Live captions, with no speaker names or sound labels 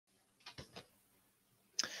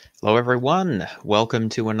Hello everyone, welcome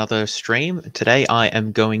to another stream. Today I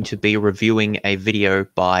am going to be reviewing a video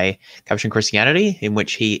by Caption Christianity in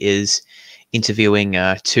which he is interviewing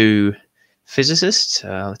two physicists.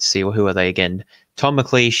 Let's see, who are they again? Tom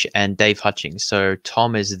McLeish and Dave Hutchings. So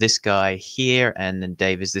Tom is this guy here and then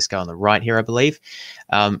Dave is this guy on the right here, I believe.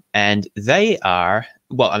 And they are...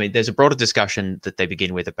 Well, I mean, there's a broader discussion that they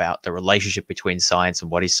begin with about the relationship between science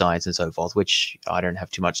and what is science and so forth, which I don't have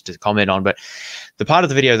too much to comment on. But the part of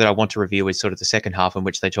the video that I want to review is sort of the second half, in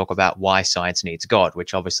which they talk about why science needs God,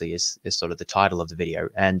 which obviously is sort of the title of the video.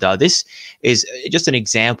 And this is just an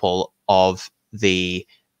example of this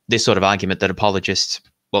sort of argument that apologists,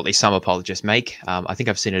 well, at least some apologists make. I think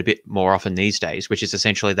I've seen it a bit more often these days, which is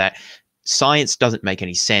essentially that science doesn't make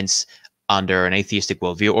any sense under an atheistic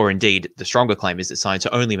worldview, or indeed the stronger claim is that science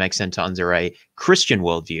only makes sense under a Christian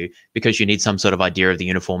worldview because you need some sort of idea of the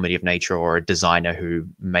uniformity of nature or a designer who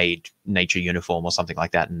made nature uniform or something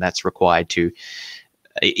like that, and that's required to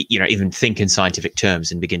even think in scientific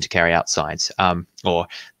terms and begin to carry out science. Or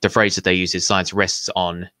the phrase that they use is science rests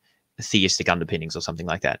on theistic underpinnings or something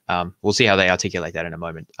like that. We'll see how they articulate that in a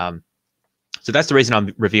moment. So that's the reason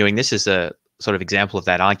I'm reviewing this, as a sort of example of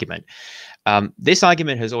that argument. This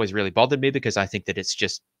argument has always really bothered me because I think that it's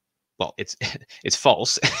just, well, it's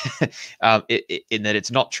false in that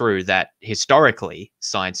it's not true that historically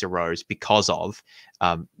science arose because of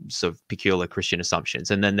sort of peculiar Christian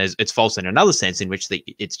assumptions. And then it's false in another sense in which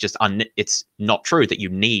it's not true that you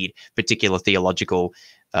need particular theological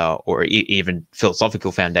or even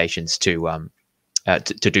philosophical foundations to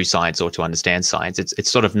do science or to understand science.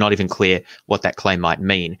 It's sort of not even clear what that claim might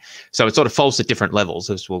mean. So it's sort of false at different levels,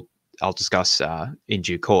 as I'll discuss in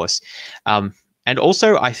due course. And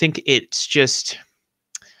also, I think it's just,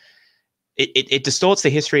 it distorts the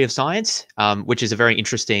history of science, which is a very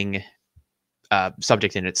interesting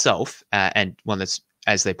subject in itself, and one that's,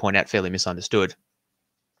 as they point out, fairly misunderstood.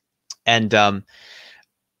 And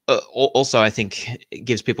also, I think it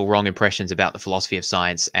gives people wrong impressions about the philosophy of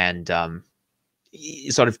science, and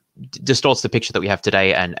sort of distorts the picture that we have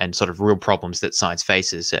today and sort of real problems that science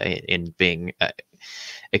faces in being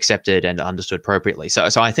accepted and understood appropriately. So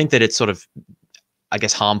I think that it's sort of, I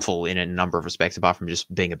guess, harmful in a number of respects, apart from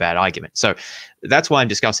just being a bad argument. So that's why I'm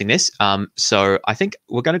discussing this. So I think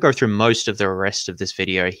we're going to go through most of the rest of this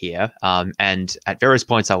video here. And at various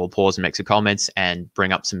points, I will pause and make some comments and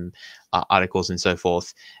bring up some articles and so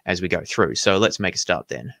forth as we go through. So let's make a start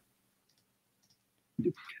then.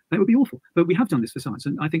 That would be awful. But we have done this for science.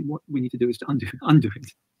 And I think what we need to do is to undo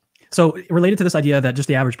it. So related to this idea that just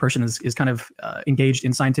the average person is kind of engaged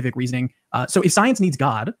in scientific reasoning. So if science needs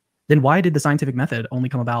God, then why did the scientific method only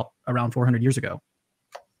come about around 400 years ago?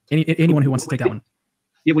 Anyone who wants to take that one?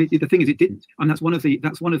 Yeah, well, the thing is, it didn't, and that's one of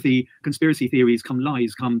the conspiracy theories,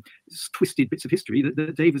 lies, twisted bits of history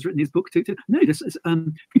that Dave has written his book to. No,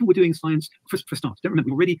 people were doing science for start. Don't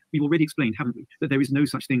remember, we've already explained, haven't we, that there is no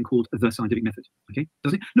such thing called the scientific method. Okay,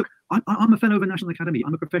 doesn't it? Look, I'm a fellow of a national academy.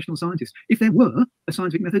 I'm a professional scientist. If there were a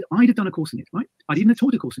scientific method, I'd have done a course in it, right? I'd even have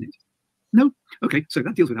taught a course in it. No, okay, so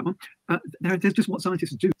that deals with that one. There's just what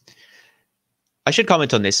scientists do. I should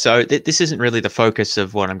comment on this. So this isn't really the focus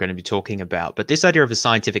of what I'm going to be talking about, but this idea of a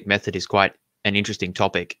scientific method is quite an interesting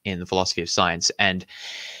topic in the philosophy of science. And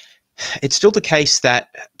it's still the case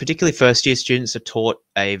that particularly first-year students are taught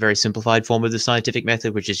a very simplified form of the scientific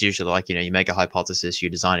method, which is usually like, you make a hypothesis, you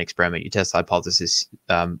design an experiment, you test the hypothesis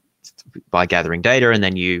by gathering data, and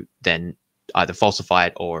then you either falsify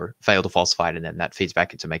it or fail to falsify it, and then that feeds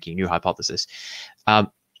back into making a new hypothesis.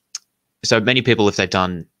 So many people, if they've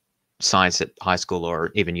done science at high school or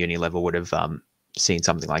even uni level, would have seen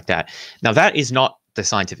something like that. Now, that is not the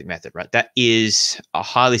scientific method, right? That is a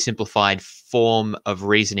highly simplified form of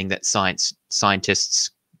reasoning that scientists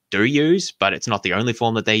do use, but it's not the only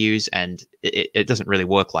form that they use, and it doesn't really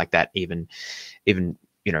work like that, even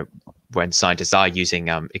when scientists are using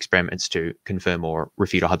experiments to confirm or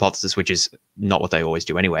refute a hypothesis, which is not what they always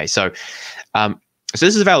do anyway. So this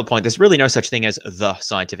is a valid point. There's really no such thing as the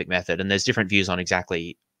scientific method, and there's different views on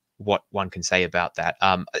exactly what one can say about that.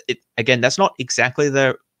 Again, that's not exactly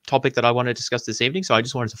the topic that I want to discuss this evening, so I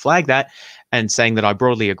just wanted to flag that and saying that I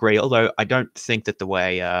broadly agree, although I don't think that the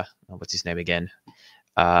way, what's his name again?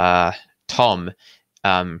 Tom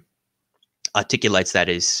articulates that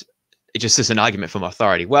is just as an argument from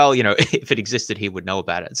authority. Well, if it existed, he would know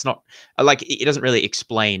about it. It's not like, it doesn't really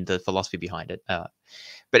explain the philosophy behind it.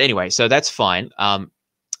 But anyway, so that's fine.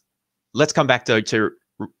 Let's come back though to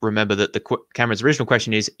remember that Cameron's original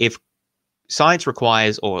question is, if science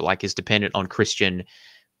requires or is dependent on Christian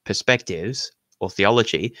perspectives or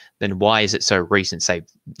theology, then why is it so recent, say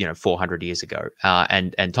 400 years ago?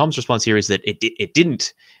 And Tom's response here is that it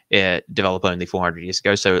didn't develop only 400 years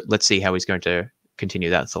ago. So let's see how he's going to continue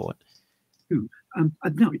that thought.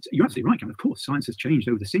 No, you're absolutely right, Cameron. Of course, science has changed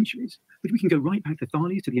over the centuries, but we can go right back to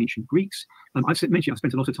Thales, to the ancient Greeks. I've spent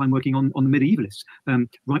a lot of time working on the medievalists,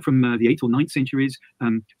 right from the 8th or 9th centuries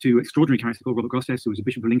to extraordinary characters called Robert Grosseteste, who was a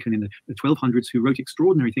Bishop of Lincoln in the 1200s, who wrote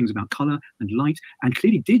extraordinary things about colour and light, and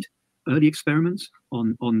clearly did early experiments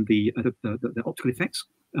on the optical effects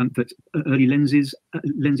that early lenses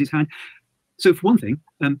had. So for one thing,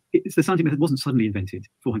 the scientific method wasn't suddenly invented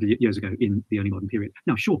 400 years ago in the early modern period.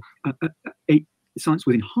 Now, sure, science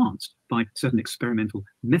was enhanced by certain experimental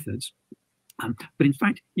methods, but in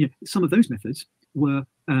fact, some of those methods were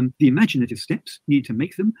the imaginative steps needed to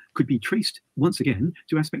make them could be traced once again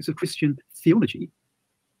to aspects of Christian theology,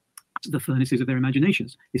 the furnaces of their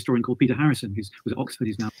imaginations. A historian called Peter Harrison, who was at Oxford,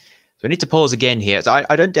 is now. So I need to pause again here. So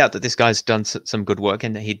I don't doubt that this guy's done some good work,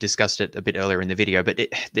 and he discussed it a bit earlier in the video, but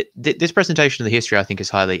this presentation of the history, I think, is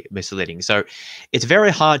highly misleading. So it's very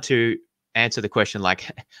hard to answer the question, like,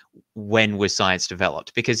 when was science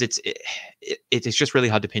developed? Because it's just really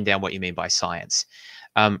hard to pin down what you mean by science.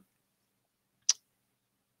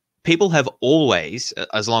 People have always,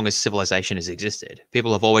 as long as civilization has existed,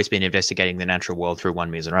 people have always been investigating the natural world through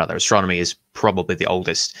one means or another. Astronomy is probably the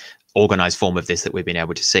oldest organized form of this that we've been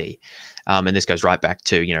able to see. And this goes right back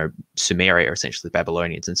to, Sumeria, essentially the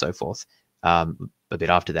Babylonians and so forth, a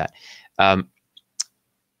bit after that.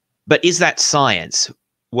 But is that science?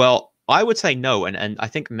 Well, I would say no, and I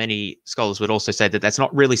think many scholars would also say that that's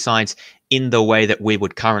not really science in the way that we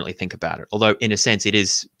would currently think about it. Although, in a sense, it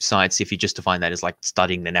is science if you just define that as like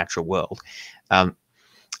studying the natural world. And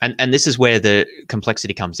this is where the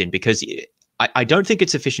complexity comes in, because I don't think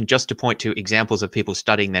it's sufficient just to point to examples of people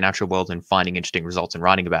studying the natural world and finding interesting results and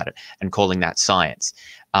writing about it and calling that science.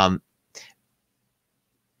 Of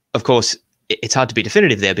course, it's hard to be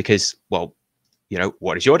definitive there because, well,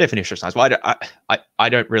 what is your definition of science? Well, I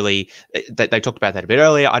don't really, they talked about that a bit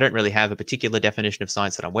earlier. I don't really have a particular definition of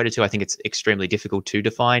science that I'm wedded to. I think it's extremely difficult to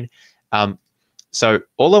define. So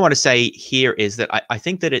all I want to say here is that I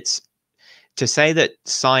think that to say that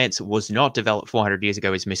science was not developed 400 years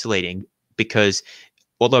ago is misleading, because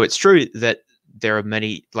although it's true that there are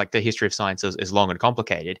many, like the history of science is long and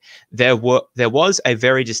complicated, there was a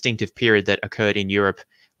very distinctive period that occurred in Europe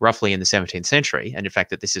roughly in the 17th century, and in fact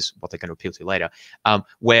that this is what they're going to appeal to later,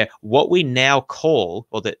 where what we now call,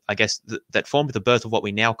 or that I guess that formed the birth of what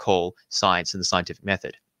we now call science and the scientific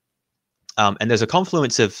method. And there's a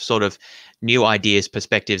confluence of sort of new ideas,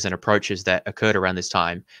 perspectives, and approaches that occurred around this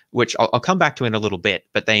time, which I'll come back to in a little bit,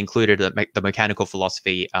 but they included the mechanical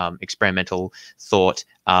philosophy, experimental thought,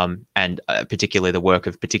 and particularly the work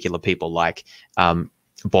of particular people like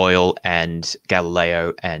Boyle and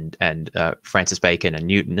Galileo and Francis Bacon and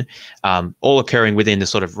Newton, all occurring within the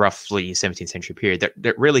sort of roughly 17th century period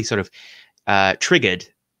that really sort of triggered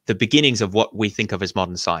the beginnings of what we think of as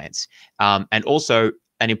modern science. And also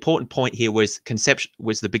an important point here was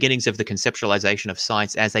the beginnings of the conceptualization of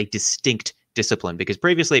science as a distinct discipline, because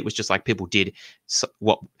previously it was just like people did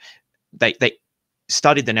what they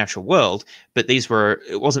studied the natural world, but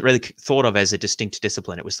it wasn't really thought of as a distinct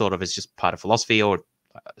discipline. It was thought of as just part of philosophy, or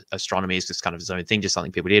astronomy is just kind of its own thing, just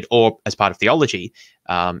something people did, or as part of theology,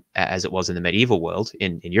 as it was in the medieval world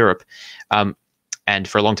in Europe. And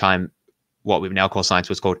for a long time, what we now call science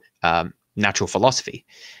was called natural philosophy.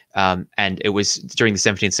 And it was during the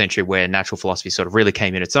 17th century where natural philosophy sort of really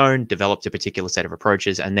came in its own, developed a particular set of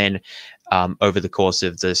approaches, and then over the course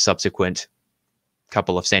of the subsequent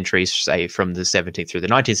couple of centuries, say from the 17th through the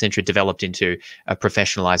 19th century, developed into a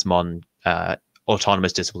professionalized modern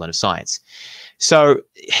autonomous discipline of science. So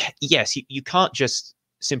yes, you can't just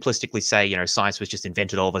simplistically say, science was just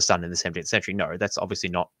invented all of a sudden in the 17th century. No, that's obviously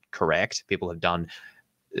not correct. People have done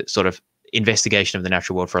sort of investigation of the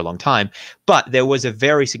natural world for a long time, but there was a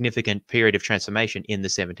very significant period of transformation in the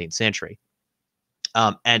 17th century.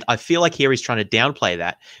 And I feel like here he's trying to downplay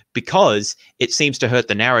that, because it seems to hurt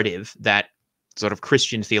the narrative that sort of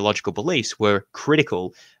Christian theological beliefs were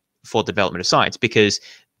critical for the development of science, because,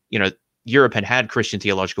 Europe had Christian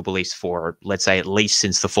theological beliefs for, let's say, at least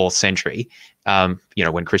since the 4th century,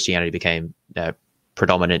 when Christianity became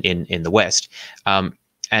predominant in the West.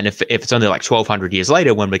 And if it's only like 1,200 years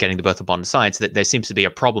later when we're getting the birth of modern science, that there seems to be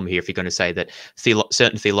a problem here if you're going to say that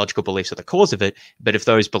certain theological beliefs are the cause of it. But if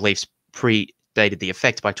those beliefs predated the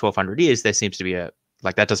effect by 1,200 years, there seems to be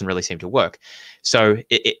that doesn't really seem to work. So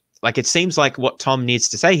it seems like what Tom needs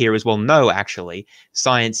to say here is, well, no, actually,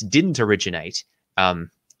 science didn't originate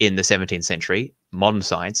in the 17th century, modern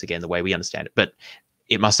science, again, the way we understand it. But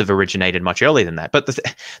it must have originated much earlier than that. But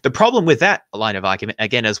the problem with that line of argument,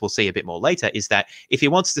 again, as we'll see a bit more later, is that if he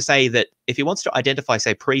wants to identify,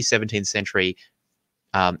 say, pre-17th century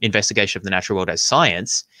investigation of the natural world as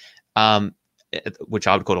science, which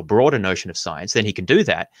I would call a broader notion of science, then he can do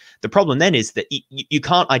that. The problem then is that you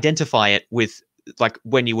can't identify it with, like,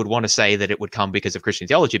 when you would want to say that it would come because of Christian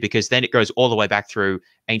theology, because then it goes all the way back through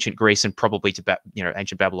ancient Greece and probably to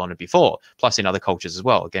ancient Babylon and before, plus in other cultures as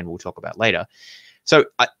well. Again, we'll talk about later. So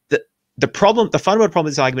the fundamental problem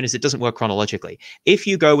with this argument is it doesn't work chronologically. If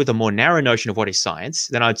you go with a more narrow notion of what is science,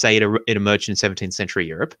 then I'd say it emerged in 17th century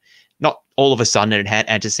Europe. Not all of a sudden it had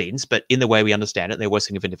antecedents, but in the way we understand it, there were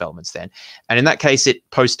significant developments then. And in that case, it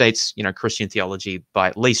postdates, Christian theology by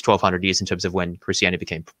at least 1200 years in terms of when Christianity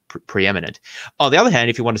became preeminent. On the other hand,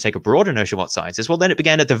 if you want to take a broader notion of what science is, well, then it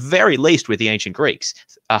began at the very least with the ancient Greeks,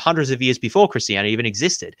 hundreds of years before Christianity even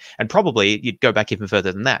existed. And probably you'd go back even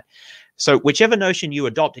further than that. So whichever notion you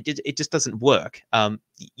adopt, it just doesn't work.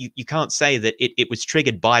 You can't say that it was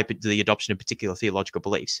triggered by the adoption of particular theological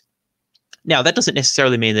beliefs. Now, that doesn't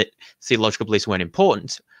necessarily mean that theological beliefs weren't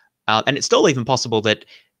important. And it's still even possible that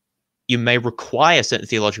you may require certain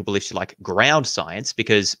theological beliefs to, like, ground science,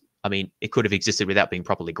 because, I mean, it could have existed without being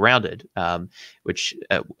properly grounded, which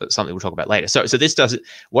something we'll talk about later. So this doesn't,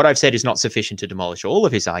 what I've said is not sufficient to demolish all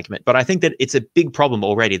of his argument, but I think that it's a big problem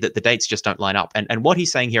already that the dates just don't line up. And what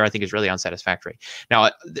he's saying here, I think, is really unsatisfactory. Now,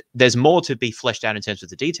 there's more to be fleshed out in terms of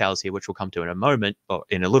the details here, which we'll come to in a moment, or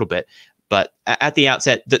in a little bit. But at the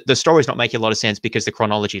outset, the story's not making a lot of sense because the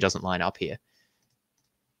chronology doesn't line up here.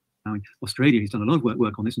 Now in Australia, he's done a lot of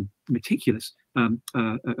work on this, and meticulous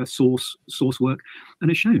source work, and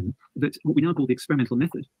has shown that what we now call the experimental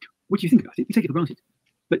method, what do you think about it? You take it for granted.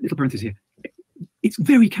 But little parenthesis here, it's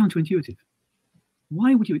very counterintuitive.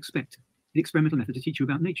 Why would you expect the experimental method to teach you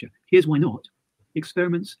about nature? Here's why not.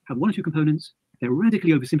 Experiments have one or two components. They're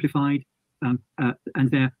radically oversimplified, and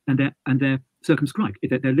they're circumscribed.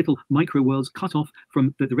 They're little micro worlds cut off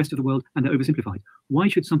from the rest of the world, and they're oversimplified. Why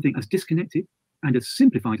should something as disconnected and as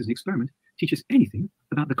simplified as an experiment teach us anything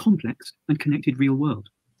about the complex and connected real world?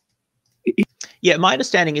 Yeah, my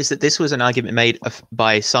understanding is that this was an argument made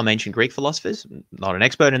by some ancient Greek philosophers. Not an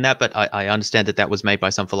expert in that, but I understand that was made by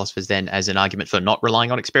some philosophers then as an argument for not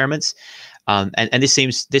relying on experiments. And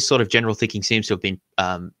this sort of general thinking seems to have been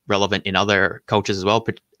relevant in other cultures as well,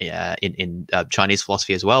 in Chinese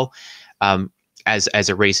philosophy as well, as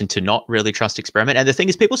a reason to not really trust experiment. And the thing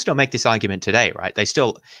is, people still make this argument today, right? They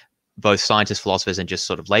still, both scientists, philosophers, and just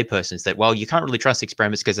sort of laypersons, that, well, you can't really trust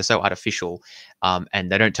experiments because they're so artificial,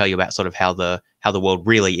 and they don't tell you about sort of how the world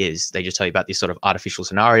really is. They just tell you about this sort of artificial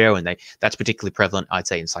scenario, and that's particularly prevalent, I'd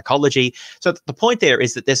say, in psychology. So the point there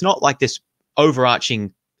is that there's not like this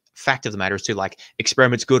overarching fact of the matter as to, like,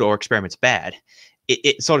 experiments good or experiments bad.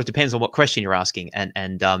 It sort of depends on what question you're asking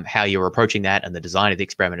and how you're approaching that, and the design of the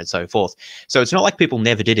experiment and so forth. So it's not like people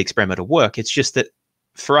never did experimental work. It's just that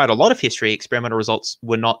throughout a lot of history, experimental results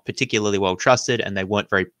were not particularly well trusted, and they weren't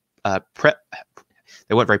very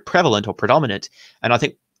prevalent or predominant. And I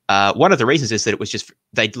think one of the reasons is that it was just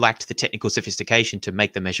they lacked the technical sophistication to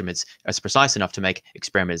make the measurements as precise enough to make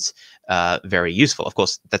experiments very useful. Of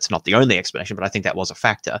course, that's not the only explanation, but I think that was a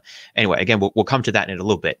factor. Anyway, again, we'll come to that in a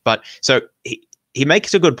little bit. But so he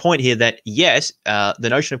makes a good point here that, yes, the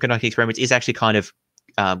notion of conducting experiments is actually kind of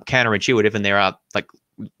counterintuitive, and there are, like,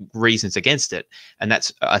 reasons against it, and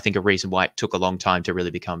that's, I think, a reason why it took a long time to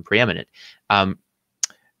really become preeminent.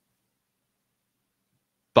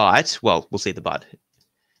 But, well, we'll see the but.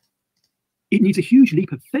 It needs a huge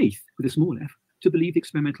leap of faith with a small f to believe the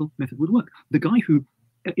experimental method would work. The guy who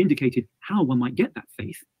indicated how one might get that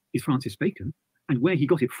faith is Francis Bacon, and where he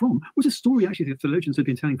got it from was a story actually that theologians have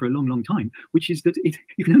been telling for a long, long time, which is that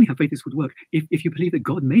you can only have faith this would work if you believe that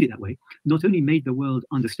God made it that way, not only made the world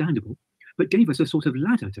understandable, but gave us a sort of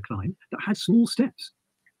ladder to climb that had small steps.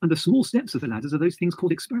 And the small steps of the ladders are those things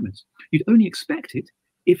called experiments. You'd only expect it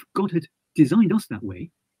if God had designed us that way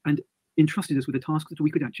and entrusted us with a task that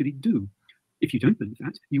we could actually do. If you don't believe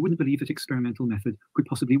that, you wouldn't believe that experimental method could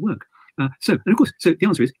possibly work. So the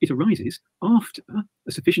answer is, it arises after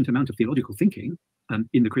a sufficient amount of theological thinking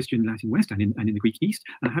in the Christian Latin West and in the Greek East.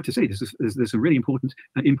 And I have to say, there's some really important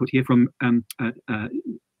input here from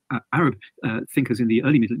Arab thinkers in the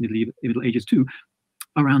early Middle Ages too,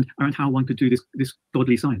 around how one could do this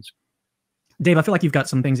godly science. Dave, I feel like you've got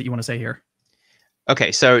some things that you want to say here.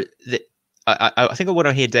 Okay, so I think I want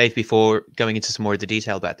to hear Dave before going into some more of the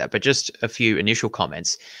detail about that, but just a few initial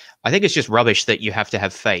comments. I think it's just rubbish that you have to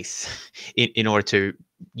have faith in order to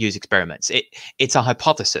use experiments. It's a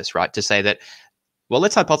hypothesis, right? To say that, well,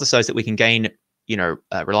 let's hypothesize that we can gain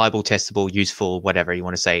reliable, testable, useful, whatever you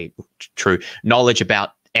want to say, true knowledge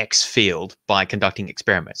about X field by conducting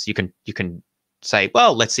experiments. You can say,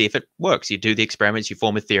 well, let's see if it works. You do the experiments, you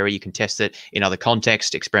form a theory, you can test it in other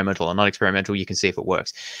contexts, experimental or non-experimental, you can see if it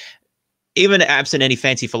works. Even absent any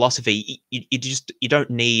fancy philosophy, you don't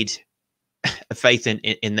need a faith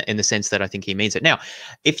in the sense that I think he means it. Now,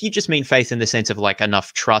 if you just mean faith in the sense of like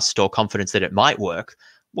enough trust or confidence that it might work,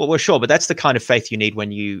 well, sure, but that's the kind of faith you need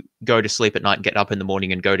when you go to sleep at night and get up in the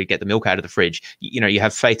morning and go to get the milk out of the fridge. You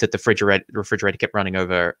have faith that the refrigerator kept running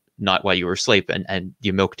overnight while you were asleep and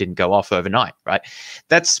your milk didn't go off overnight, right?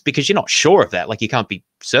 That's because you're not sure of that. Like, you can't be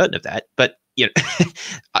certain of that, but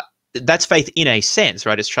that's faith in a sense,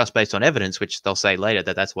 right? It's trust based on evidence, which they'll say later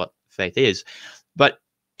that that's what faith is. But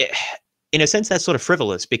in a sense, that's sort of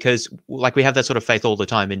frivolous, because like we have that sort of faith all the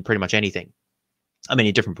time in pretty much anything. I mean,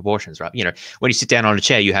 in different proportions, right? When you sit down on a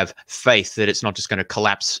chair, you have faith that it's not just going to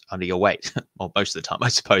collapse under your weight. Well, most of the time, I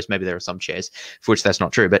suppose. Maybe there are some chairs for which that's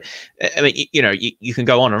not true. But I mean, you can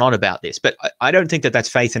go on and on about this. But I don't think that that's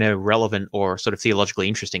faith in a relevant or sort of theologically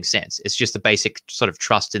interesting sense. It's just the basic sort of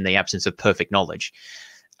trust in the absence of perfect knowledge.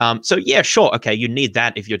 So yeah, sure. Okay, you need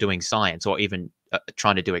that if you're doing science or even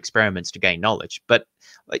trying to do experiments to gain knowledge. But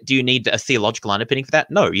do you need a theological underpinning for that?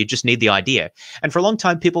 No, you just need the idea. And for a long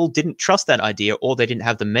time, people didn't trust that idea, or they didn't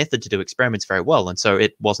have the method to do experiments very well. And so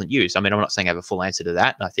it wasn't used. I mean, I'm not saying I have a full answer to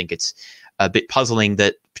that. I think it's a bit puzzling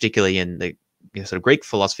that, particularly in the sort of Greek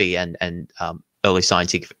philosophy and early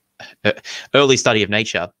scientific, early study of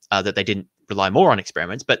nature, that they didn't rely more on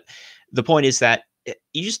experiments. But the point is that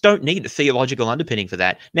you just don't need a theological underpinning for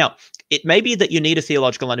that. Now, it may be that you need a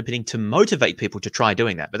theological underpinning to motivate people to try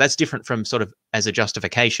doing that, but that's different from sort of as a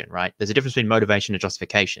justification, right? There's a difference between motivation and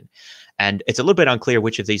justification. And it's a little bit unclear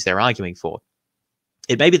which of these they're arguing for.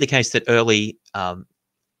 It may be the case that early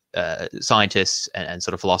scientists and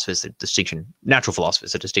sort of philosophers, natural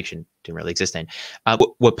philosophers, the distinction didn't really exist then,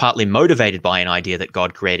 were partly motivated by an idea that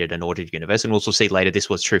God created an ordered universe. And we'll also see later this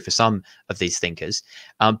was true for some of these thinkers.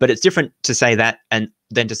 But it's different to say that and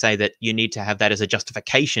then to say that you need to have that as a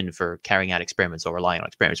justification for carrying out experiments or relying on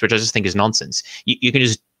experiments, which I just think is nonsense. You can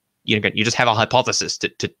just you just have a hypothesis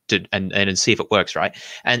and see if it works, right?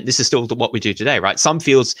 And this is still what we do today, right? Some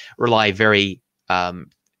fields rely very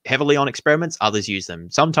heavily on experiments, others use them.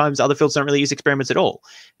 Sometimes other fields don't really use experiments at all.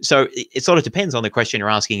 So it sort of depends on the question you're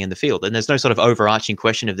asking in the field. And there's no sort of overarching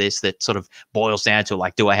question of this that sort of boils down to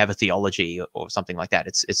like, do I have a theology or something like that?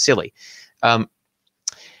 It's silly.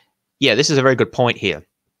 Yeah, this is a very good point here.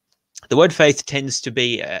 The word faith tends to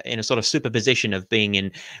be in a sort of superposition of being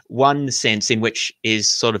in one sense in which is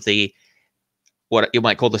sort of what you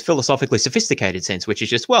might call the philosophically sophisticated sense, which is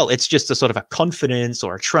just, well, it's just a sort of a confidence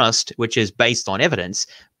or a trust, which is based on evidence,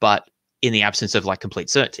 but in the absence of like complete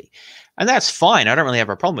certainty. And that's fine. I don't really have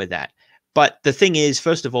a problem with that. But the thing is,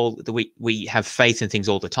 first of all, we have faith in things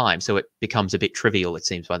all the time. So it becomes a bit trivial, it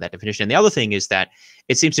seems, by that definition. And the other thing is that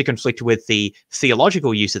it seems to conflict with the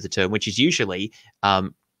theological use of the term, which is usually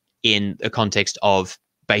in a context of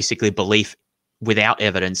basically belief without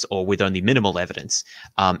evidence or with only minimal evidence.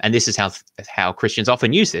 And this is how Christians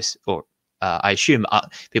often use this, or I assume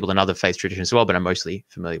people in other faith traditions as well, but I'm mostly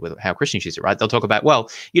familiar with how Christians use it, right? They'll talk about, well,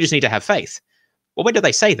 you just need to have faith. Well, when do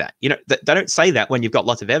they say that? They don't say that when you've got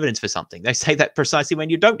lots of evidence for something. They say that precisely when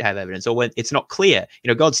you don't have evidence or when it's not clear.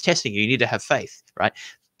 God's testing you. You need to have faith, right?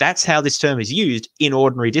 That's how this term is used in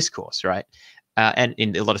ordinary discourse, right? And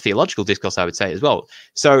in a lot of theological discourse, I would say as well.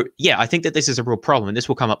 So, yeah, I think that this is a real problem, and this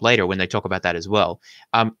will come up later when they talk about that as well.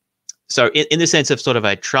 So in the sense of sort of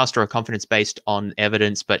a trust or a confidence based on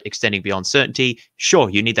evidence, but extending beyond certainty, sure,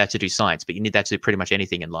 you need that to do science, but you need that to do pretty much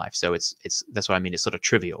anything in life. So that's what I mean. It's sort of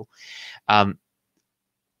trivial.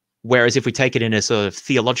 Whereas if we take it in a sort of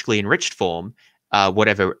theologically enriched form,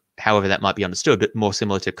 however that might be understood, but more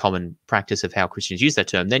similar to common practice of how Christians use that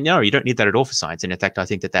term, then no, you don't need that at all for science. And in fact, I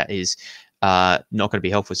think that is not going to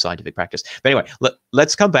be helpful for scientific practice. But anyway,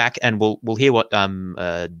 let's come back and we'll hear what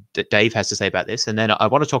Dave has to say about this. And then I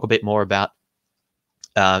want to talk a bit more about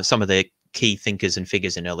some of the key thinkers and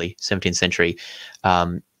figures in early 17th century,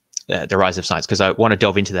 the rise of science, because I want to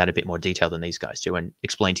delve into that a bit more detail than these guys do and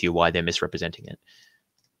explain to you why they're misrepresenting it.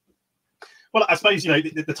 Well, I suppose,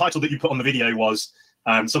 the title that you put on the video was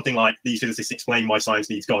something like "These physicists explain why science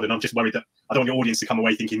needs God," and I'm just worried that I don't want your audience to come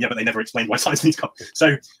away thinking, yeah, but they never explained why science needs God.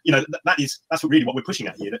 So, that's really what we're pushing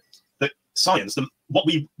at here. That science, what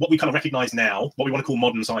we kind of recognise now, what we want to call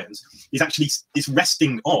modern science, is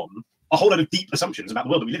resting on a whole lot of deep assumptions about the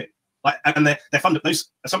world that we live in. And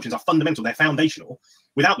those assumptions are fundamental. They're foundational.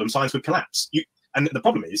 Without them, science would collapse. And the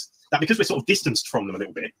problem is that because we're sort of distanced from them a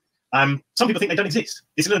little bit, some people think they don't exist.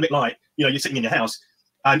 It's a little bit like, you're sitting in your house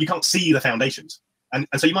You can't see the foundations. And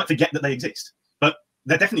so you might forget that they exist, but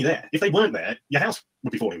they're definitely there. If they weren't there, your house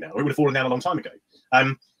would be falling down, or it would have fallen down a long time ago.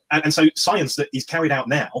 And so science that is carried out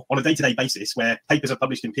now on a day-to-day basis, where papers are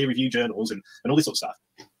published in peer-reviewed journals and all this sort of stuff,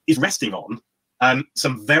 is resting on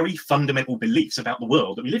some very fundamental beliefs about the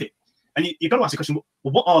world that we live in. And you've got to ask the question,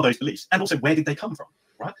 well, what are those beliefs? And also, where did they come from,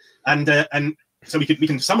 right? And so we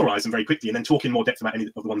can summarize them very quickly and then talk in more depth about any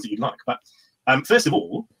of the ones that you'd like. But first of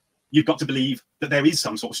all, you've got to believe that there is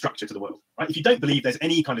some sort of structure to the world, right? If you don't believe there's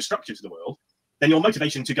any kind of structure to the world, then your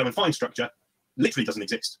motivation to go and find structure literally doesn't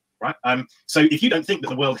exist, right? So if you don't think that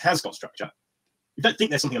the world has got structure, you don't think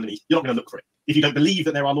there's something underneath, you're not going to look for it. If you don't believe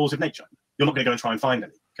that there are laws of nature, you're not going to go and try and find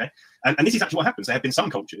any, okay? And this is actually what happens. There have been some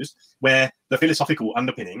cultures where the philosophical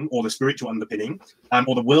underpinning or the spiritual underpinning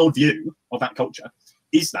or the worldview of that culture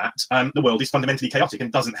is that the world is fundamentally chaotic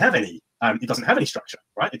and doesn't have any structure,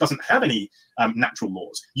 right? It doesn't have any natural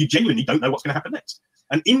laws. You genuinely don't know what's going to happen next.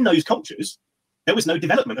 And in those cultures, there was no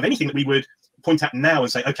development of anything that we would point at now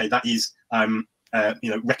and say, okay, that is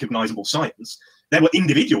recognizable science. There were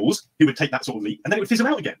individuals who would take that sort of leap and then it would fizzle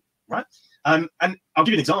out again, right? And I'll give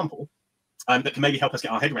you an example that can maybe help us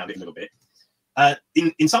get our head around it a little bit.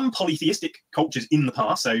 In some polytheistic cultures in the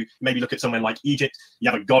past, so maybe look at somewhere like Egypt, you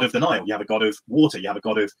have a god of the Nile, you have a god of water, you have a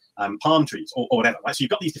god of palm trees or whatever, right? So you've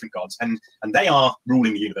got these different gods and they are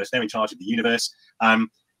ruling the universe, they're in charge of the universe.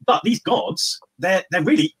 But these gods, they're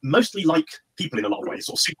really mostly like people in a lot of ways,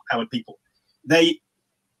 sort of superpowered people. They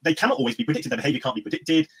cannot always be predicted. Their behavior can't be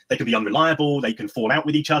predicted. They can be unreliable. They can fall out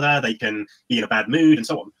with each other. They can be in a bad mood and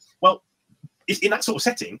so on. Well, in that sort of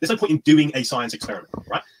setting, there's no point in doing a science experiment,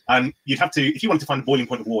 right? You'd have to, if you wanted to find the boiling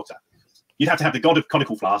point of water, you'd have to have the god of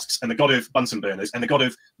conical flasks and the god of Bunsen burners and the god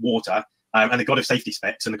of water and the god of safety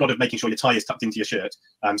specs and the god of making sure your tie is tucked into your shirt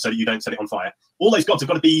so that you don't set it on fire. All those gods have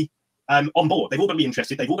got to be on board. They've all got to be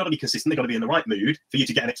interested. They've all got to be consistent. They've got to be in the right mood for you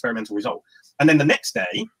to get an experimental result. And then the next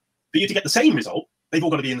day, for you to get the same result, they've all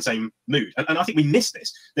got to be in the same mood. And I think we miss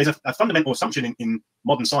this. There's a fundamental assumption in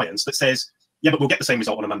modern science that says, yeah, but we'll get the same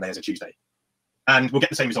result on a Monday as a Tuesday. And we'll get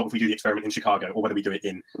the same result if we do the experiment in Chicago or whether we do it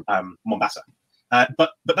in Mombasa.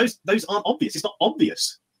 But those aren't obvious. It's not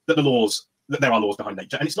obvious that there are laws behind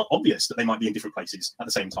nature, and it's not obvious that they might be in different places at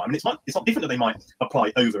the same time. And it's not different that they might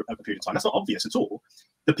apply over a period of time. That's not obvious at all.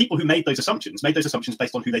 The people who made those assumptions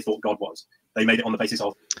based on who they thought God was. They made it on the basis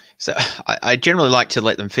of. So I generally like to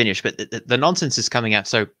let them finish, but the nonsense is coming out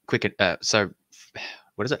so quick. So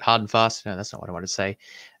what is it? Hard and fast? No, that's not what I wanted to say.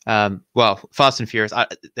 Well, fast and furious.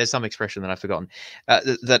 There's some expression that I've forgotten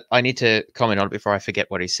that I need to comment on before I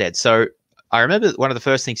forget what he said. So I remember one of the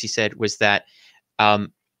first things he said was that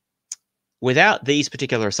without these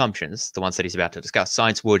particular assumptions, the ones that he's about to discuss,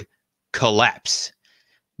 science would collapse.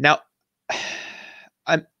 Now,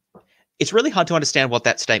 it's really hard to understand what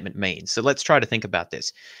that statement means. So let's try to think about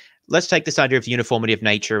this. Let's take this idea of uniformity of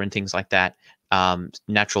nature and things like that,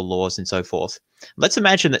 natural laws and so forth. Let's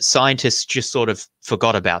imagine that scientists just sort of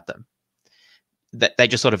forgot about them. That they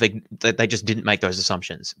just they just didn't make those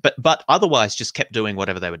assumptions, but otherwise just kept doing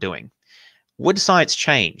whatever they were doing. Would science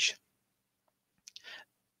change?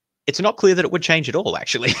 It's not clear that it would change at all,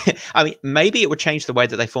 actually. I mean, maybe it would change the way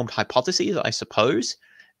that they formed hypotheses, I suppose.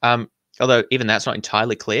 Although even that's not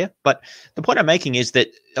entirely clear. But the point I'm making is that,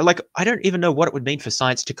 like, I don't even know what it would mean for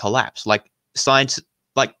science to collapse. Like, science,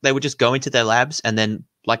 like, they would just go into their labs and then,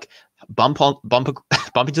 like, bump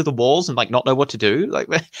into the walls and, like, not know what to do. Like,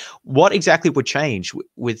 what exactly would change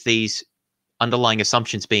with these underlying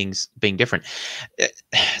assumptions being different?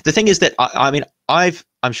 The thing is that, I mean,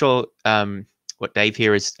 I'm sure what Dave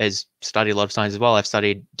here has studied a lot of science as well. I've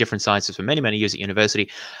studied different sciences for many, many years at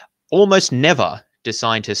university. Almost never do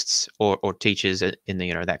scientists or teachers in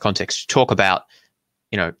the that context talk about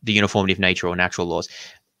the uniformity of nature or natural laws.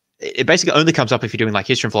 It basically only comes up if you're doing like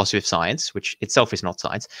history and philosophy of science, which itself is not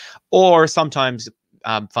science, or sometimes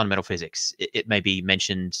fundamental physics. It may be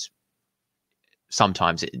mentioned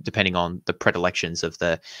sometimes, depending on the predilections of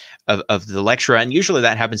the lecturer, and usually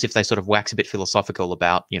that happens if they sort of wax a bit philosophical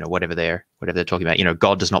about whatever they're talking about.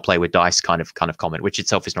 God does not play with dice kind of comment, which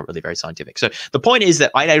itself is not really very scientific. So the point is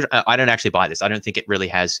that I don't actually buy this. I don't think it really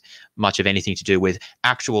has much of anything to do with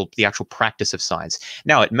the actual practice of science.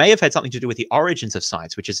 Now, it may have had something to do with the origins of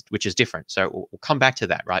science, which is different. So we'll come back to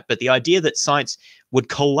that, right? But the idea that science would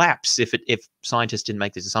collapse if scientists didn't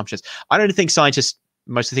make these assumptions, I don't think scientists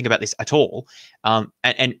mostly think about this at all,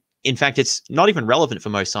 and in fact it's not even relevant for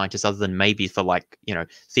most scientists, other than maybe for like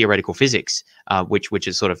theoretical physics, which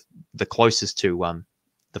is sort of the closest to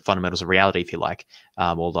the fundamentals of reality, if you like,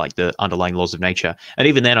 or like the underlying laws of nature. And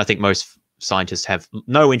even then, I think most scientists have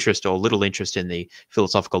no interest or little interest in the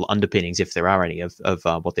philosophical underpinnings, if there are any, of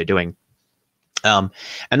what they're doing. And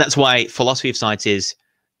that's why philosophy of science is,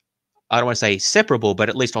 I don't want to say separable, but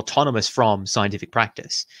at least autonomous from scientific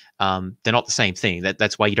practice. They're not the same thing.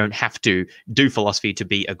 That's why you don't have to do philosophy to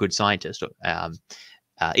be a good scientist,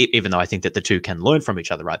 even though I think that the two can learn from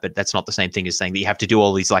each other, right? But that's not the same thing as saying that you have to do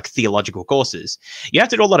all these like theological courses. You have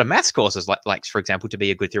to do a lot of maths courses, like for example, to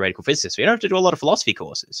be a good theoretical physicist. You don't have to do a lot of philosophy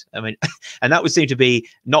courses. I mean, and that would seem to be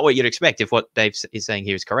not what you'd expect if what Dave is saying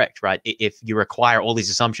here is correct, right? If you require all these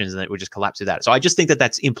assumptions, then it would just collapse with that. So I just think that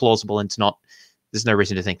that's implausible, and it's not. There's no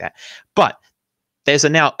reason to think that. But there's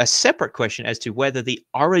now a separate question as to whether the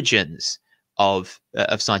origins of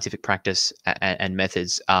scientific practice and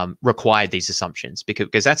methods required these assumptions,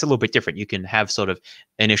 because that's a little bit different. You can have sort of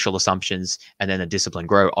initial assumptions and then a discipline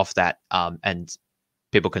grow off that, and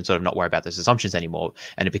people can sort of not worry about those assumptions anymore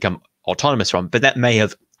and it become autonomous from, but that may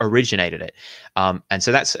have originated it. And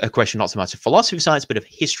so that's a question not so much of philosophy of science, but of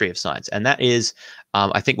history of science. And that is,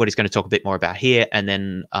 I think, what he's going to talk a bit more about here. And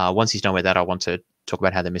then once he's done with that, I want to talk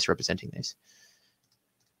about how they're misrepresenting this.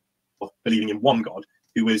 Believing in one God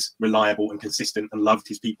who was reliable and consistent and loved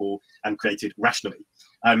his people and created rationally.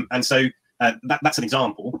 And so that's an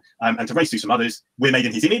example. And to race through some others, we're made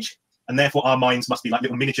in his image, and therefore our minds must be like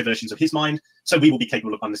little miniature versions of his mind, so we will be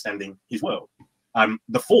capable of understanding his world.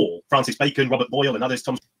 The Fall, Francis Bacon, Robert Boyle, and others.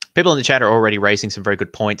 People in the chat are already raising some very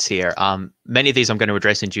good points here. Many of these I'm going to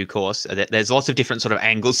address in due course. There's lots of different sort of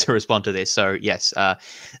angles to respond to this. So yes,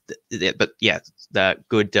 but yeah, the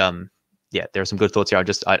good. Yeah, there are some good thoughts here. I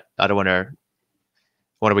don't want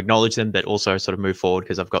to acknowledge them, but also sort of move forward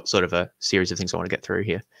because I've got sort of a series of things I want to get through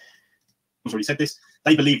here. I've already said this.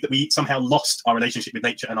 They believed that we somehow lost our relationship with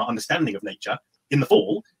nature and our understanding of nature in the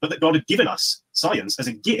fall, but that God had given us science as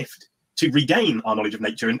a gift to regain our knowledge of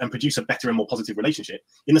nature and produce a better and more positive relationship,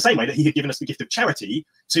 in the same way that he had given us the gift of charity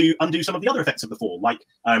to undo some of the other effects of the fall, like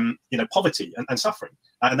poverty and suffering.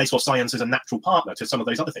 And they saw science as a natural partner to some of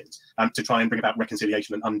those other things, to try and bring about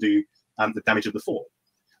reconciliation and undo the damage of the fall.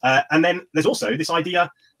 And then there's also this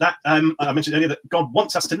idea that I mentioned earlier, that God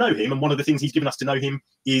wants us to know him, and one of the things he's given us to know him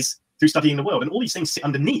is through studying the world. And all these things sit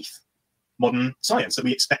underneath modern science, that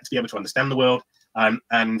we expect to be able to understand the world, and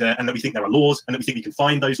that we think there are laws, and that we think we can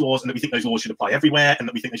find those laws, and that we think those laws should apply everywhere, and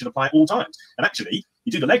that we think they should apply at all times. And actually,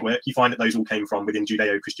 you do the legwork, you find that those all came from within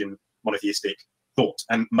Judeo-Christian monotheistic thought.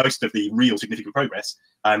 And most of the real significant progress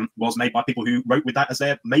was made by people who wrote with that as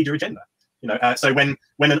their major agenda. So when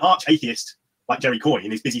an arch atheist like Jerry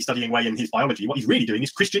Coyne is busy studying away in his biology, what he's really doing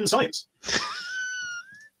is Christian Science.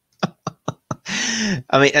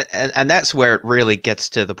 I mean, and that's where it really gets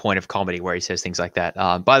to the point of comedy, where he says things like that.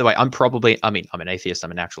 By the way, I'm an atheist,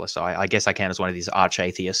 I'm a naturalist, so I guess I can as one of these arch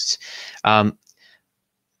atheists.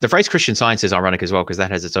 The phrase Christian Science is ironic as well, because that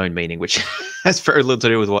has its own meaning, which has very little to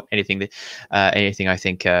do with anything I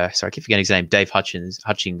think. Sorry, I keep forgetting his name. Dave Hutchings.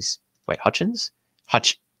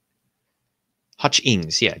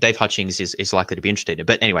 Hutchings, yeah, Dave Hutchings is likely to be interested in.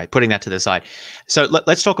 But anyway, putting that to the side. So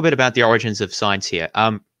let's talk a bit about the origins of science here.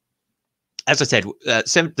 As I said, the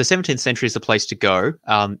 17th century is the place to go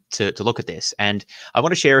to look at this. And I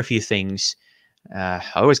want to share a few things. I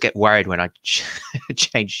always get worried when I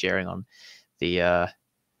change sharing on the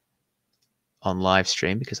on live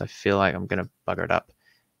stream, because I feel like I'm going to bugger it up.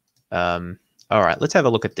 All right, let's have a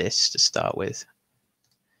look at this to start with.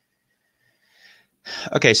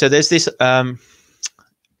 Okay, so there's this, I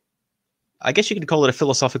guess you could call it a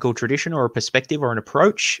philosophical tradition or a perspective or an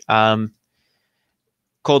approach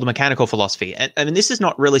called the mechanical philosophy. And I mean, this is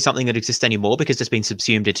not really something that exists anymore because it's been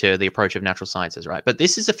subsumed into the approach of natural sciences, right? But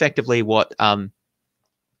this is effectively what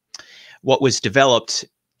was developed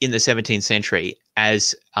in the 17th century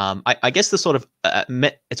as, I guess, the sort of,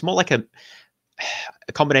 it's more like a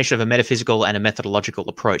combination of a metaphysical and a methodological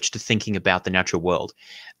approach to thinking about the natural world.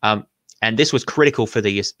 And this was critical for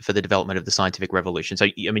the development of the scientific revolution. So,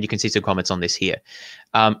 I mean, you can see some comments on this here.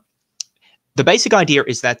 The basic idea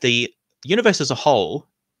is that the universe as a whole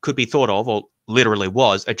could be thought of, or literally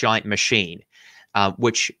was, a giant machine,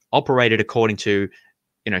 which operated according to,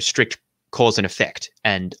 strict cause and effect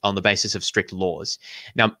and on the basis of strict laws.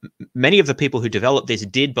 Now, many of the people who developed this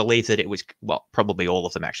did believe that it was, well, probably all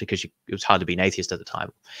of them actually, because it was hard to be an atheist at the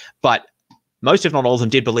time. But most, if not all of them,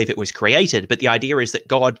 did believe it was created. But the idea is that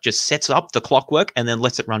God just sets up the clockwork and then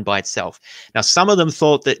lets it run by itself. Now, some of them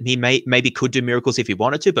thought that he maybe could do miracles if he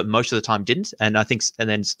wanted to, but most of the time didn't. And I think, and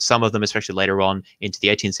then some of them, especially later on into the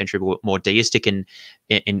 18th century, were more deistic in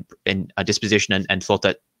a disposition and thought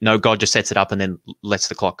that, no, God just sets it up and then lets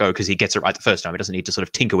the clock go because he gets it right the first time. He doesn't need to sort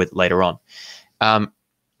of tinker with it later on.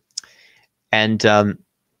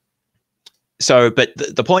 So, but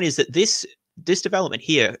the point is that this development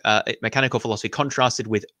here, mechanical philosophy, contrasted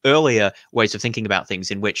with earlier ways of thinking about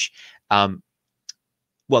things in which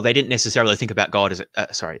well, they didn't necessarily think about God as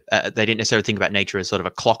they didn't necessarily think about nature as sort of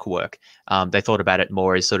a clockwork. They thought about it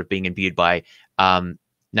more as sort of being imbued by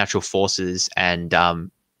natural forces and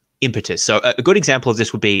impetus. So a good example of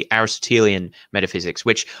this would be Aristotelian metaphysics,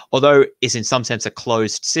 which, although is in some sense a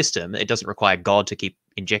closed system, it doesn't require God to keep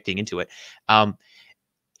injecting into it.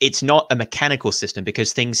 It's not a mechanical system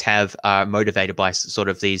because things are motivated by sort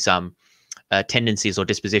of these tendencies or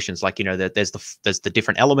dispositions. Like, you know, there's the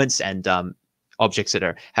different elements and objects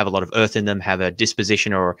that have a lot of earth in them have a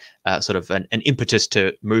disposition or sort of an impetus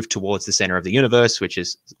to move towards the center of the universe, which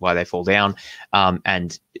is why they fall down.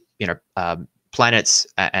 And you know, planets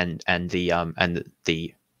and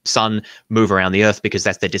the sun move around the earth because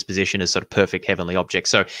that's their disposition as sort of perfect heavenly objects.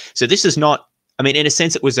 So this is not, I mean, in a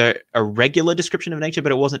sense, it was a regular description of nature,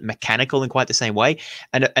 but it wasn't mechanical in quite the same way.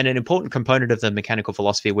 And an important component of the mechanical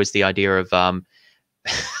philosophy was the idea of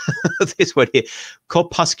this word here,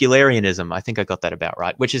 corpuscularianism. I think I got that about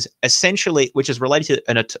right, which is related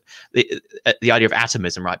to the idea of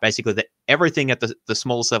atomism, right? Basically, that everything at the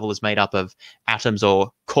smallest level is made up of atoms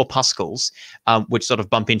or corpuscles, which sort of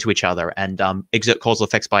bump into each other and exert causal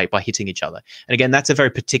effects by hitting each other. And again, that's a very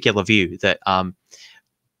particular view that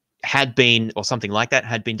had been, or something like that,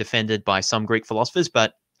 had been defended by some Greek philosophers,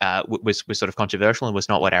 but was sort of controversial and was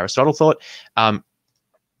not what Aristotle thought.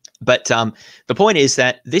 But the point is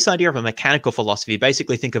that this idea of a mechanical philosophy,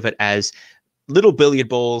 basically think of it as little billiard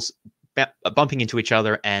balls bumping into each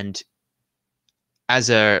other, and as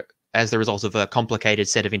the result of a complicated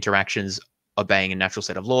set of interactions obeying a natural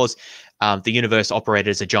set of laws, the universe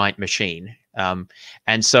operated as a giant machine.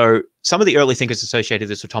 And so some of the early thinkers associated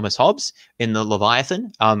this with Thomas Hobbes in the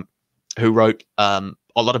Leviathan, who wrote a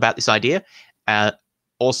lot about this idea.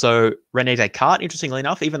 Also, René Descartes, interestingly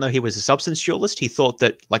enough, even though he was a substance dualist, he thought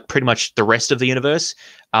that like pretty much the rest of the universe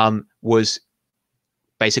was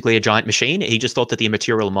basically a giant machine. He just thought that the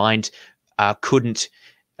immaterial mind couldn't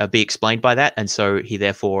be explained by that. And so he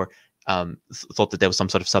therefore thought that there was some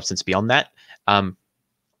sort of substance beyond that.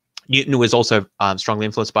 Newton was also strongly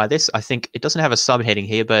influenced by this. I think it doesn't have a subheading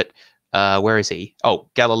here, but where is he? Oh,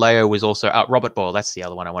 Galileo was also Robert Boyle. That's the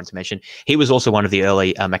other one I wanted to mention. He was also one of the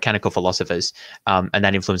early mechanical philosophers, and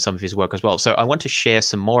that influenced some of his work as well. So I want to share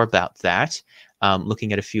some more about that,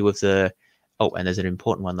 looking at a few of the. Oh, and there's an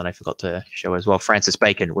important one that I forgot to show as well. Francis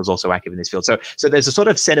Bacon was also active in this field. So there's a sort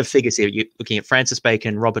of set of figures here. You're looking at Francis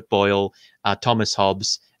Bacon, Robert Boyle, Thomas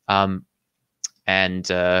Hobbes, and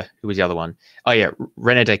who was the other one? Oh yeah,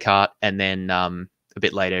 René Descartes, and then a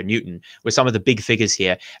bit later, Newton, were some of the big figures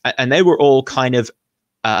here. And they were all kind of,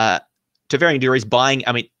 to varying degrees, buying,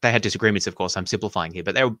 I mean, they had disagreements, of course, I'm simplifying here,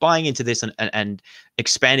 but they were buying into this and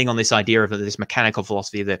expanding on this idea of this mechanical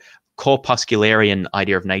philosophy, the corpuscularian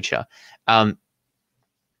idea of nature. And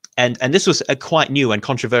this was quite new and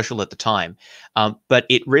controversial at the time. But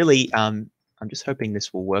it really, I'm just hoping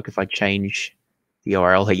this will work if I change the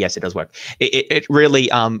URL here. Yes, it does work. It really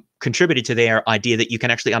contributed to their idea that you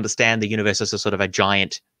can actually understand the universe as a sort of a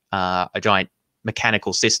giant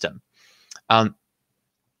mechanical system.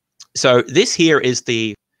 So this here is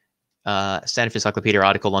the Stanford Encyclopedia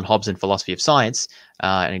article on Hobbes and philosophy of science,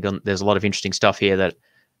 and again, there's a lot of interesting stuff here that,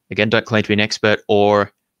 again, don't claim to be an expert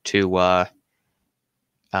or to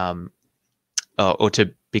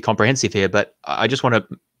be comprehensive here, but I just want to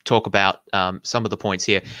talk about some of the points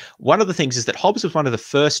here. One of the things is that Hobbes was one of the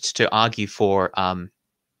first to argue for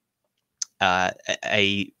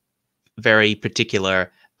a very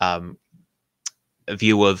particular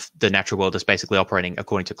view of the natural world as basically operating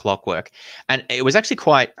according to clockwork. And it was actually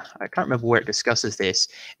quite, I can't remember where it discusses this,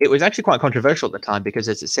 it was actually quite controversial at the time because,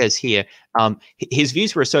 as it says here, his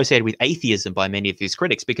views were associated with atheism by many of his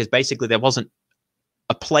critics because basically there wasn't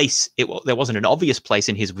a place, there wasn't an obvious place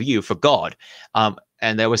in his view for God.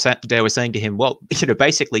 And they were saying to him, well, you know,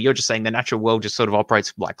 basically you're just saying the natural world just sort of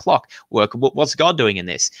operates like clockwork. What's God doing in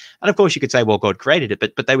this? And of course you could say, well, God created it,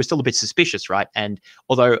 but they were still a bit suspicious, right? And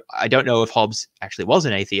although I don't know if Hobbes actually was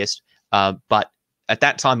an atheist, but at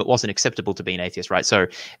that time it wasn't acceptable to be an atheist, right? So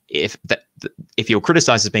if you were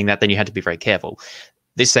criticized as being that, then you had to be very careful.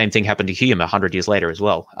 This same thing happened to Hume 100 years later as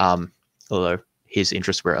well, although his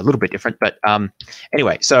interests were a little bit different. But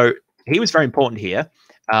anyway, so he was very important here.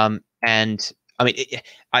 And I mean,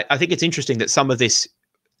 I think it's interesting that some of this,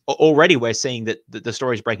 already we're seeing that the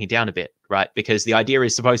story is breaking down a bit, right? Because the idea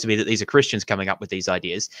is supposed to be that these are Christians coming up with these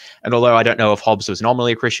ideas. And although I don't know if Hobbes was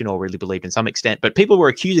nominally a Christian or really believed in some extent, but people were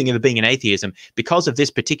accusing him of being an atheism because of this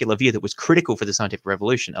particular view that was critical for the scientific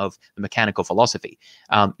revolution of the mechanical philosophy.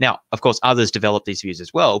 Now, of course, others developed these views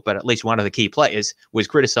as well, but at least one of the key players was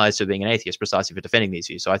criticized for being an atheist precisely for defending these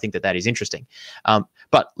views. So I think that is interesting.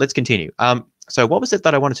 But let's continue. So what was it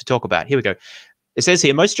that I wanted to talk about? Here we go. It says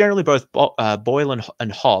here, most generally, both Boyle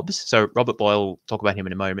and Hobbes, so Robert Boyle, we'll talk about him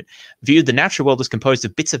in a moment, viewed the natural world as composed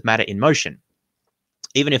of bits of matter in motion.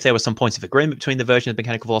 Even if there were some points of agreement between the version of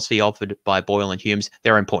mechanical philosophy offered by Boyle and Hume's,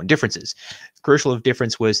 there are important differences. Crucial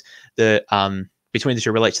difference was the between the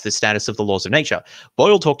two relates to the status of the laws of nature.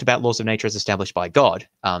 Boyle talked about laws of nature as established by God.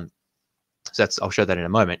 So I'll show that in a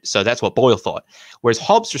moment. So that's what Boyle thought. Whereas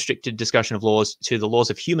Hobbes restricted discussion of laws to the laws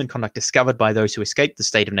of human conduct discovered by those who escape the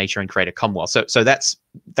state of nature and create a commonwealth. So that's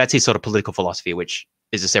his sort of political philosophy, which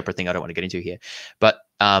is a separate thing I don't want to get into here. But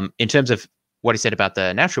in terms of what he said about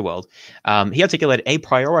the natural world, he articulated a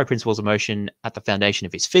priori principles of motion at the foundation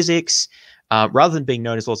of his physics. Rather than being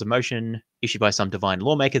known as laws of motion issued by some divine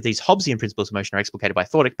lawmaker, these Hobbesian principles of motion are explicated by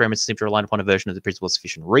thought experiments and seem to rely upon a version of the principle of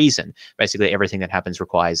sufficient reason. Basically, everything that happens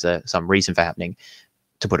requires some reason for happening,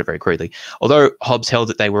 to put it very crudely. Although Hobbes held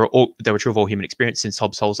that they were true of all human experience, since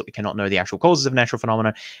Hobbes holds that we cannot know the actual causes of natural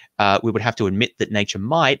phenomena, we would have to admit that nature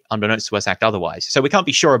might, unbeknownst to us, act otherwise. So we can't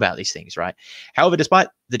be sure about these things, right? However, despite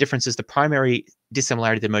the differences, the primary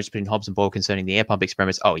dissimilarity that emerged between Hobbes and Boyle concerning the air pump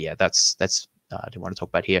experiments, I didn't want to talk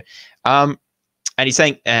about here. And he's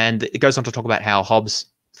saying, and it goes on to talk about how Hobbes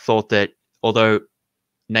thought that although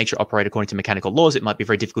nature operated according to mechanical laws, it might be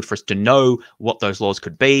very difficult for us to know what those laws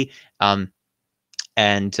could be. So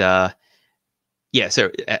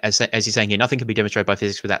as he's saying here, nothing can be demonstrated by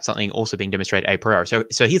physics without something also being demonstrated a priori.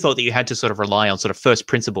 So he thought that you had to sort of rely on sort of first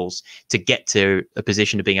principles to get to a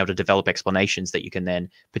position of being able to develop explanations that you can then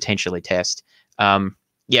potentially test. And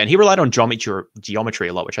he relied on geometry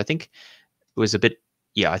a lot, which I think was a bit,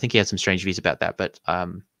 I think he had some strange views about that, but I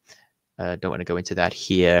don't want to go into that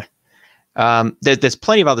here. There's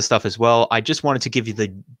plenty of other stuff as well. I just wanted to give you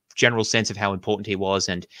the general sense of how important he was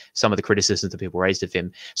and some of the criticisms that people raised of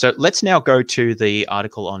him. So let's now go to the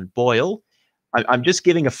article on Boyle. I'm just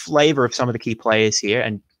giving a flavor of some of the key players here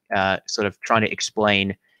and sort of trying to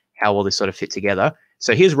explain how all this sort of fit together.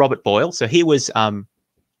 So here's Robert Boyle. So he was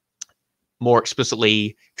more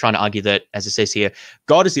explicitly trying to argue that, as it says here,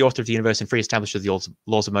 God is the author of the universe and free establisher of the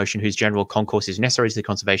laws of motion, whose general concourse is necessary to the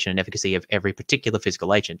conservation and efficacy of every particular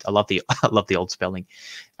physical agent. I love the old spelling.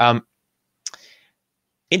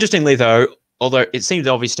 Interestingly, though, although it seems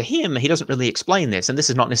obvious to him, he doesn't really explain this, and this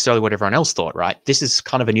is not necessarily what everyone else thought, right? This is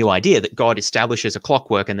kind of a new idea that God establishes a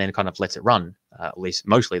clockwork and then kind of lets it run, at least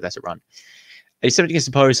mostly lets it run. It's something to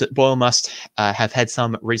suppose that Boyle must have had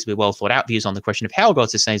some reasonably well thought out views on the question of how God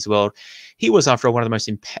sustains the world. He was, after all, one of the most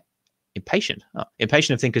impatient of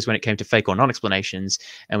thinkers when it came to fake or non-explanations,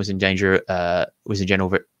 and was in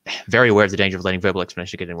general very aware of the danger of letting verbal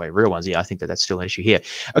explanation get in the way of real ones. Yeah, I think that's still an issue here.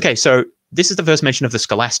 Okay, so this is the first mention of the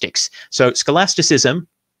scholastics. So scholasticism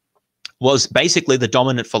was basically the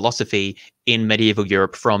dominant philosophy in medieval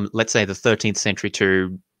Europe from, let's say, the 13th century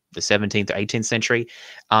to the 17th or 18th century.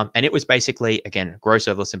 And it was basically, again, gross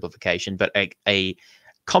oversimplification, but a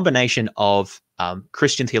combination of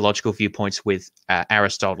Christian theological viewpoints with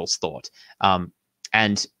Aristotle's thought.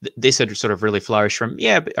 And this had sort of really flourished from,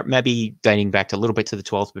 maybe dating back to a little bit to the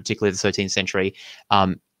 12th, particularly the 13th century,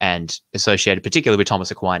 and associated particularly with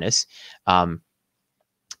Thomas Aquinas.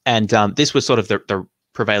 This was sort of the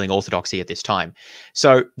prevailing orthodoxy at this time.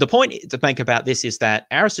 So the point to make about this is that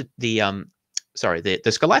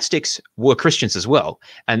the scholastics were Christians as well,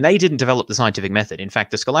 and they didn't develop the scientific method. In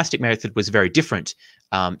fact, the scholastic method was very different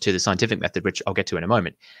to the scientific method, which I'll get to in a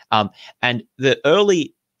moment. And the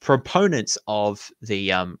early proponents of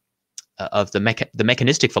the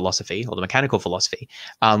mechanistic philosophy or the mechanical philosophy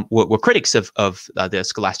were critics of the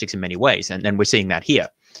scholastics in many ways, and we're seeing that here.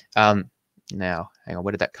 Now, hang on,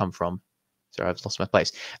 where did that come from? Sorry, I've lost my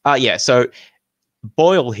place. So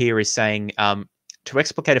Boyle here is saying, to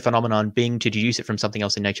explicate a phenomenon being to deduce it from something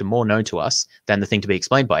else in nature more known to us than the thing to be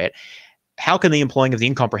explained by it, how can the employing of the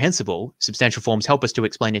incomprehensible substantial forms help us to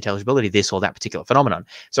explain intelligibility of this or that particular phenomenon?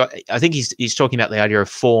 So I think he's talking about the idea of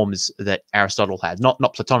forms that Aristotle had, not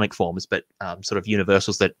Platonic forms, but sort of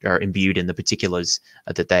universals that are imbued in the particulars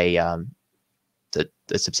that they that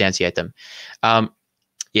substantiate them.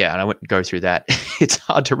 And I wouldn't go through that. It's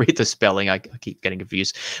hard to read the spelling. I keep getting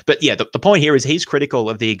confused. But yeah, the point here is he's critical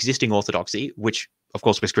of the existing orthodoxy, which of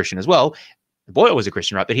course was Christian as well. Boyle was a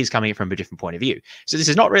Christian, right? But he's coming from a different point of view. So this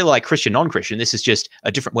is not really like Christian, non-Christian. This is just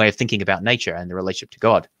a different way of thinking about nature and the relationship to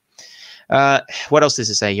God. What else does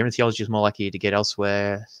it say? Human theology is more likely to get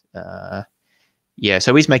elsewhere. So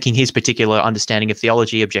he's making his particular understanding of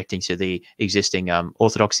theology, objecting to the existing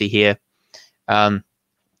orthodoxy here.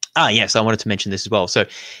 Yes, I wanted to mention this as well. So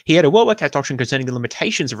he had a well-worked doctrine concerning the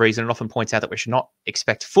limitations of reason and often points out that we should not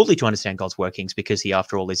expect fully to understand God's workings because he,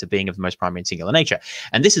 after all, is a being of the most primary and singular nature.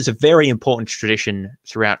 And this is a very important tradition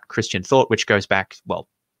throughout Christian thought, which goes back, well,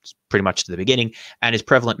 pretty much to the beginning, and is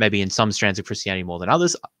prevalent maybe in some strands of Christianity more than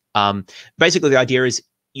others. Basically, the idea is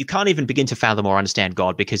you can't even begin to fathom or understand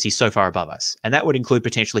God because he's so far above us. And that would include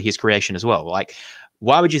potentially his creation as well. Like,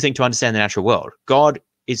 why would you think to understand the natural world? God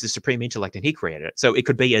is the supreme intellect and he created it. So it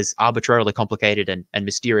could be as arbitrarily complicated and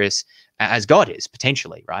mysterious as God is,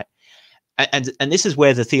 potentially, right? And this is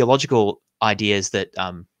where the theological ideas that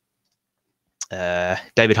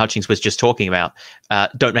David Hutchings was just talking about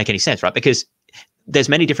don't make any sense, right? Because there's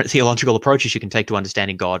many different theological approaches you can take to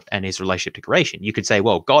understanding God and his relationship to creation. You could say,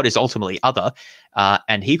 well, God is ultimately other,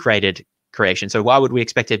 and he created creation. So why would we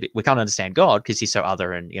expect it? We can't understand God because he's so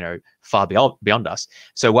other and, far beyond us.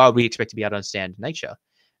 So why would we expect to be able to understand nature?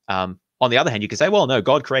 On the other hand, you could say, well, no,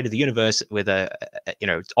 God created the universe with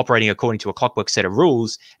operating according to a clockwork set of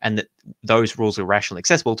rules, and that those rules are rationally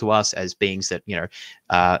accessible to us as beings that,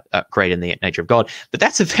 created in the nature of God. But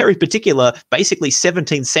that's a very particular, basically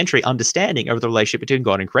 17th century understanding of the relationship between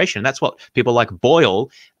God and creation. And that's what people like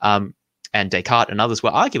Boyle and Descartes and others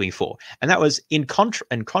were arguing for. And that was in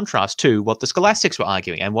contrast to what the scholastics were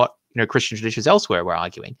arguing and what, Christian traditions elsewhere were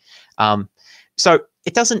arguing. So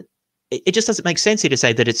it just doesn't make sense here to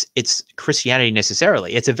say that it's Christianity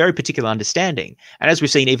necessarily. It's a very particular understanding. And as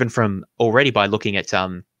we've seen even from already by looking at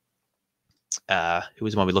who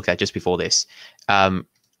was the one we looked at just before this? The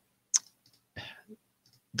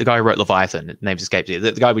guy who wrote Leviathan, name's escaped me,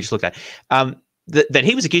 the guy we just looked at, that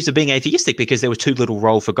he was accused of being atheistic because there was too little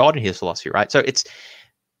role for God in his philosophy, right? So it's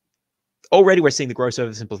already we're seeing the gross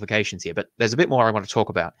oversimplifications here, but there's a bit more I want to talk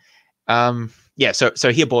about. So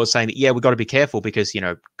here Boyle's saying that, we've got to be careful because,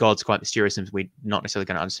 God's quite mysterious and we're not necessarily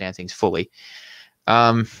going to understand things fully.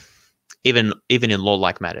 Even in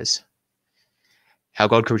law-like matters. How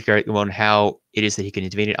God could create the world and how it is that he can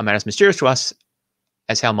intervene in matters mysterious to us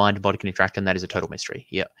as how mind and body can interact, and that is a total mystery.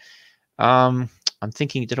 Yeah. I'm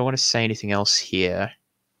thinking, did I want to say anything else here?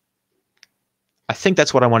 I think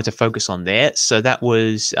that's what I wanted to focus on there. So that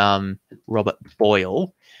was Robert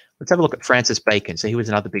Boyle. Let's have a look at Francis Bacon. So he was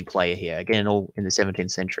another big player here, again, all in the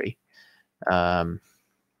 17th century. Come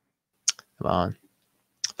on.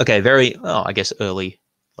 Okay, I guess late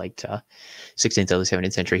 16th, early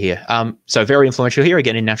 17th century here. So very influential here,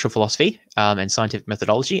 again, in natural philosophy and scientific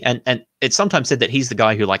methodology. And it's sometimes said that he's the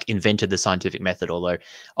guy who invented the scientific method, although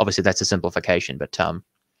obviously that's a simplification. But so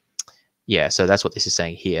that's what this is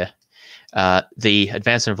saying here. The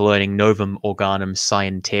advancement of learning, novum organum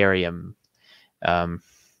scientiarum.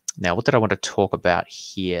 Now, what did I want to talk about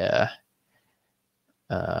here?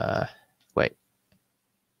 Wait,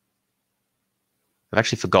 I've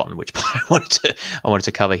actually forgotten which part I wanted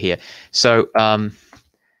to cover here. So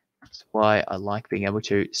that's why I like being able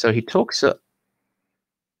to. So he talks. I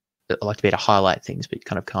like to be able to highlight things, but you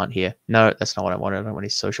kind of can't here. No, that's not what I wanted. I don't want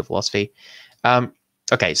his social philosophy.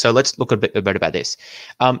 Okay, so let's look a bit about this.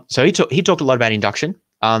 So he talked a lot about induction.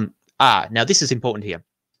 Now this is important here.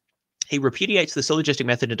 He repudiates the syllogistic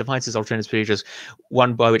method and defines his alternative procedures,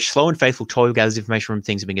 one by which slow and faithful toil gathers information from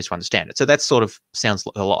things and begins to understand it. So that sort of sounds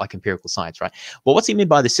a lot like empirical science, right? Well, what's he mean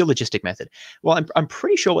by the syllogistic method? Well, I'm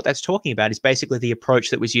pretty sure what that's talking about is basically the approach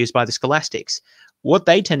that was used by the scholastics. What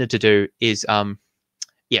they tended to do is,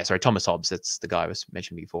 Thomas Hobbes, that's the guy I was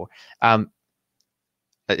mentioning before.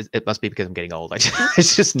 It must be because I'm getting old.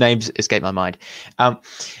 It's just names escape my mind.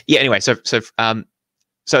 Anyway,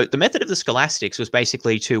 so the method of the scholastics was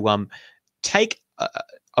basically to take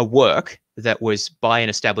a work that was by an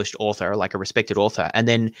established author, like a respected author, and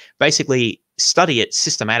then basically study it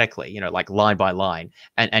systematically, like line by line,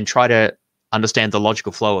 and try to understand the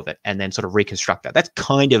logical flow of it, and then sort of reconstruct that. That's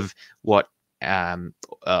kind of what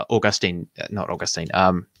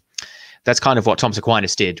that's kind of what Thomas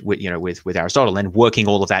Aquinas did with Aristotle, and working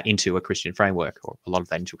all of that into a Christian framework, or a lot of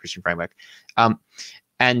that into a Christian framework.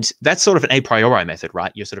 And that's sort of an a priori method,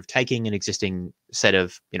 right? You're sort of taking an existing set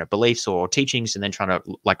of beliefs or teachings and then trying to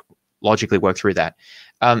logically work through that.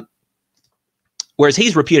 Whereas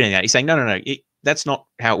he's repudiating that. He's saying, no, that's not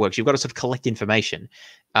how it works. You've got to sort of collect information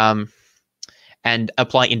and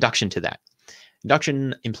apply induction to that.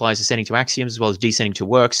 Induction implies ascending to axioms as well as descending to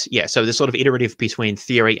works. Yeah, so there's sort of iterative between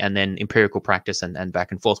theory and then empirical practice and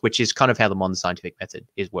back and forth, which is kind of how the modern scientific method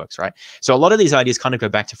works, right? So a lot of these ideas kind of go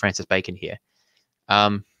back to Francis Bacon here.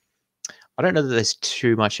 I don't know that there's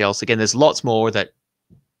too much else. Again, there's lots more that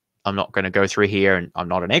I'm not going to go through here, and I'm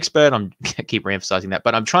not an expert. I'm going to keep reemphasizing that,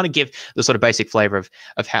 but I'm trying to give the sort of basic flavor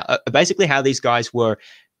of how basically how these guys were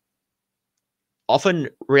often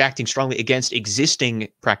reacting strongly against existing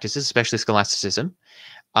practices, especially scholasticism,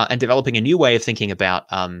 and developing a new way of thinking about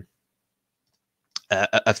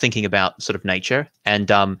sort of nature, and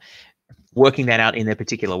working that out in their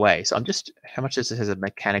particular way. So I'm just, how much does this has a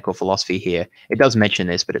mechanical philosophy here? It does mention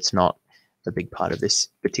this, but it's not a big part of this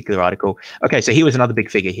particular article. Okay, so he was another big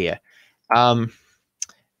figure here.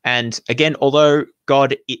 And again, although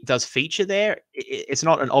God it does feature there, it's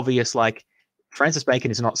not an obvious, like, Francis Bacon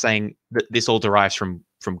is not saying that this all derives from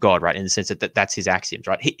God, right? In the sense that that's his axioms,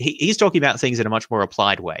 right? He's talking about things in a much more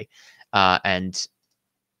applied way, and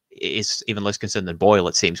is even less concerned than Boyle,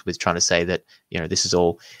 it seems, with trying to say that, you know, this is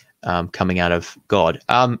all coming out of God.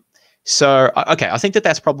 So, okay, I think that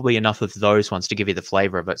that's probably enough of those ones to give you the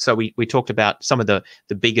flavor of it. So we talked about some of the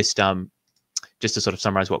biggest, just to sort of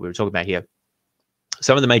summarize what we were talking about here,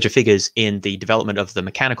 some of the major figures in the development of the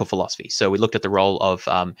mechanical philosophy. So we looked at the role of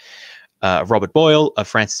Robert Boyle, of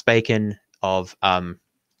Francis Bacon, of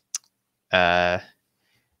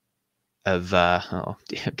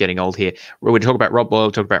getting old here. We talked about Rob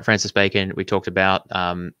Boyle, talked about Francis Bacon, we talked about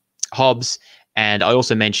Hobbes, and I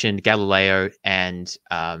also mentioned Galileo and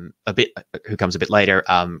a bit, who comes a bit later,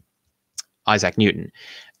 Isaac Newton,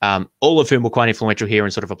 all of whom were quite influential here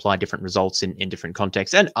and sort of applied different results in different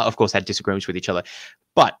contexts, and of course had disagreements with each other.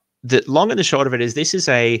 But the long and the short of it is, this is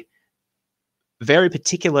a very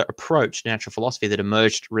particular approach to natural philosophy that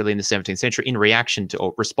emerged really in the 17th century in reaction to,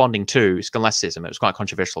 or responding to, scholasticism. It was quite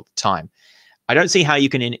controversial at the time. I don't see how you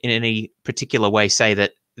can in any particular way say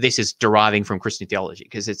that this is deriving from Christian theology,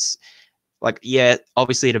 because it's like, yeah,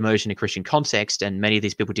 obviously it emerged in a Christian context, and many of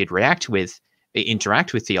these people did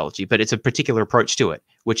interact with theology, but it's a particular approach to it,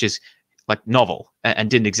 which is like novel and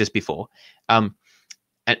didn't exist before.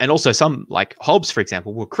 And also some, like Hobbes, for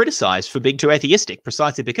example, were criticized for being too atheistic,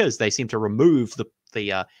 precisely because they seem to remove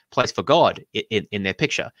the place for God in their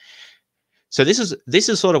picture. So this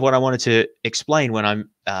is sort of what I wanted to explain when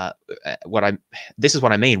this is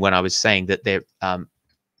what I mean when I was saying that I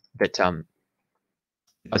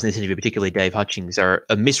was in this interview, particularly Dave Hutchings, are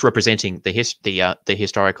misrepresenting the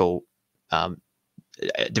historical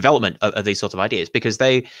development of these sorts of ideas, because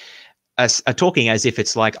they are talking as if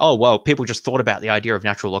it's like, oh, well, people just thought about the idea of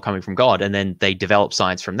natural law coming from God, and then they developed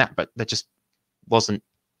science from that. But that just wasn't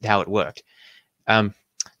how it worked.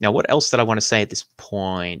 Now, what else did I want to say at this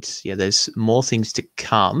point? Yeah, there's more things to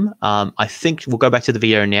come. I think we'll go back to the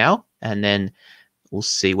video now, and then we'll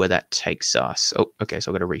see where that takes us. Oh, okay,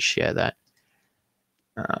 so I've got to reshare that.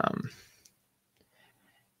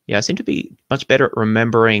 Yeah, I seem to be much better at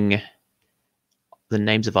remembering the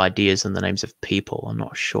names of ideas than the names of people. I'm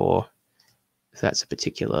not sure if that's a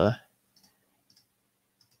particular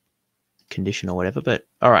condition or whatever, but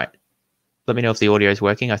all right. Let me know if the audio is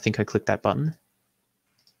working. I think I clicked that button.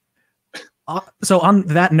 So on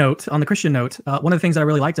that note, on the Christian note, one of the things that I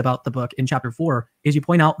really liked about the book in chapter 4 is you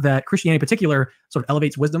point out that Christianity in particular sort of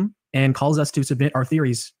elevates wisdom and calls us to submit our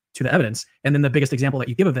theories to the evidence. And then the biggest example that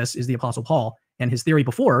you give of this is the Apostle Paul. And his theory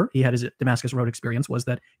before he had his Damascus Road experience was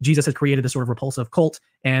that Jesus had created this sort of repulsive cult,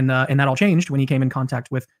 and that all changed when he came in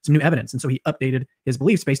contact with some new evidence. And so he updated his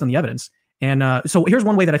beliefs based on the evidence. And so here's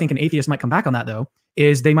one way that I think an atheist might come back on that, though,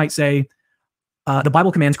 is they might say the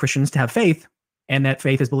Bible commands Christians to have faith, and that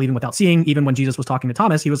faith is believing without seeing. Even when Jesus was talking to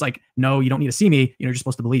Thomas, he was like, no, you don't need to see me. You're just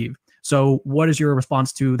supposed to believe. So what is your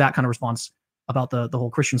response to that kind of response about the whole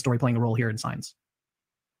Christian story playing a role here in science?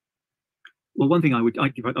 Well, one thing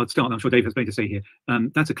I'd start, I'm sure Dave has plenty to say here.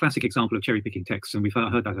 That's a classic example of cherry-picking texts, and we've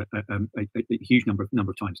heard that a huge number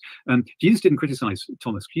of times. Jesus didn't criticize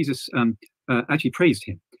Thomas. Jesus actually praised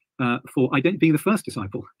him for being the first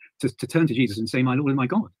disciple to turn to Jesus and say, "My Lord and my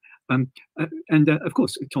God." Of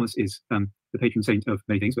course, Thomas is the patron saint of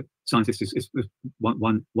many things, but scientist is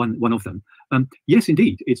one of them. Yes,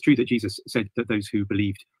 indeed, it's true that Jesus said that those who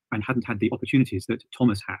believed and hadn't had the opportunities that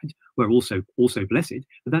Thomas had were also blessed.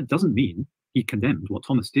 But that doesn't mean he condemned what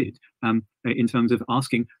Thomas did in terms of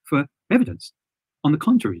asking for evidence. On the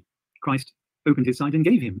contrary, Christ opened his side and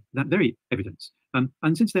gave him that very evidence.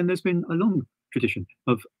 And since then, there's been a long tradition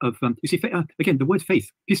of you see, again, the word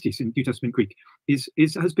faith, pistis in New Testament Greek,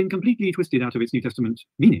 has been completely twisted out of its New Testament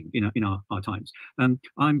meaning in our times. How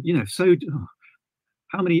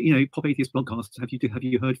many pop atheist podcasts have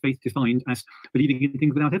you heard faith defined as believing in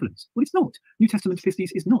things without evidence? Well, it's not. New Testament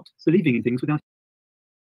pistis is not believing in things without.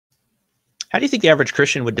 How do you think the average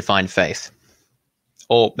Christian would define faith?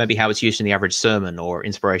 Or maybe how it's used in the average sermon or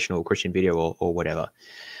inspirational Christian video or whatever.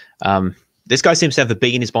 This guy seems to have a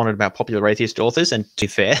bee in his bonnet about popular atheist authors, and to be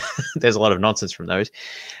fair, there's a lot of nonsense from those.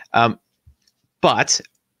 But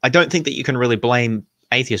I don't think that you can really blame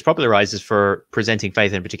atheist popularizers for presenting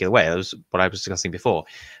faith in a particular way. That was what I was discussing before,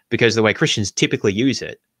 because the way Christians typically use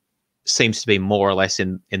it seems to be more or less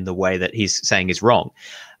in the way that he's saying is wrong.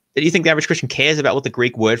 Do you think the average Christian cares about what the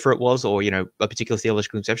Greek word for it was, or a particular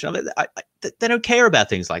theological conception of it? They don't care about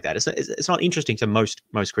things like that. It's not interesting to most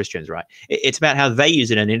Christians, right? It's about how they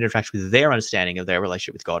use it and interact with their understanding of their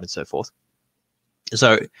relationship with God and so forth.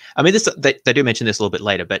 So, I mean, they do mention this a little bit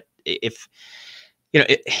later, but if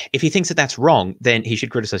he thinks that that's wrong, then he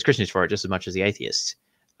should criticize Christians for it just as much as the atheists.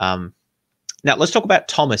 Now, let's talk about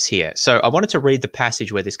Thomas here. So I wanted to read the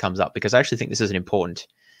passage where this comes up, because I actually think this is an important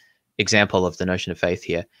example of the notion of faith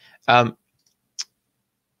here.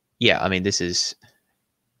 Yeah, I mean, this is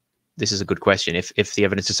a good question. If the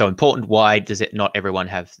evidence is so important, why does it not everyone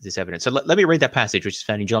have this evidence? So let me read that passage, which is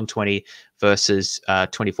found in John 20, verses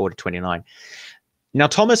 24 to 29. Now,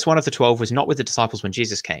 Thomas, one of the 12, was not with the disciples when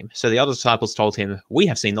Jesus came. So the other disciples told him, "We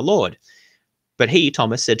have seen the Lord." But he,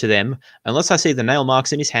 Thomas, said to them, "Unless I see the nail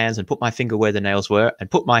marks in his hands and put my finger where the nails were and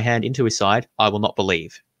put my hand into his side, I will not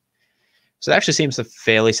believe." So that actually seems a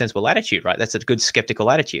fairly sensible attitude, right? That's a good skeptical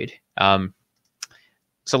attitude.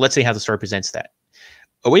 So let's see how the story presents that.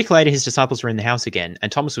 A week later, his disciples were in the house again,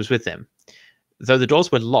 and Thomas was with them. Though the doors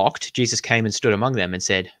were locked, Jesus came and stood among them and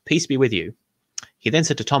said, "Peace be with you." He then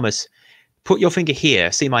said to Thomas, "Put your finger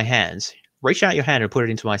here, see my hands. Reach out your hand and put it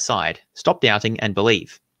into my side. Stop doubting and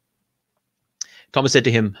believe." Thomas said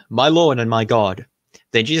to him, "My Lord and my God."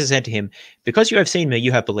 Then Jesus said to him, "Because you have seen me,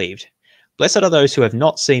 you have believed. Blessed are those who have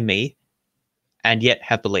not seen me and yet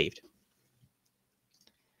have believed."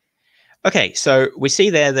 Okay, so we see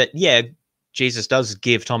there that, yeah, Jesus does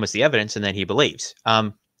give Thomas the evidence and then he believes.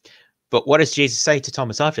 But what does Jesus say to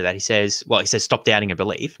Thomas after that? He says, stop doubting and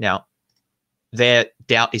believe. Now, their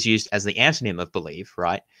doubt is used as the antonym of believe,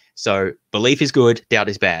 right? So belief is good, doubt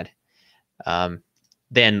is bad.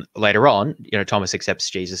 Then later on, Thomas accepts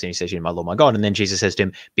Jesus and he says, "My Lord, my God." And then Jesus says to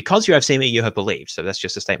him, "Because you have seen me, you have believed." So that's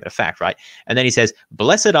just a statement of fact, right? And then he says,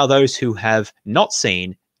 "Blessed are those who have not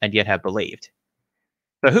seen and yet have believed."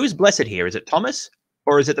 So who is blessed here? Is it Thomas,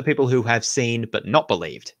 or is it the people who have seen but not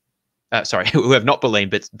believed? Who have not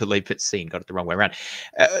believed but seen. Got it the wrong way around.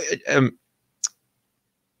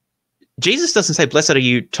 Jesus doesn't say, "Blessed are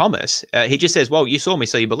you, Thomas." He just says, "Well, you saw me,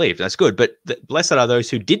 so you believed." That's good. But blessed are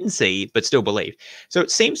those who didn't see, but still believe. So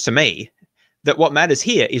it seems to me that what matters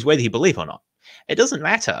here is whether you believe or not. It doesn't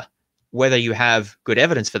matter whether you have good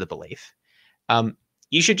evidence for the belief.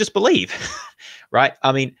 You should just believe, right?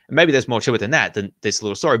 I mean, maybe there's more to it than that, than this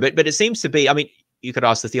little story. But it seems to be, I mean, you could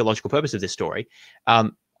ask the theological purpose of this story.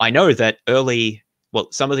 I know that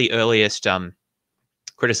some of the earliest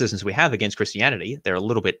criticisms we have against Christianity, they're a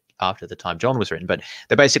little bit after the time John was written, but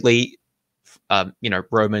they're basically,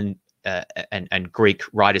 Roman and Greek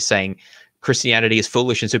writers saying Christianity is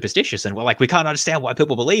foolish and superstitious, and we can't understand why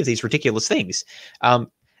people believe these ridiculous things.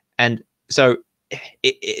 And so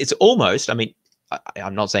it's almost, I mean,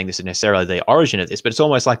 I'm not saying this is necessarily the origin of this, but it's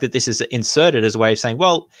almost like that this is inserted as a way of saying,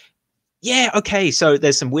 well, yeah, okay, so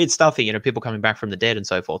there's some weird stuff here, people coming back from the dead and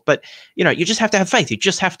so forth, but you just have to have faith, you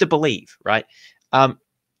just have to believe, right?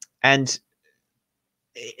 And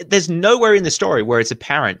there's nowhere in the story where it's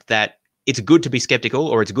apparent that it's good to be skeptical,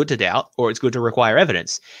 or it's good to doubt, or it's good to require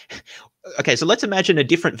evidence. Okay, so let's imagine a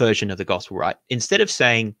different version of the gospel, right? Instead of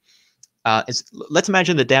saying, let's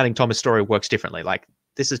imagine the Doubting Thomas story works differently. Like,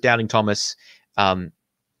 this is Doubting Thomas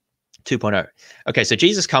 2.0. Okay, so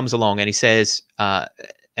Jesus comes along and he says,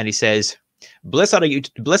 "Blessed are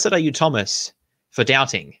you, Thomas, for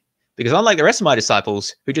doubting. Because unlike the rest of my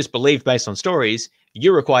disciples who just believed based on stories,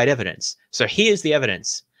 you required evidence. So here's the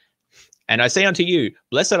evidence. And I say unto you,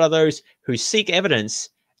 blessed are those who seek evidence,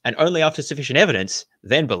 and only after sufficient evidence,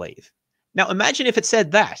 then believe." Now imagine if it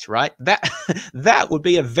said that, right? That would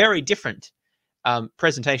be a very different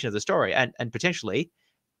presentation of the story, and potentially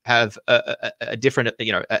have a different,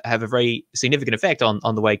 have a very significant effect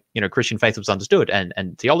on the way, Christian faith was understood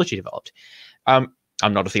and theology developed.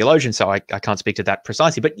 I'm not a theologian, so I can't speak to that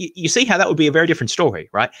precisely, but you see how that would be a very different story,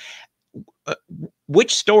 right?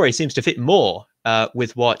 Which story seems to fit more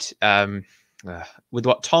with what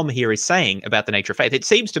Tom here is saying about the nature of faith? It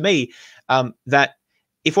seems to me that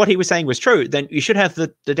if what he was saying was true, then you should have the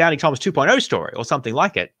Doubting Thomas 2.0 story or something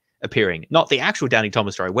like it appearing, not the actual Doubting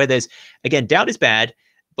Thomas story, where there's, again, doubt is bad,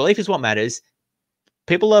 belief is what matters.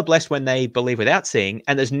 People are blessed when they believe without seeing,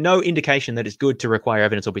 and there's no indication that it's good to require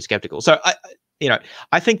evidence or be skeptical. So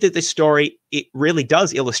I think that this story, it really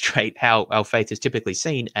does illustrate how our faith is typically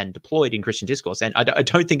seen and deployed in Christian discourse. And I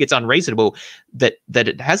don't think it's unreasonable that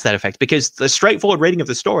it has that effect, because the straightforward reading of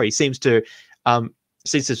the story seems to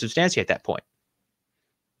substantiate that point.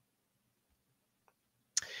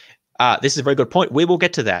 This is a very good point. We will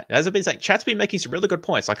get to that. As I've been saying, chat's been making some really good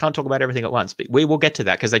points. I can't talk about everything at once, but we will get to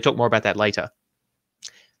that because they talk more about that later.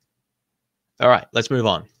 All right, let's move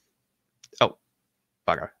on. Oh,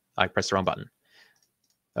 bugger. I pressed the wrong button.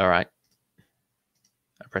 All right.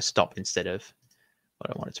 I pressed stop instead of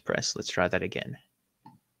what I wanted to press. Let's try that again.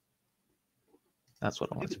 That's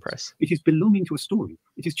what I wanted to press. It is belonging to a story.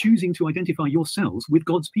 It is choosing to identify yourselves with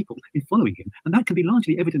God's people in following him. And that can be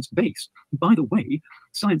largely evidence-based. By the way,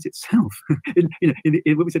 science itself, in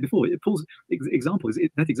what we said before, Paul's example is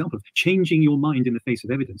that example of changing your mind in the face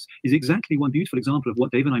of evidence is exactly one beautiful example of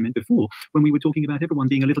what Dave and I meant before when we were talking about everyone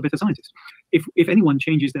being a little bit a scientist. If anyone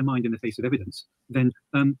changes their mind in the face of evidence, then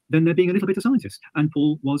they're being a little bit a scientist. And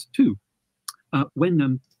Paul was too. I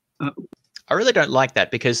really don't like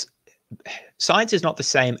that, because science is not the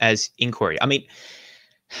same as inquiry. I mean,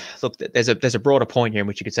 look, there's a broader point here in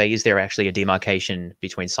which you could say, is there actually a demarcation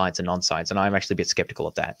between science and non-science? And I'm actually a bit skeptical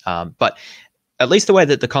of that. But at least the way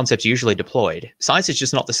that the concept's usually deployed, science is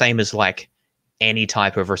just not the same as like any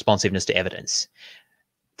type of responsiveness to evidence.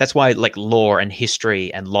 That's why like law and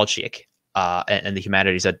history and logic and the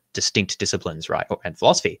humanities are distinct disciplines, right? And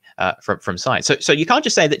philosophy from science. So you can't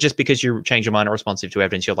just say that just because you change your mind or responsive to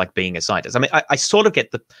evidence, you're like being a scientist. I mean, I sort of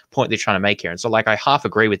get the point they're trying to make here. And so like, I half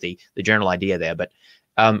agree with the general idea there, but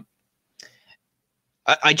I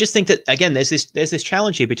just think that, again, there's this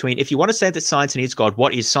challenge here between, if you want to say that science needs God,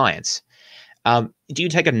 what is science? Do you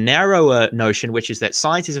take a narrower notion, which is that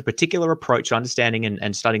science is a particular approach to understanding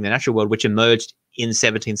and studying the natural world, which emerged in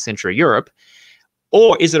 17th century Europe?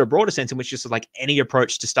 Or is it a broader sense in which it's like any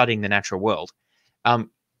approach to studying the natural world?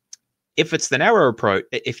 If it's the narrow approach,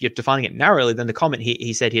 if you're defining it narrowly, then the comment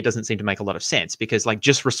he said here doesn't seem to make a lot of sense, because like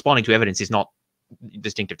just responding to evidence is not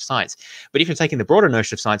distinctive to science. But if you're taking the broader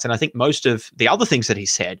notion of science, and I think most of the other things that he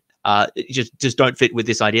said just don't fit with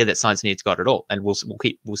this idea that science needs God at all, and we'll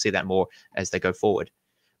see that more as they go forward.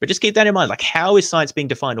 But just keep that in mind, like, how is science being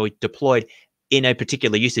defined or deployed in a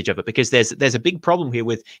particular usage of it? Because there's a big problem here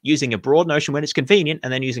with using a broad notion when it's convenient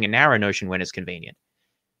and then using a narrow notion when it's convenient.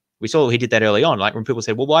 We saw he did that early on, like when people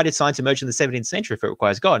said, well, why did science emerge in the 17th century if it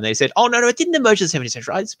requires God? And they said, oh, no, it didn't emerge in the 17th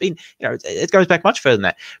century. It's been, it goes back much further than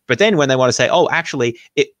that. But then when they want to say, oh, actually,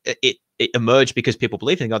 it emerged because people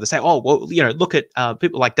believed in God, they say, oh, well, look at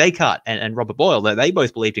people like Descartes and Robert Boyle, that they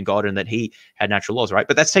both believed in God and that he had natural laws, right?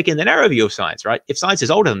 But that's taking the narrow view of science, right? If science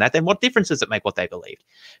is older than that, then what difference does it make what they believed?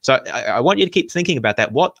 So I want you to keep thinking about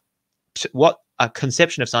that. What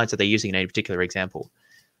conception of science are they using in any particular example?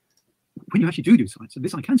 When you actually do science, and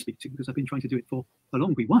this I can speak to because I've been trying to do it for a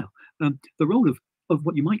long while, the role of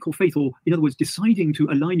what you might call faith, or in other words, deciding to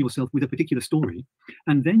align yourself with a particular story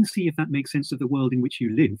and then see if that makes sense of the world in which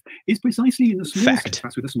you live, is precisely in the small sense,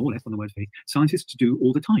 perhaps with a small f on the word faith, scientists do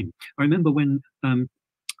all the time. I remember when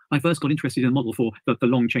I first got interested in a model for the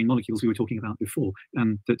long chain molecules we were talking about before,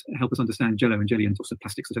 that help us understand jello and jelly and also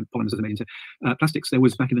plastics, that polymers that are made into plastics. There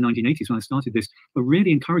was, back in the 1980s when I started this, a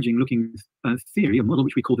really encouraging looking theory, a model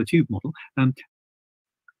which we call the tube model.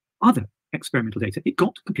 Other experimental data, it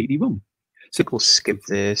got completely wrong. So we'll skip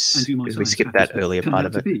this because we skipped that earlier part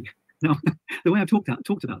of it. Now, the way I've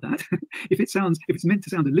talked about that, if it's meant to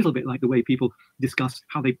sound a little bit like the way people discuss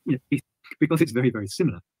how they, because it's very, very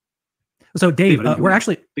similar. So Dave, we're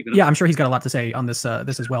actually, I'm sure he's got a lot to say on this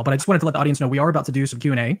as well. But I just wanted to let the audience know we are about to do some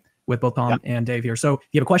Q&A with both Tom and Dave here. So if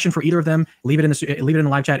you have a question for either of them, leave it in the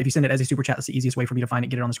live chat. If you send it as a super chat, that's the easiest way for me to find it,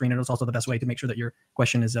 get it on the screen, and it's also the best way to make sure that your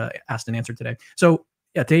question is asked and answered today. So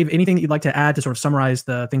yeah, Dave, anything that you'd like to add to sort of summarize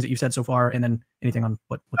the things that you've said so far, and then anything on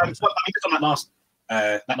what well, I mean, just on that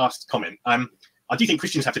last comment, I do think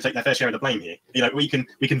Christians have to take their fair share of the blame here. We can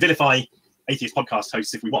vilify atheist podcast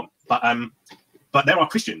hosts if we want, but there are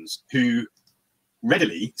Christians who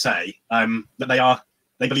readily say that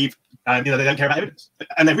they believe they don't care about evidence,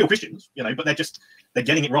 and they're real Christians, but they're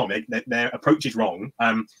getting it wrong. Their approach is wrong,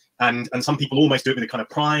 and some people almost do it with a kind of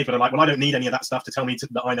pride, but are like, well, I don't need any of that stuff to tell me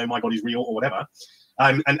that I know my God is real or whatever.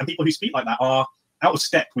 And people who speak like that are out of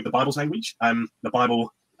step with the Bible's language. The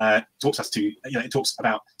Bible talks us to, it talks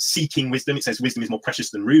about seeking wisdom. It says wisdom is more precious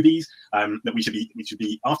than rubies. That we should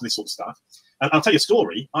be after this sort of stuff. And I'll tell you a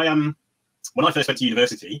story. When I first went to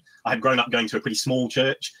university, I had grown up going to a pretty small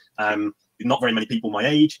church, not very many people my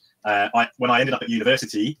age. When I ended up at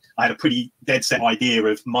university, I had a pretty dead set idea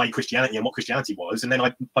of my Christianity and what Christianity was. And then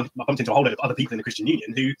I bumped into a whole lot of other people in the Christian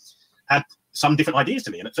Union who had some different ideas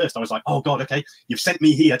to me. And at first I was like, oh God, okay, you've sent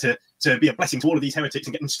me here to be a blessing to all of these heretics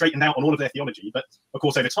and get them straightened out on all of their theology. But of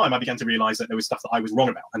course, over time, I began to realize that there was stuff that I was wrong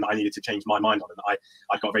about and that I needed to change my mind on, and that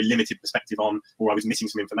I'd got a very limited perspective on, or I was missing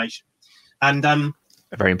some information. And a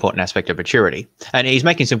very important aspect of maturity. And he's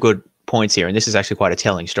making some good points here. And this is actually quite a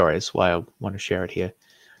telling story. That's why I want to share it here.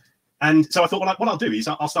 And so I thought, well, what I'll do is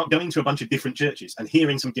I'll start going to a bunch of different churches and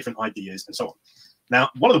hearing some different ideas and so on. Now,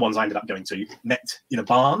 one of the ones I ended up going to met in a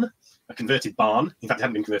barn, a converted barn. In fact, it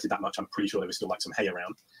hadn't been converted that much. I'm pretty sure there was still like some hay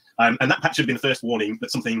around. And that perhaps should have been the first warning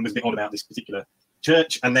that something was a bit odd about this particular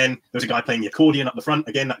church. And then there was a guy playing the accordion up the front.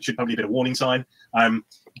 Again, that should probably be a warning sign.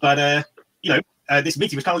 This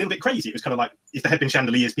meeting was kind of a little bit crazy. It was kind of like, if there had been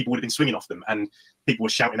chandeliers, people would have been swinging off them, and people were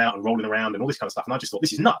shouting out and rolling around and all this kind of stuff. And I just thought,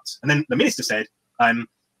 this is nuts. And then the minister said,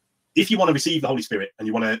 if you want to receive the Holy Spirit and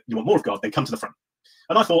you want more of God, then come to the front.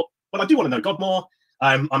 And I thought, well, I do want to know God more.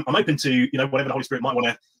 I'm open to whatever the Holy Spirit might want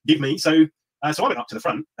to give me. So I went up to the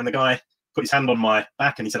front, and the guy put his hand on my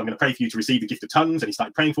back and he said, I'm going to pray for you to receive the gift of tongues. And he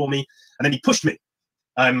started praying for me, and then he pushed me,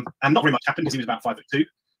 and not very much happened because he was about 5'2".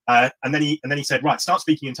 And then he said, right, start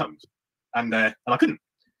speaking in tongues. And I couldn't.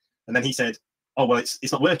 And then he said, oh, well,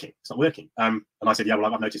 it's not working. It's not working. And I said, yeah,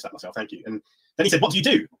 well, I've noticed that myself. Thank you. And then he said, what do you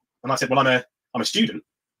do? And I said, well, I'm a student.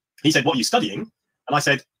 He said, what are you studying? And I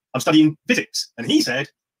said, I'm studying physics. And he said,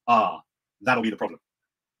 that'll be the problem.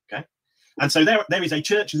 Okay. And so there is a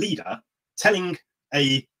church leader telling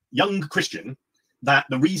a young Christian that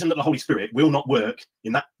the reason that the Holy Spirit will not work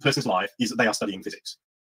in that person's life is that they are studying physics.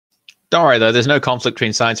 Don't worry though, there's no conflict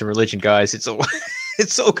between science and religion, guys. It's all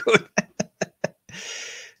it's all good.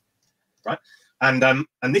 Right. And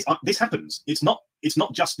this happens. It's not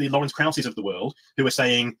just the Lawrence Krauses of the world who are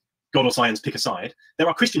saying God or science, pick a side. There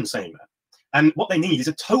are Christians saying that. And what they need is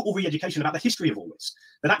a total re-education about the history of all this.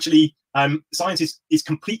 That actually science is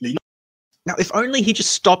completely. Now, if only he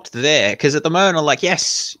just stopped there, because at the moment I'm like,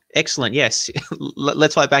 yes, excellent, yes,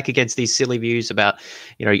 let's fight back against these silly views about,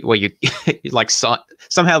 where you like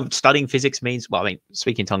somehow studying physics means, well, I mean,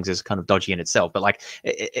 speaking tongues is kind of dodgy in itself, but like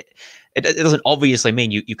it doesn't obviously mean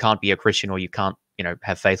you can't be a Christian or you can't,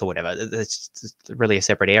 have faith or whatever. It's really a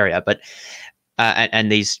separate area, but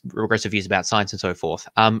and these regressive views about science and so forth.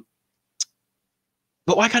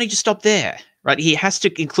 But why can't he just stop there, right? He has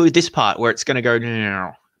to include this part where it's going to go,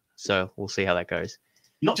 no. So we'll see how that goes.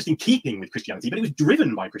 Not just in keeping with Christianity, but it was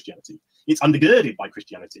driven by Christianity. It's undergirded by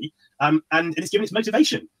Christianity, and it's given its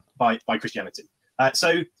motivation by Christianity.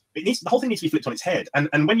 So the whole thing needs to be flipped on its head.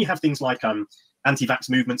 And when you have things like anti-vax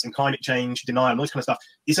movements and climate change denial and all this kind of stuff,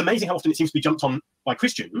 it's amazing how often it seems to be jumped on by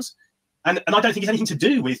Christians. And I don't think it's anything to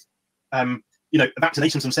do with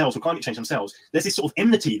vaccinations themselves or climate change themselves. There's this sort of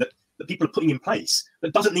enmity that people are putting in place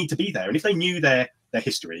that doesn't need to be there. And if they knew their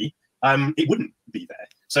history, it wouldn't be there.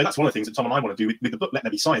 So that's one of the things that Tom and I want to do with the book, Let There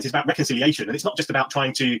Be Science. It's about reconciliation. And it's not just about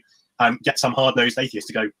trying to get some hard-nosed atheist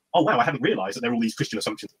to go, oh, wow, I hadn't realized that there are all these Christian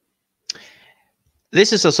assumptions.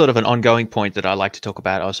 This is a sort of an ongoing point that I like to talk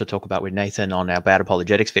about. I also talk about with Nathan on our Bad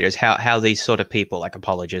Apologetics videos, how these sort of people like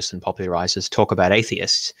apologists and popularizers talk about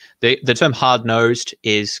atheists. The term hard-nosed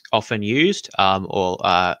is often used, or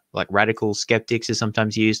like radical skeptics is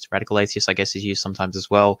sometimes used. Radical atheists, I guess, is used sometimes as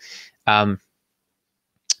well.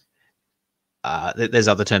 There's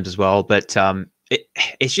other terms as well, but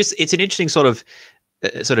it's an interesting sort of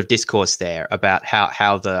discourse there about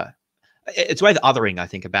how it's way the othering, I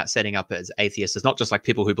think, about setting up as atheists as not just like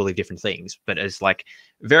people who believe different things, but as like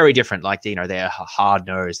very different, like they're hard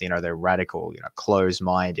nosed, they're radical, closed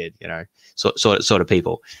minded, sort of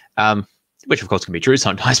people, which of course can be true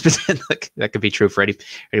sometimes, but then, like, that could be true for any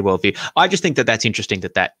worldview. I just think that's interesting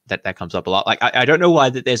that comes up a lot. Like I don't know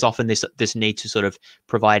why that there's often this need to sort of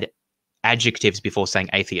provide adjectives before saying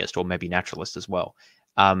atheist or maybe naturalist as well.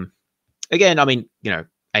 Again, I mean,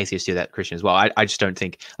 atheists do that, Christian as well. I just don't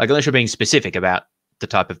think, like, unless you're being specific about the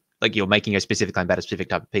type of, like, you're making a specific claim about a specific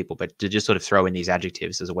type of people, but to just sort of throw in these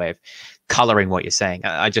adjectives as a way of coloring what you're saying,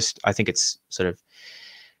 I think it's sort of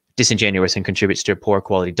disingenuous and contributes to a poor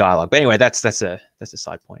quality dialogue. But anyway, that's a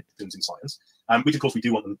side point. In science, which of course we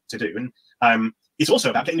do want them to do, and it's also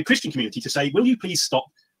about getting the Christian community to say, will you please stop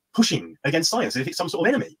pushing against science as if it's some sort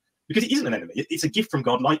of enemy? Because it isn't an enemy. It's a gift from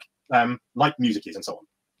God, like music is, and so on.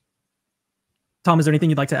 Tom, is there anything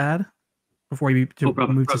you'd like to add before we move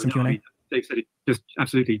to some Q&A? I mean, Dave said it just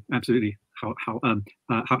absolutely. How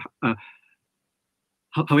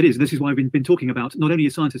it is. This is why we've been talking about not only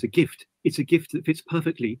is science as a gift, it's a gift that fits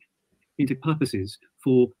perfectly into purposes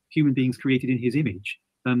for human beings created in His image,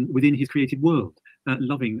 within His created world,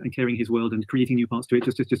 loving and caring His world and creating new parts to it,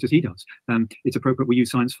 just as He does. It's appropriate we use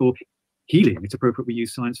science for healing. It's appropriate we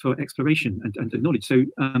use science for exploration and knowledge. So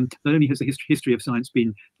not only has the history of science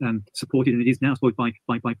been supported, and it is now supported by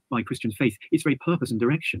Christian faith, its very purpose and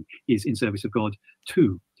direction is in service of God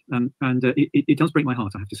too. It does break my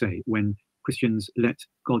heart, I have to say, when Christians let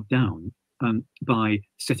God down by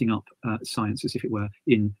setting up science as if it were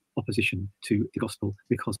in opposition to the gospel,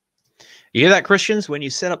 because you hear that, Christians? When you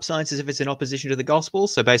set up science as if it's in opposition to the gospel,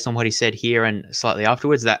 so based on what he said here and slightly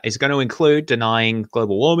afterwards, that is going to include denying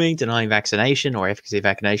global warming, denying vaccination or efficacy of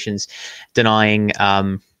vaccinations, denying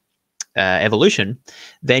evolution,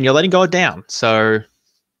 then you're letting God down. So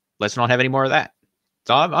let's not have any more of that.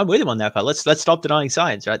 So I'm with him on that part. Let's stop denying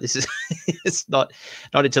science, right? This is it's not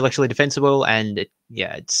intellectually defensible, and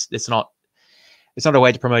it's not a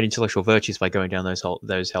way to promote intellectual virtues by going down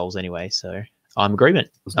those holes anyway. So I'm in agreement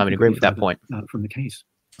with that point from the case.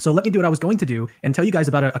 So let me do what I was going to do and tell you guys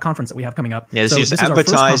about a conference that we have coming up. Yeah, this is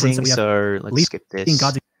advertising. So let's skip this.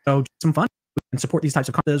 God's, so some fun and support these types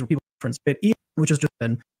of conferences where people conference, which has just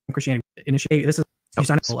been Christianity initiate. This is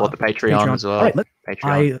support the Patreon as well. All right,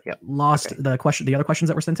 I lost the other questions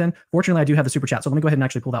that were sent in. Fortunately, I do have the super chat, so let me go ahead and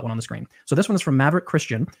actually pull that one on the screen. So this one is from Maverick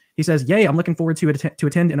Christian. He says, "Yay! I'm looking forward to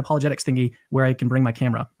attend an apologetics thingy where I can bring my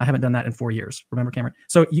camera. I haven't done that in 4 years. Remember, Cameron?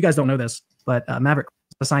 So you guys don't know this, but Maverick,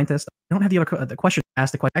 the scientist, I don't have the question.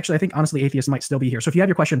 Asked the question. Actually, I think honestly, atheists might still be here. So if you have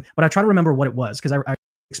your question, but I try to remember what it was because I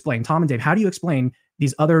explain. Tom and Dave, how do you explain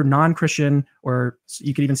these other non-Christian, or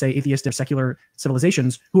you could even say atheistic, secular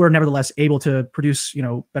civilizations who are nevertheless able to produce,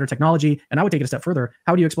 better technology? And I would take it a step further.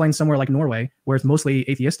 How do you explain somewhere like Norway, where it's mostly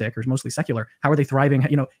atheistic or mostly secular? How are they thriving?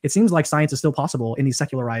 It seems like science is still possible in these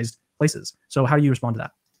secularized places. So how do you respond to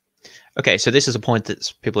that? Okay, so this is a point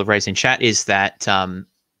that people have raised in chat, is that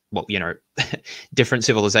different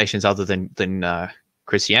civilizations other than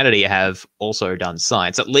Christianity have also done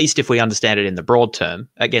science, at least if we understand it in the broad term.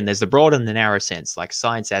 Again, there's the broad and the narrow sense, like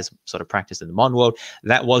science as sort of practiced in the modern world,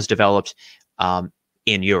 that was developed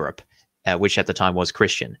in Europe, which at the time was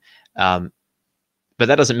Christian. But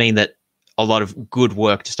that doesn't mean that a lot of good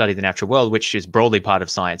work to study the natural world, which is broadly part of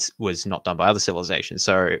science, was not done by other civilizations.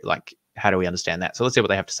 So, how do we understand that? So let's see what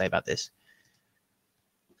they have to say about this.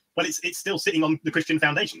 Well, it's still sitting on the Christian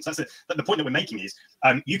foundations. That's the point that we're making is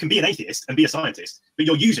you can be an atheist and be a scientist, but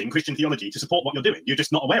you're using Christian theology to support what you're doing. You're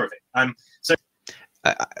just not aware of it. So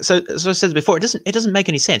I said before, it doesn't make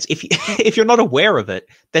any sense. If you're not aware of it,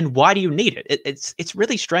 then why do you need it? It's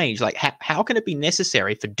really strange. Like how can it be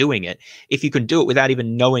necessary for doing it if you can do it without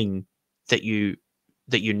even knowing that you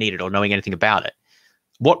need it or knowing anything about it?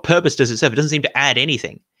 What purpose does it serve? It doesn't seem to add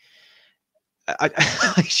anything.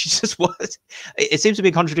 She just was. It seems to be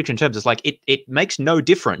a contradiction in terms. It's like it makes no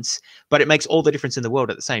difference, but it makes all the difference in the world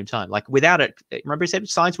at the same time. Like without it, remember he said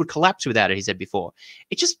science would collapse without it. He said before.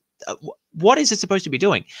 It just what is it supposed to be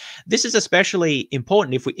doing? This is especially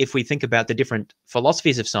important if we think about the different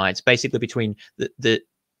philosophies of science, basically between the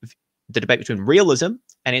debate between realism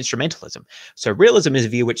and instrumentalism. So realism is a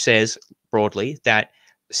view which says broadly that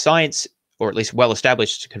science, or at least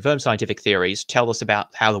well-established confirmed scientific theories, tell us about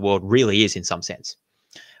how the world really is in some sense.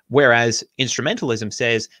 Whereas instrumentalism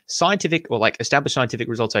says scientific or established scientific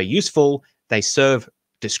results are useful. They serve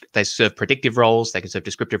predictive roles. They can serve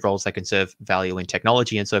descriptive roles. They can serve value in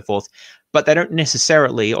technology and so forth. But they don't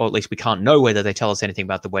necessarily, or at least we can't know whether they tell us anything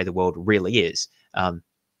about the way the world really is. So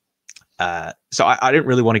I don't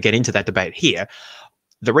really want to get into that debate here.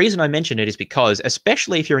 The reason I mention it is because,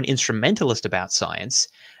 especially if you're an instrumentalist about science,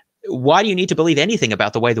 why do you need to believe anything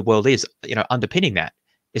about the way the world is, underpinning that?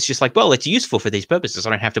 It's just like, well, it's useful for these purposes.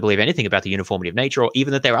 I don't have to believe anything about the uniformity of nature or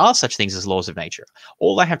even that there are such things as laws of nature.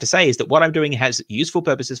 All I have to say is that what I'm doing has useful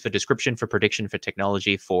purposes for description, for prediction, for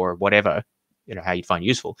technology, for whatever, how you'd find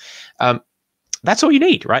useful. That's all you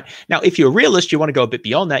need, right? Now, if you're a realist, you want to go a bit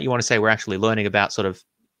beyond that. You want to say we're actually learning about sort of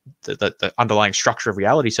the underlying structure of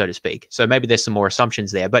reality, so to speak. So maybe there's some more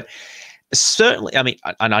assumptions there, but certainly, I mean,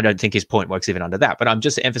 and I don't think his point works even under that, but I'm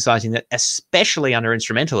just emphasizing that especially under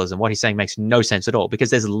instrumentalism, what he's saying makes no sense at all,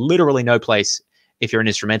 because there's literally no place, if you're an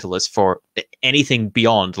instrumentalist, for anything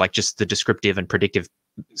beyond just the descriptive and predictive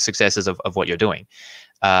successes of what you're doing.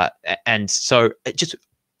 And so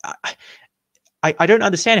I don't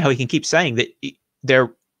understand how he can keep saying that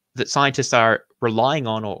that scientists are relying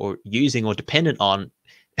on or using or dependent on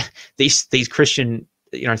these Christian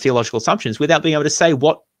theological assumptions without being able to say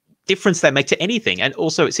what difference they make to anything. And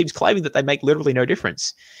also it seems claiming that they make literally no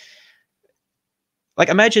difference.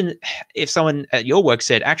 Imagine if someone at your work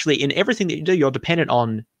said, actually, in everything that you do, you're dependent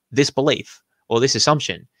on this belief or this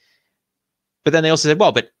assumption. But then they also said,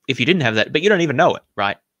 well, but if you didn't have that, but you don't even know it,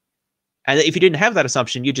 right? And if you didn't have that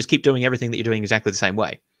assumption, you just keep doing everything that you're doing exactly the same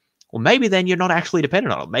way. Well, maybe then you're not actually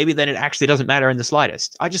dependent on it. Maybe then it actually doesn't matter in the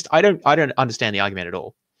slightest. I don't understand the argument at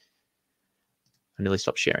all. I nearly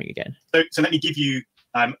stopped sharing again. So let me give you,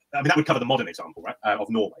 I mean, that would cover the modern example, right, of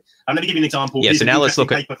Norway. Let me give you an example. Yeah, so now let's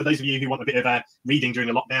look at paper for those of you who want a bit of reading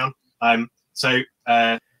during the lockdown.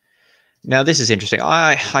 Now this is interesting.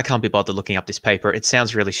 I can't be bothered looking up this paper. It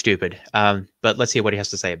sounds really stupid. But let's hear what he has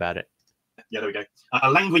to say about it. Yeah, there we go.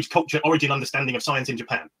 A language, culture, origin, understanding of science in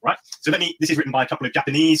Japan, right? So this is written by a couple of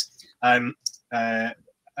Japanese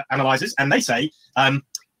analyzers, and they say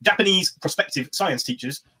Japanese prospective science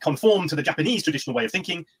teachers conform to the Japanese traditional way of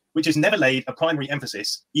thinking, which has never laid a primary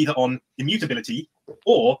emphasis either on immutability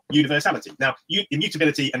or universality. Now,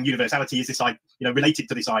 immutability and universality is this, related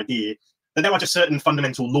to this idea that there are just certain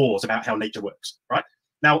fundamental laws about how nature works, right?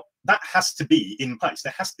 Now, that has to be in place.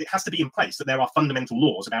 It has to be in place that there are fundamental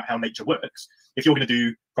laws about how nature works if you're going to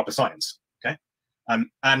do proper science, okay?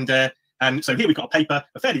 And so here we've got a paper,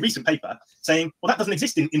 a fairly recent paper, saying, well, that doesn't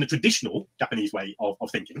exist in the traditional Japanese way of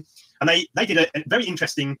thinking. And they did a very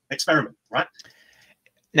interesting experiment, right?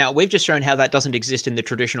 Now, we've just shown how that doesn't exist in the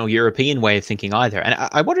traditional European way of thinking either. And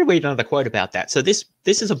I want to read another quote about that. So this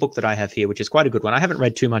is a book that I have here, which is quite a good one. I haven't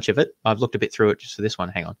read too much of it. I've looked a bit through it just for this one.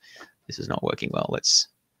 Hang on. This is not working well. Let's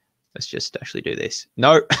just actually do this.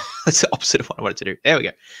 No, that's the opposite of what I wanted to do. There we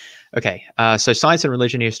go. Okay. So Science and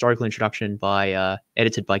Religion, a Historical Introduction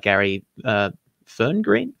edited by Gary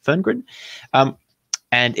Ferngren.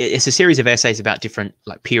 And it's a series of essays about different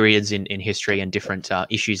periods in history and different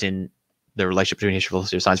issues in the relationship between history,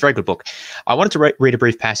 philosophy, and science. Very good book. I wanted to read a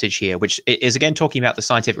brief passage here, which is again talking about the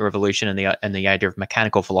scientific revolution and the idea of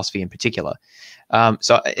mechanical philosophy in particular.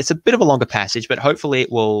 So it's a bit of a longer passage, but hopefully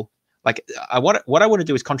it will. What I want to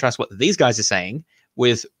do is contrast what these guys are saying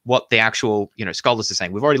with what the actual scholars are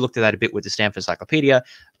saying. We've already looked at that a bit with the Stanford Encyclopedia.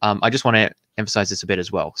 I just want to emphasize this a bit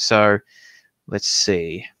as well. So let's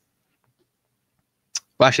see.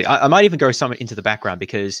 Well, actually, I might even go somewhat into the background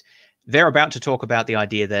because they're about to talk about the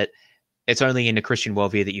idea that it's only in a Christian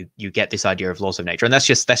worldview that you get this idea of laws of nature, and that's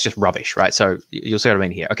just rubbish, right? So you'll see what I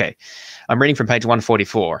mean here. Okay, I'm reading from page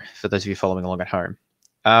 144 for those of you following along at home.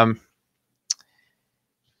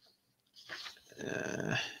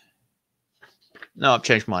 No, I've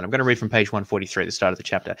changed mine. I'm going to read from page 143 at the start of the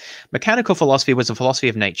chapter. Mechanical philosophy was a philosophy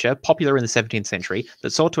of nature, popular in the 17th century,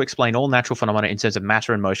 that sought to explain all natural phenomena in terms of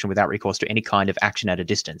matter and motion without recourse to any kind of action at a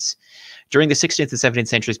distance. During the 16th and 17th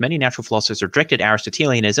centuries, many natural philosophers rejected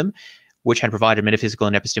Aristotelianism, which had provided metaphysical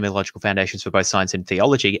and epistemological foundations for both science and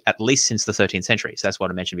theology, at least since the 13th century. So that's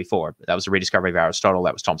what I mentioned before. That was a rediscovery of Aristotle,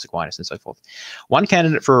 that was Thomas Aquinas, and so forth. One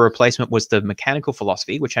candidate for a replacement was the mechanical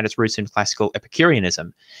philosophy, which had its roots in classical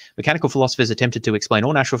Epicureanism. Mechanical philosophers attempted to explain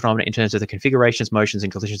all natural phenomena in terms of the configurations, motions,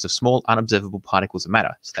 and collisions of small, unobservable particles of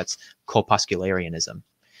matter. So that's corpuscularianism.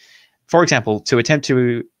 For example, to attempt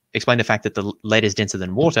to explain the fact that the lead is denser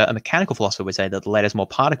than water, a mechanical philosopher would say that the lead has more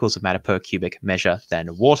particles of matter per cubic measure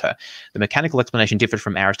than water. The mechanical explanation differed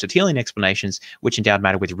from Aristotelian explanations, which endowed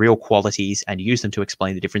matter with real qualities and used them to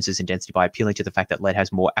explain the differences in density by appealing to the fact that lead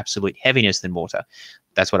has more absolute heaviness than water.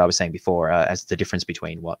 That's what I was saying before, as the difference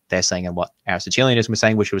between what they're saying and what Aristotelianism was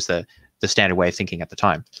saying, which was the standard way of thinking at the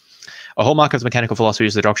time. A hallmark of the mechanical philosophy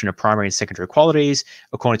is the doctrine of primary and secondary qualities,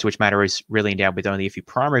 according to which matter is really endowed with only a few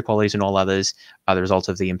primary qualities and all others are the result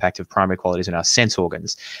of the impact of primary qualities in our sense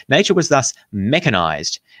organs. Nature was thus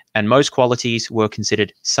mechanized, and most qualities were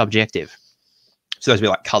considered subjective. So those would be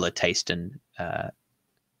like color, taste, and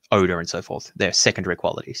odor, and so forth. They're secondary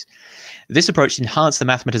qualities. This approach enhanced the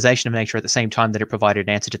mathematization of nature at the same time that it provided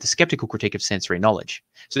an answer to the skeptical critique of sensory knowledge.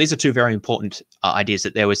 So these are two very important ideas,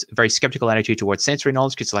 that there was a very skeptical attitude towards sensory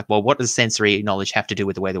knowledge, because it's like, well, what does sensory knowledge have to do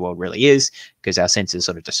with the way the world really is? Because our senses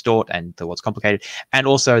sort of distort and the world's complicated. And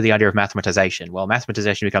also the idea of mathematization. Well,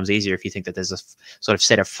 mathematization becomes easier if you think that there's a sort of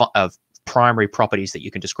set of primary properties that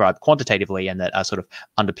you can describe quantitatively and that are sort of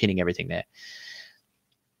underpinning everything there.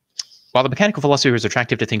 While the mechanical philosophy was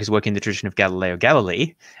attractive to thinkers working in the tradition of Galileo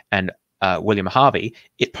Galilei and William Harvey,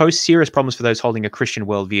 it posed serious problems for those holding a Christian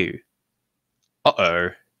worldview.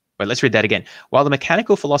 Wait, let's read that again. While the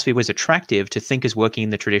mechanical philosophy was attractive to thinkers working in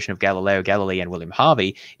the tradition of Galileo Galilei and William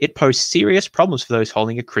Harvey, it posed serious problems for those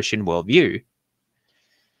holding a Christian worldview.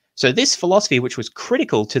 So this philosophy, which was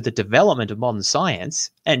critical to the development of modern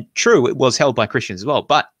science, and true, it was held by Christians as well,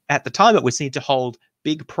 but at the time it was seen to hold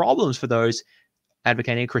big problems for those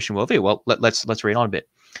advocating a Christian worldview. Well, let's read on a bit.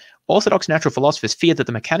 Orthodox natural philosophers feared that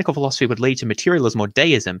the mechanical philosophy would lead to materialism or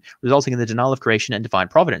deism, resulting in the denial of creation and divine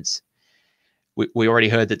providence. We already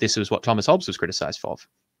heard that this was what Thomas Hobbes was criticized for.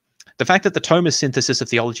 The fact that the Thomist synthesis of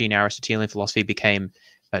theology and Aristotelian philosophy became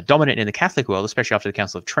dominant in the Catholic world, especially after the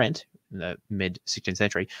Council of Trent in the mid-16th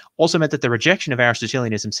century, also meant that the rejection of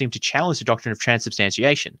Aristotelianism seemed to challenge the doctrine of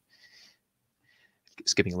transubstantiation.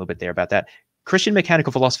 Skipping a little bit there about that. Christian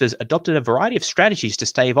mechanical philosophers adopted a variety of strategies to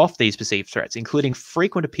stave off these perceived threats, including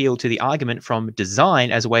frequent appeal to the argument from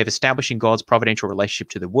design as a way of establishing God's providential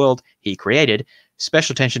relationship to the world he created,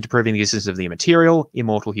 special attention to proving the existence of the immaterial,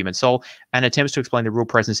 immortal human soul, and attempts to explain the real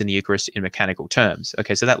presence in the Eucharist in mechanical terms.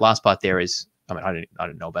 Okay, so that last part there is, I mean, I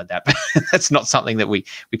don't know about that, but that's not something that we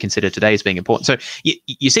consider today as being important. So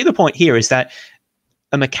you see the point here is that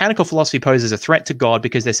a mechanical philosophy poses a threat to God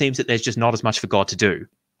because there seems that there's just not as much for God to do.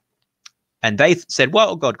 And they said,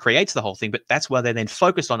 well, God creates the whole thing, but that's why they then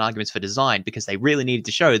focused on arguments for design, because they really needed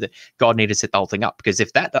to show that God needed to set the whole thing up. Because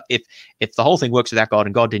if the whole thing works without God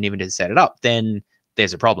and God didn't even need to set it up, then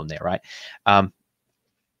there's a problem there, right?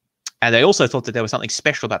 And they also thought that there was something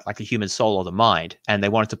special about like the human soul or the mind, and they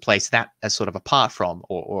wanted to place that as sort of apart from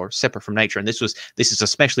or separate from nature. And this is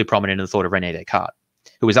especially prominent in the thought of René Descartes,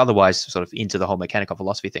 who was otherwise sort of into the whole mechanical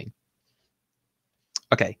philosophy thing.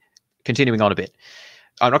 Okay, continuing on a bit.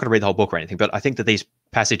 I'm not going to read the whole book or anything, but I think that these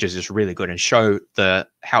passages are just really good and show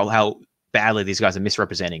how badly these guys are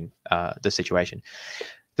misrepresenting the situation.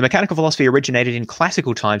 The mechanical philosophy originated in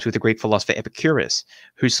classical times with the Greek philosopher Epicurus,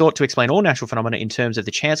 who sought to explain all natural phenomena in terms of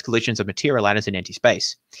the chance collisions of material atoms in empty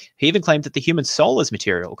space. He even claimed that the human soul is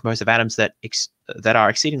material, composed of atoms that are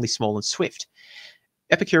exceedingly small and swift.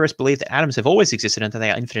 Epicurus believed that atoms have always existed and that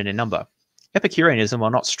they are infinite in number. Epicureanism,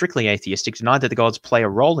 while not strictly atheistic, denied that the gods play a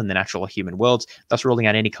role in the natural or human worlds, thus ruling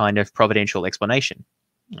out any kind of providential explanation.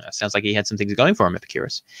 Sounds like he had some things going for him,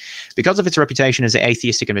 Epicurus. Because of its reputation as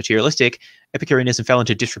atheistic and materialistic, Epicureanism fell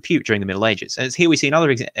into disrepute during the Middle Ages. And here we see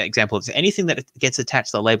another example of anything that gets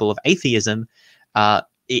attached to the label of atheism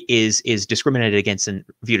is discriminated against and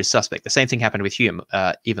viewed as suspect. The same thing happened with Hume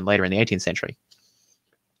even later in the 18th century.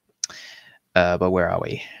 But where are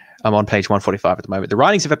we? I'm on page 145 at the moment. The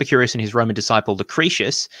writings of Epicurus and his Roman disciple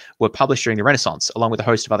Lucretius were published during the Renaissance, along with a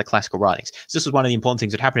host of other classical writings. So this was one of the important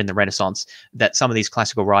things that happened in the Renaissance, that some of these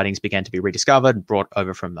classical writings began to be rediscovered and brought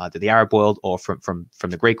over from either the Arab world or from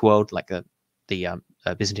the Greek world, like the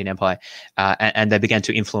Byzantine Empire, and they began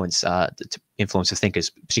to influence the thinkers,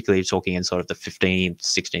 particularly talking in sort of the 15th,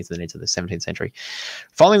 16th, and into the 17th century.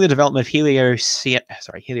 Following the development of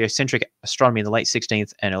heliocentric astronomy in the late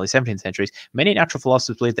 16th and early 17th centuries, many natural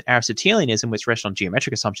philosophers believed that Aristotelianism, which rested on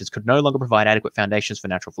geometric assumptions, could no longer provide adequate foundations for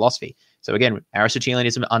natural philosophy. So again,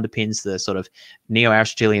 Aristotelianism underpins the sort of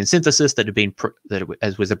neo-Aristotelian synthesis that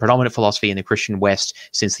was the predominant philosophy in the Christian West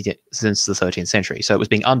since the 13th century. So it was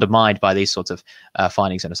being undermined by these sorts of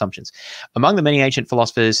findings and assumptions. Among the many ancient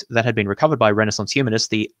philosophers that had been recovered by Renaissance humanists,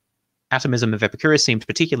 the atomism of Epicurus seemed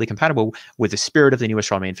particularly compatible with the spirit of the new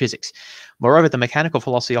astronomy and physics. Moreover, the mechanical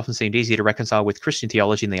philosophy often seemed easier to reconcile with Christian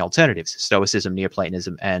theology and the alternatives, Stoicism,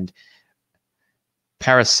 Neoplatonism, and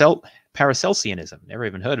Paracelsianism. Never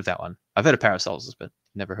even heard of that one. I've heard of Paracelsus, but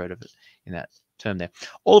never heard of it in that term there.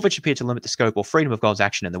 All of which appear to limit the scope or freedom of God's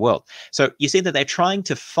action in the world. So you see that they're trying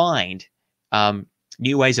to find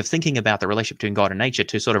new ways of thinking about the relationship between God and nature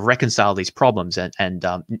to sort of reconcile these problems and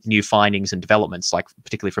new findings and developments, like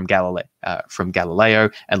particularly from Galileo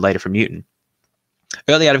and later from Newton.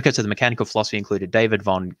 Early advocates of the mechanical philosophy included David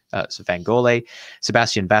van Goorle,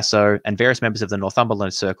 Sebastian Basso, and various members of the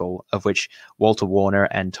Northumberland Circle, of which Walter Warner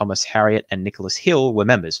and Thomas Harriot and Nicholas Hill were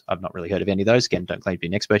members. I've not really heard of any of those. Again, don't claim to be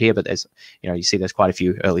an expert here, but there's, you see there's quite a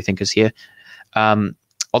few early thinkers here.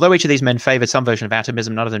 Although each of these men favored some version of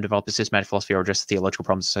atomism, none of them developed a systematic philosophy or addressed the theological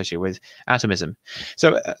problems associated with atomism.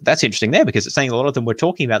 So that's interesting there, because it's saying a lot of them were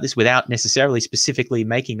talking about this without necessarily specifically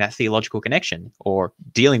making that theological connection or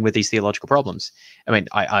dealing with these theological problems. I mean,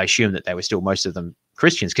 I assume that they were still most of them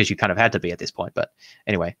Christians, because you kind of had to be at this point. But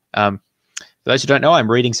anyway, for those who don't know, I'm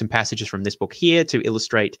reading some passages from this book here to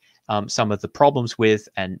illustrate some of the problems with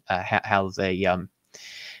and how they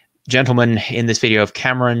gentlemen in this video of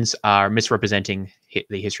Cameron's are misrepresenting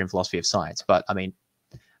the history and philosophy of science. But I mean,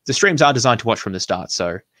 the streams are designed to watch from the start,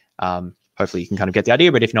 so hopefully you can kind of get the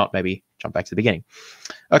idea, but if not, maybe jump back to the beginning.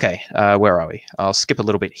 Okay, where are we? I'll skip a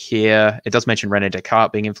little bit here. It does mention René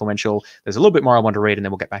Descartes being influential. There's a little bit more I want to read, and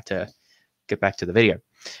then we'll get back to the video.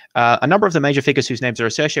 A number of the major figures whose names are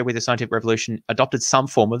associated with the scientific revolution adopted some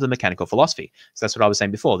form of the mechanical philosophy. So that's what I was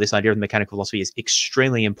saying before. This idea of the mechanical philosophy is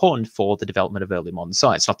extremely important for the development of early modern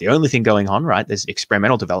science. It's not the only thing going on, right? There's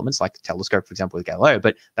experimental developments like the telescope, for example, with Galileo,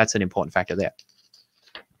 but that's an important factor there.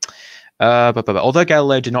 But although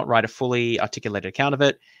Galileo did not write a fully articulated account of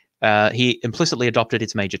it, he implicitly adopted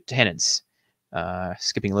its major tenets.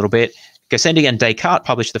 Skipping a little bit, Gassendi and Descartes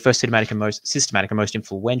published the first systematic and most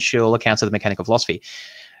influential accounts of the mechanical philosophy.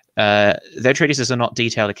 Their treatises are not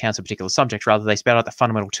detailed accounts of particular subjects, rather they spell out the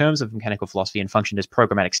fundamental terms of mechanical philosophy and functioned as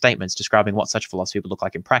programmatic statements describing what such philosophy would look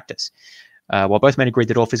like in practice. While both men agreed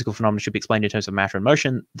that all physical phenomena should be explained in terms of matter and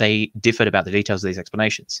motion, they differed about the details of these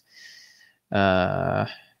explanations. Yeah,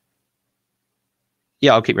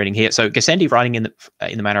 I'll keep reading here. So Gassendi, writing in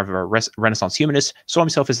the manner of a Renaissance humanist, saw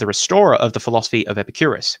himself as the restorer of the philosophy of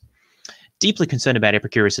Epicurus. deeply concerned about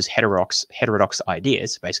Epicurus's heterodox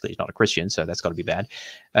ideas. Basically, he's not a Christian, so that's got to be bad.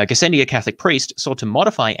 Gassendi, a Catholic priest, sought to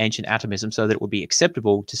modify ancient atomism so that it would be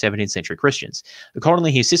acceptable to 17th century Christians.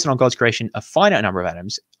 Accordingly, he insisted on God's creation of a finite number of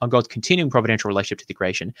atoms, on God's continuing providential relationship to the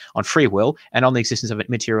creation, on free will, and on the existence of a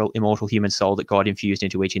material, immortal human soul that God infused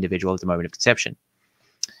into each individual at the moment of conception.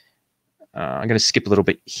 I'm going to skip a little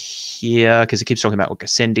bit here because it keeps talking about what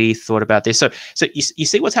Gassendi thought about this. So you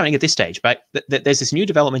see what's happening at this stage, right? There's this new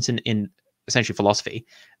developments in essentially philosophy,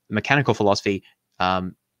 mechanical philosophy,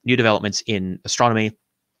 new developments in astronomy,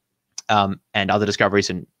 and other discoveries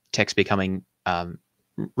and texts becoming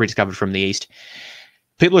rediscovered from the East.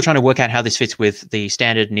 People are trying to work out how this fits with the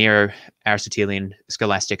standard neo-Aristotelian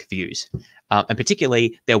scholastic views. And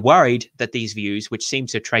particularly, they're worried that these views, which seem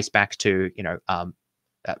to trace back to,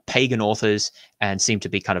 pagan authors and seem to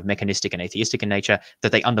be kind of mechanistic and atheistic in nature,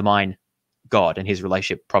 that they undermine God and his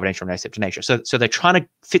relationship, providential relationship to nature. So they're trying to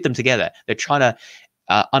fit them together. They're trying to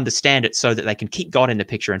understand it so that they can keep God in the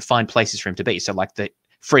picture and find places for him to be. So like the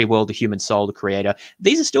free will, the human soul, the creator.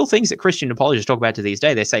 These are still things that Christian apologists talk about to this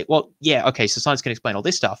day. They say, well, yeah, okay, so science can explain all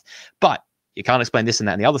this stuff, but you can't explain this and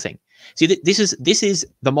that and the other thing. See, this is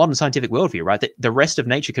the modern scientific worldview, right? That the rest of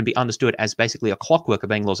nature can be understood as basically a clockwork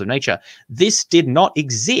obeying laws of nature. This did not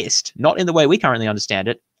exist, not in the way we currently understand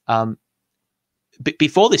it.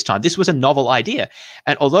 Before this time, this was a novel idea.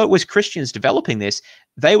 And although it was Christians developing this,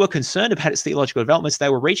 they were concerned about its theological developments. They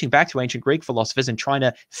were reaching back to ancient Greek philosophers and trying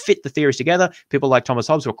to fit the theories together. People like Thomas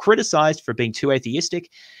Hobbes were criticized for being too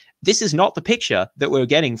atheistic. This is not the picture that we're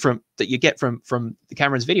getting that you get from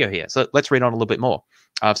Cameron's video here. So let's read on a little bit more.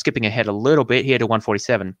 Skipping ahead a little bit here to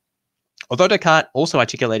 147. Although Descartes also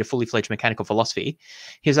articulated fully fledged mechanical philosophy,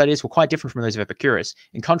 his ideas were quite different from those of Epicurus.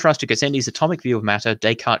 In contrast to Gassendi's atomic view of matter,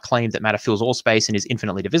 Descartes claimed that matter fills all space and is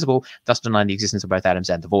infinitely divisible, thus denying the existence of both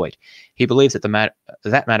atoms and the void. He believed that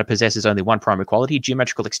matter possesses only one primary quality,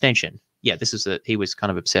 geometrical extension. Yeah, he was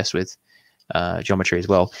kind of obsessed with geometry as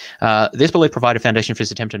well. This belief provided a foundation for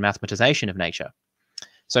his attempt at mathematization of nature.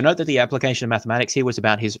 So note that the application of mathematics here was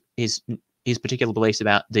about his particular beliefs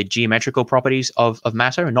about the geometrical properties of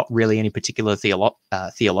matter, and not really any particular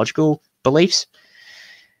theological beliefs.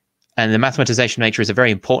 And the mathematization of nature is a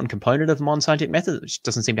very important component of modern scientific method, which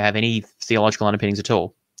doesn't seem to have any theological underpinnings at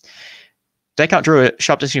all. Descartes drew a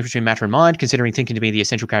sharp distinction between matter and mind, considering thinking to be the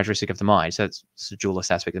essential characteristic of the mind. So that's the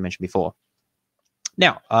dualist aspect I mentioned before.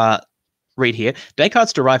 Now, read here.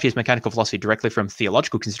 Descartes derived his mechanical philosophy directly from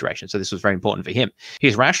theological consideration, so this was very important for him.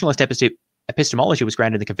 His rationalist epistemology was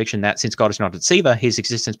grounded in the conviction that since God is not a deceiver, his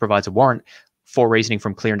existence provides a warrant for reasoning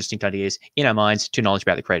from clear and distinct ideas in our minds to knowledge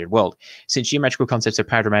about the created world. Since geometrical concepts are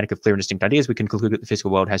paradigmatic of clear and distinct ideas, we can conclude that the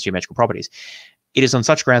physical world has geometrical properties. It is on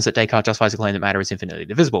such grounds that Descartes justifies the claim that matter is infinitely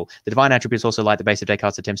divisible. The divine attributes also lie at the base of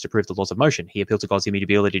Descartes' attempts to prove the laws of motion. He appealed to God's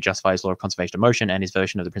immutability to justify his law of conservation of motion and his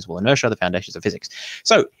version of the principle of inertia, the foundations of physics.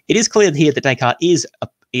 So it is clear here that Descartes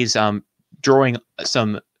is drawing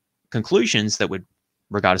some conclusions that would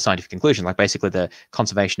regard as scientific conclusion, like basically the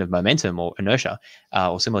conservation of momentum or inertia,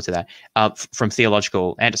 or similar to that, from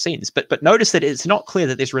theological antecedents. But notice that it's not clear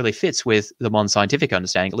that this really fits with the modern scientific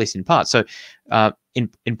understanding, at least in part. So in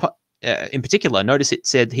particular, notice it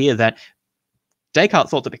said here that Descartes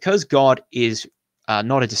thought that because God is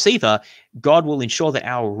not a deceiver, God will ensure that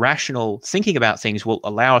our rational thinking about things will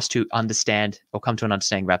allow us to understand or come to an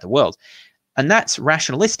understanding about the world. And that's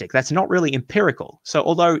rationalistic. That's not really empirical. So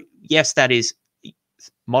although, yes, that is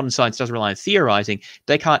modern science does rely on theorizing,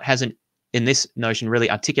 Descartes hasn't, in this notion, really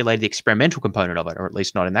articulated the experimental component of it, or at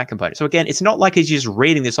least not in that component. So again, it's not like he's just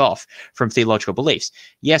reading this off from theological beliefs.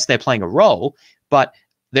 Yes, they're playing a role, but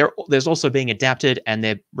there's also being adapted, and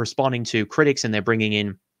they're responding to critics, and they're bringing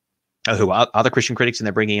in who are other Christian critics, and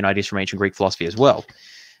they're bringing in ideas from ancient Greek philosophy as well.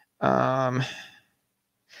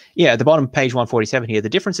 Yeah, at the bottom, page 147 here, the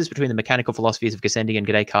differences between the mechanical philosophies of Gassendi and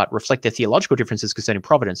Descartes reflect their theological differences concerning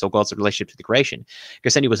providence, or God's relationship to the creation.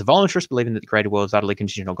 Gassendi was a voluntarist, believing that the created world is utterly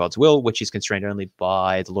contingent on God's will, which is constrained only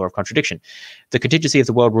by the law of contradiction. The contingency of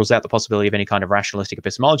the world rules out the possibility of any kind of rationalistic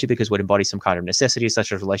epistemology because it would embody some kind of necessity,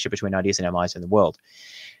 such as a relationship between ideas in our minds and the world.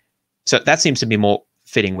 So that seems to be more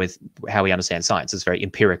fitting with how we understand science. It's very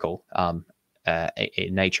empirical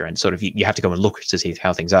in nature, and sort of you have to go and look to see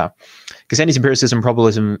how things are. Gassendi's empiricism,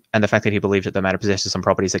 probabilism, and the fact that he believed that the matter possesses some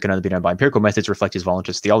properties that can only be known by empirical methods reflect his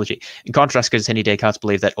voluntarist theology. In contrast, Gassendi Descartes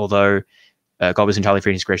believed that although God was entirely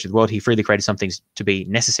free in his creation of the world, he freely created some things to be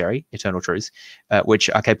necessary, eternal truths, which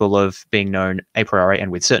are capable of being known a priori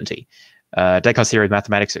and with certainty. Descartes' theory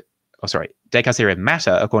of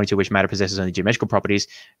matter, according to which matter possesses only geometrical properties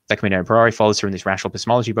that can be known a priori, follows through in this rational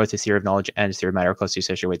epistemology. Both his theory of knowledge and his theory of matter are closely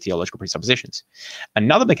associated with theological presuppositions.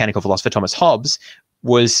 Another mechanical philosopher, Thomas Hobbes,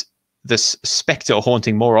 was this spectre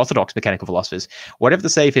haunting more orthodox mechanical philosophers. Whatever the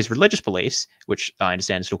state of his religious beliefs, which I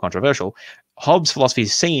understand is still controversial, Hobbes' philosophy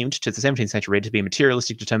seemed to the 17th century reader to be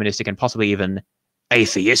materialistic, deterministic, and possibly even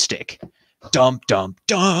atheistic. Dum, dum,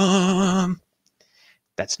 dum.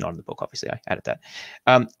 That's not in the book, obviously. I added that.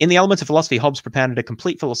 In the Elements of Philosophy, Hobbes propounded a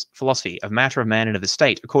complete philosophy of matter, of man, and of the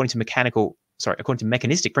state, according to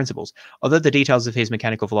mechanistic principles. Although the details of his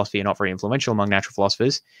mechanical philosophy are not very influential among natural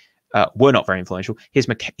philosophers, were not very influential, his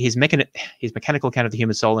mechanical account of the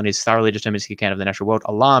human soul and his thoroughly deterministic account of the natural world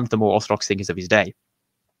alarmed the more orthodox thinkers of his day.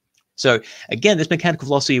 So again, this mechanical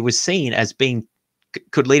philosophy was seen as being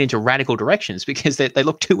could lead into radical directions because they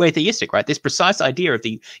look too atheistic, right? This precise idea of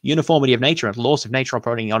the uniformity of nature and laws of nature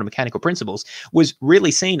operating on mechanical principles was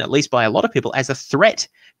really seen, at least by a lot of people, as a threat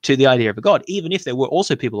to the idea of a God, even if there were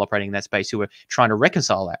also people operating in that space who were trying to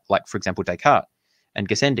reconcile that, like, for example, Descartes and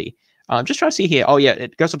Gassendi. I'm just trying to see here. Oh, yeah,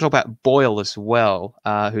 it goes to talk about Boyle as well,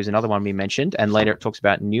 who's another one we mentioned, and later it talks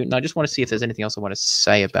about Newton. I just want to see if there's anything else I want to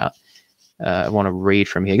say about, I want to read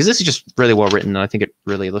from here, because this is just really well written, and I think it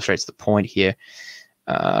really illustrates the point here.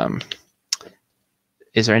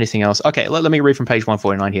 Is there anything else? Okay, let me read from page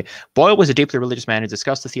 149 here. Boyle was a deeply religious man who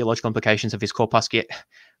discussed the theological implications of his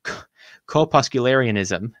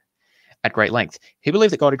corpuscularianism at great length. He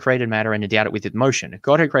believed that God had created matter and endowed it with motion.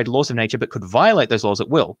 God had created laws of nature but could violate those laws at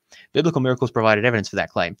will. Biblical miracles provided evidence for that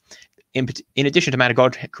claim. In addition to matter,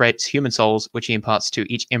 God creates human souls, which he imparts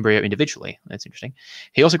to each embryo individually. That's interesting.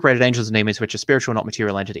 He also created angels and demons, which are spiritual, not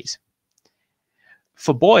material entities.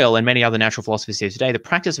 For Boyle and many other natural philosophers here today, the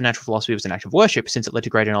practice of natural philosophy was an act of worship, since it led to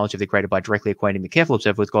greater knowledge of the Creator by directly acquainting the careful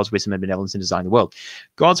observer with God's wisdom and benevolence in designing the world.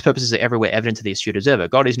 God's purposes are everywhere evident to the astute observer.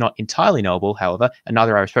 God is not entirely knowable, however, and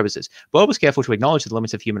neither are his purposes. Boyle was careful to acknowledge the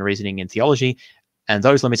limits of human reasoning in theology, and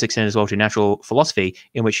those limits extend as well to natural philosophy,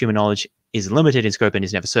 in which human knowledge is limited in scope and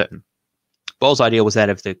is never certain. Boyle's idea was that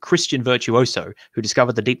of the Christian virtuoso, who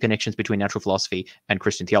discovered the deep connections between natural philosophy and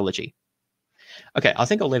Christian theology. Okay, I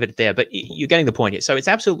think I'll leave it there, but you're getting the point here. So it's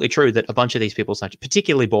absolutely true that a bunch of these people,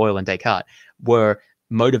 particularly Boyle and Descartes, were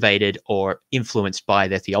motivated or influenced by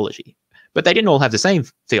their theology. But they didn't all have the same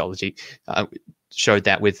theology. Showed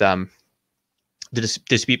that with the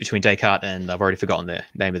dispute between Descartes and, I've already forgotten the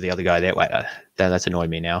name of the other guy there. Wait, that's annoying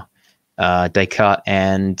me now. Descartes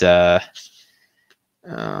and...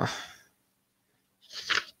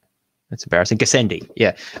 that's embarrassing. Gassendi,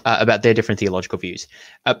 yeah, about their different theological views.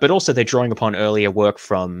 But also they're drawing upon earlier work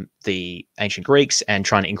from the ancient Greeks and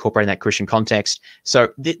trying to incorporate that Christian context. So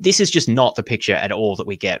this is just not the picture at all that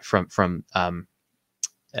we get from Professor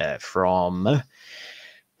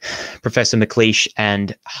McLeish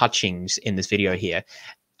and Hutchings in this video here.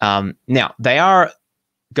 Now, they are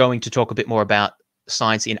going to talk a bit more about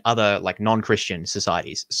science in other, like, non-Christian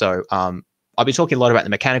societies. So I've been talking a lot about the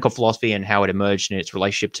mechanical philosophy and how it emerged and its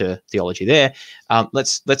relationship to theology there.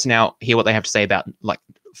 Let's now hear what they have to say about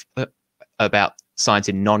about science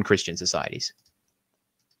in non-Christian societies.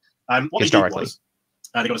 What historically,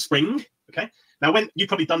 they got a spring. Okay. Now, when you've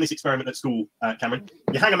probably done this experiment at school, Cameron,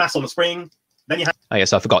 you hang a mass on the spring, then you hang. Oh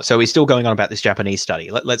yes, I forgot. So we're still going on about this Japanese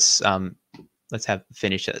study. Let's have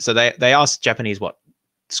finished it. So they asked Japanese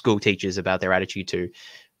school teachers about their attitude to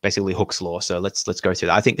basically Hooke's law. So let's go through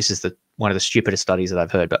that. I think this is one of the stupidest studies that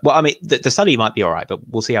I've heard. But, well, I mean, the study might be all right, but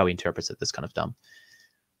we'll see how he interprets it. That's kind of dumb.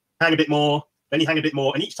 Hang a bit more, then you hang a bit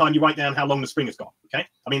more, and each time you write down how long the spring has got, okay?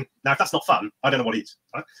 I mean, now, if that's not fun, I don't know what is,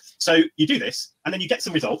 right? So you do this, and then you get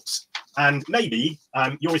some results, and maybe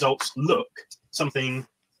your results look something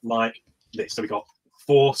like this. So we've got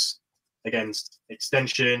force against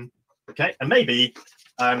extension, okay? And maybe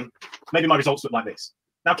my results look like this.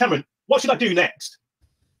 Now, Cameron, what should I do next?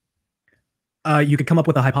 You could come up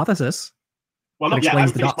with a hypothesis. Well, not yet.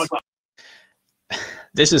 Explains the dots.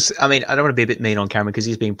 This is, I mean, I don't want to be a bit mean on Cameron because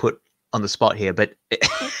he's being put on the spot here, but it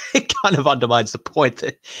kind of undermines the point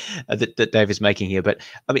that Dave is making here. But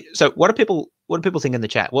I mean, so what do people think in the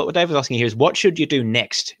chat? What Dave is asking here is, what should you do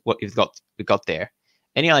next? What we've got there?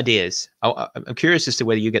 Any ideas? I'm curious as to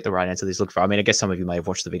whether you get the right answer this look for. I mean, I guess some of you may have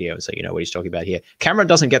watched the video, so you know what he's talking about here. Cameron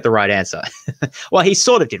doesn't get the right answer. Well, he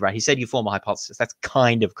sort of did, right? He said you form a hypothesis. That's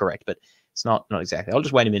kind of correct, but it's not exactly. I'll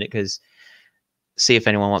just wait a minute because see if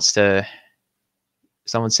anyone wants to.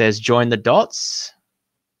 Someone says join the dots.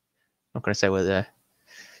 I'm not going to say whether.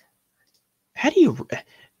 How do you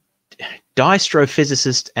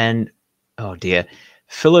distrophysicist and oh dear,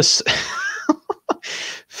 Philosophilistine.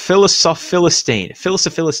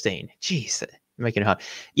 Jeez, making it hard.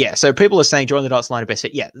 Yeah, so people are saying join the dots line of best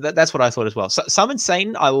fit. Yeah, that's what I thought as well. So, some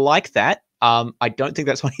insane. I like that. I don't think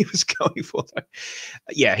that's what he was going for, though.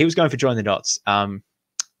 Yeah, he was going for join the dots.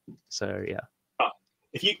 So yeah.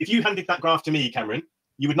 If you handed that graph to me, Cameron,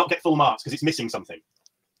 you would not get full marks because it's missing something.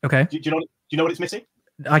 Okay. Do you know what it's missing?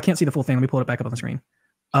 I can't see the full thing. Let me pull it back up on the screen.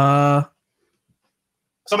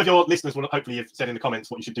 Some of your listeners will hopefully have said in the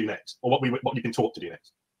comments what you should do next, or what you've been taught to do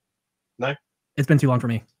next. No? It's been too long for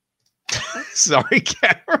me. Sorry,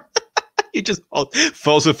 Cameron. You just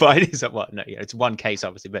falsified. Is that what? No, yeah, it's one case,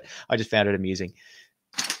 obviously, but I just found it amusing.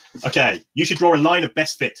 Okay, you should draw a line of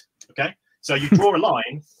best fit. Okay, so you draw a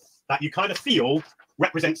line that you kind of feel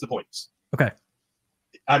represents the points. Okay.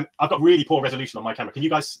 I've got really poor resolution on my camera. Can you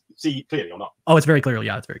guys see clearly or not? Oh, it's very clear.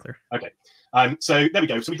 Yeah, it's very clear. Okay. So there we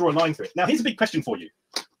go. So we draw a line through it. Now, here's a big question for you.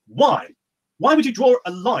 Why? Why would you draw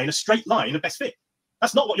a straight line of best fit?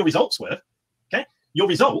 That's not what your results were. Okay. Your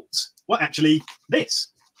results were actually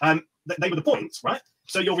this. They were the points, right?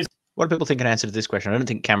 So your what do people think an answer to this question? I don't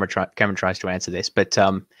think Cameron tries to answer this, but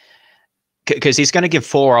because he's going to give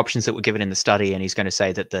 4 options that were given in the study, and he's going to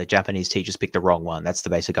say that the Japanese teachers picked the wrong one. That's the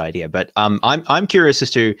basic idea. But I'm curious as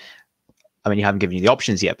to, I mean, you haven't given you the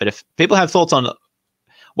options yet, but if people have thoughts on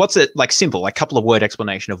what's it like, simple, like couple of word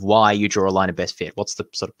explanation of why you draw a line of best fit. What's the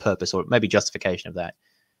sort of purpose or maybe justification of that?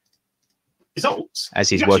 Results. As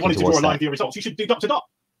he's working towards to draw a line that. for your results, you should do dot to dot.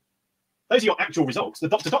 Those are your actual results, the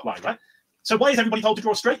dot to dot line, right? So why is everybody told to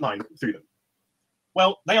draw a straight line through them?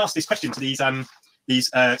 Well, they asked this question to these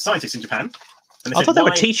scientists in Japan. And I thought they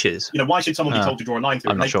were teachers. You know, why should someone be told to draw a line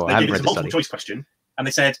through? I'm not sure. They I haven't gave read us a the multiple study. choice question, and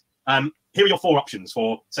they said, here are your 4 options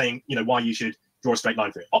for saying, you know, why you should draw a straight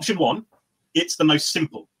line through it. Option 1, it's the most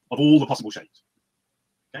simple of all the possible shapes.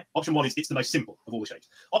 Okay. Option 1 is it's the most simple of all the shapes.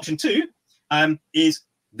 Option 2 is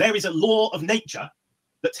there is a law of nature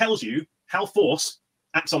that tells you how force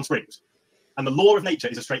acts on springs, and the law of nature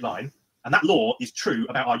is a straight line, and that law is true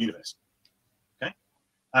about our universe. Okay,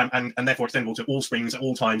 and therefore extendable to all springs at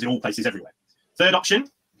all times in all places everywhere. Third option,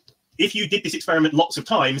 if you did this experiment lots of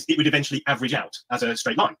times, it would eventually average out as a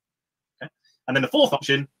straight line. Okay, and then the fourth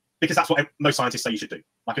option, because that's what most scientists say you should do,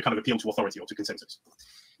 like a kind of appeal to authority or to consensus.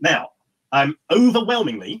 Now,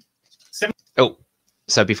 overwhelmingly,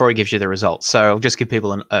 so before he gives you the results, so I'll just give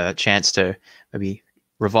people a chance to maybe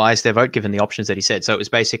revise their vote given the options that he said. So it was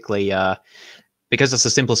basically because it's the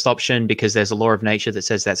simplest option, because there's a law of nature that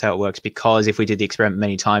says that's how it works, because if we did the experiment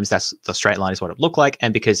many times, that's the straight line is what it looked like,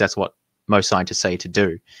 and because that's what most scientists say to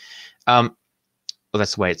do. Well,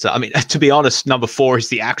 that's the way it's. I mean, to be honest, number 4 is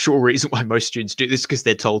the actual reason why most students do this, because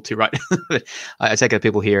they're told to, right? I take it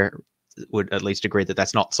people here would at least agree that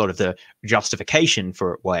that's not sort of the justification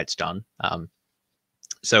for why it's done.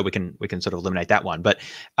 So we can sort of eliminate that one. But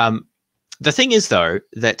the thing is, though,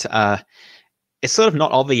 that it's sort of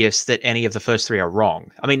not obvious that any of the first 3 are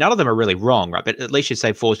wrong. I mean, none of them are really wrong, right? But at least you'd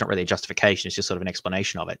say 4 is not really a justification. It's just sort of an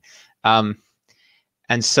explanation of it.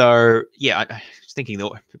 And so, yeah, I was thinking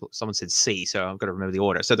someone said C, so I've got to remember the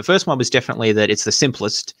order. So the first one was definitely that it's the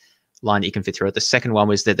simplest line that you can fit through it. The second one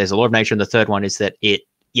was that there's a law of nature. And the third one is that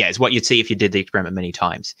it's what you'd see if you did the experiment many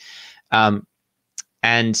times. And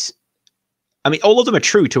I mean, all of them are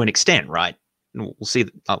true to an extent, right? And we'll see.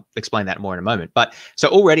 I'll explain that more in a moment. But so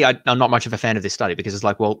already I'm not much of a fan of this study, because it's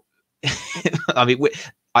like, well, I mean,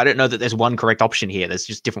 I don't know that there's one correct option here. There's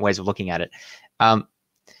just different ways of looking at it.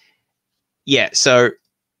 Yeah, so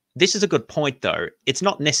this is a good point, though. It's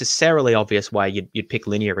not necessarily obvious why you'd pick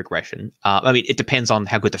linear regression. I mean, it depends on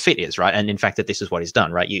how good the fit is, right? And in fact, that this is what is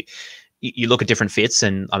done, right? You look at different fits,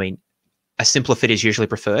 and I mean, a simpler fit is usually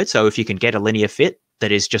preferred. So if you can get a linear fit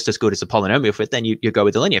that is just as good as a polynomial fit, then you go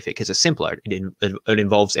with the linear fit because it's simpler. It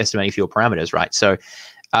involves estimating fewer parameters, right? So,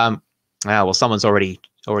 well, someone's already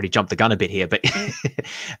jumped the gun a bit here, but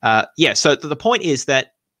yeah. So the point is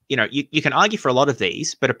that, you know, you can argue for a lot of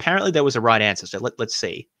these, but apparently there was a right answer. So let's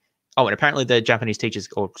see. Oh, and apparently the Japanese teachers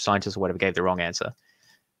or scientists or whatever gave the wrong answer.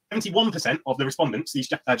 71% of the respondents, these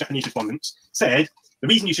Japanese respondents, said the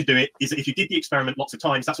reason you should do it is that if you did the experiment lots of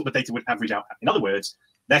times, that's what the data would average out at. In other words,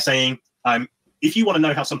 they're saying, if you want to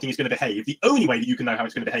know how something is going to behave, the only way that you can know how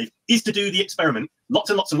it's going to behave is to do the experiment lots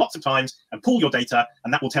and lots and lots of times and pull your data,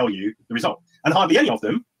 and that will tell you the result. And hardly any of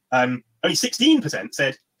them, only 16%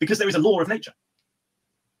 said because there is a law of nature.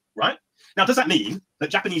 Right? Now, does that mean that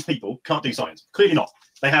Japanese people can't do science? Clearly not.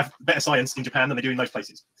 They have better science in Japan than they do in most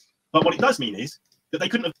places. But what it does mean is that they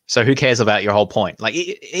couldn't have. So who cares about your whole point? Like,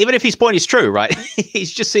 even if his point is true, right? He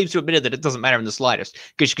just seems to admit that it doesn't matter in the slightest,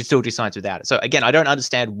 because you can still do science without it. So again, I don't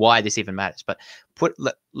understand why this even matters. But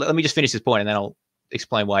let me just finish this point, and then I'll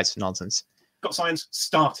explain why it's nonsense. Got science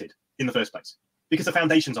started in the first place because the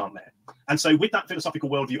foundations aren't there. And so with that philosophical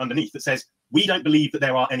worldview underneath that says we don't believe that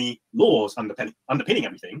there are any laws underpinning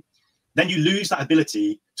everything, then you lose that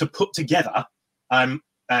ability to put together a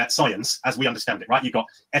science as we understand it, right? You've got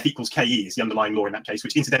F equals KE is the underlying law in that case,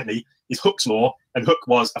 which incidentally is Hooke's law, and Hooke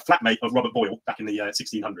was a flatmate of Robert Boyle back in the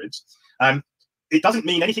 1600s. It doesn't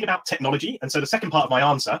mean anything about technology. And so the second part of my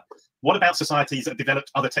answer, what about societies that have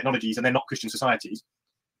developed other technologies and they're not Christian societies?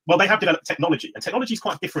 Well, they have developed technology, and technology is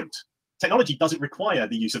quite different. Technology doesn't require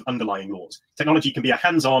the use of underlying laws. Technology can be a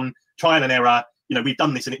hands-on trial and error. You know, we've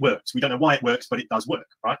done this and it works. We don't know why it works, but it does work,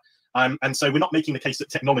 right? And so we're not making the case that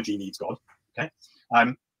technology needs God, okay,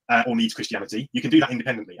 or needs Christianity. You can do that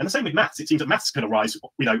independently. And the same with maths. It seems that maths can arise,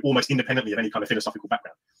 you know, almost independently of any kind of philosophical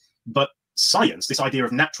background. But science, this idea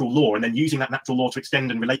of natural law, and then using that natural law to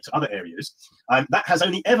extend and relate to other areas, that has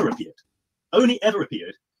only ever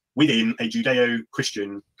appeared within a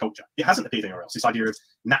Judeo-Christian culture. It hasn't appeared anywhere else. This idea of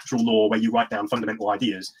natural law, where you write down fundamental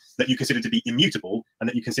ideas that you consider to be immutable and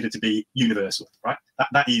that you consider to be universal, right?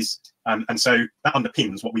 That is, and so that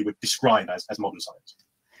underpins what we would describe as modern science.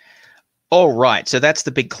 All right, so that's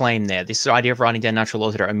the big claim there. This idea of writing down natural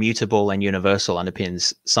laws that are immutable and universal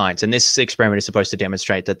underpins science. And this experiment is supposed to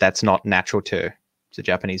demonstrate that that's not natural to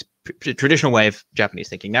Japanese traditional way of Japanese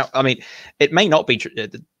thinking. Now, I mean, it may not be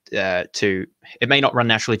it may not run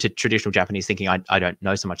naturally to traditional Japanese thinking. I don't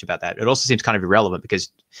know so much about that. It also seems kind of irrelevant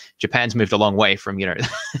because Japan's moved a long way from, you know,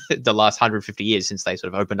 the last 150 years since they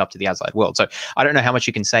sort of opened up to the outside world. So I don't know how much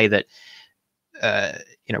you can say that,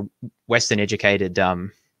 you know, Western educated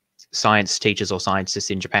science teachers or scientists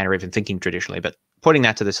in Japan are even thinking traditionally, but putting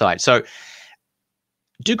that to the side. So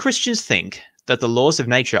do Christians think that the laws of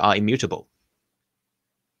nature are immutable?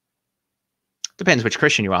 Depends which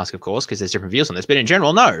Christian you ask, of course, because there's different views on this. But in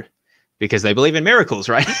general, no, because they believe in miracles,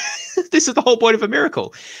 right? This is the whole point of a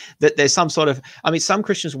miracle, that there's some sort of, I mean, some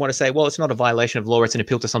Christians want to say, well, it's not a violation of law, it's an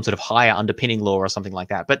appeal to some sort of higher underpinning law or something like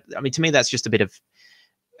that. But I mean, to me, that's just a bit of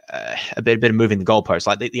moving the goalposts.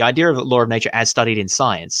 Like the idea of the law of nature as studied in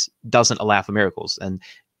science doesn't allow for miracles. And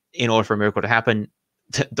in order for a miracle to happen,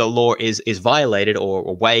 the law is violated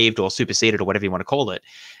or waived or superseded or whatever you want to call it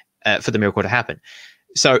for the miracle to happen.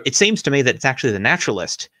 So it seems to me that it's actually the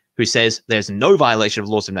naturalist who says there's no violation of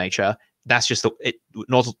laws of nature. That's just the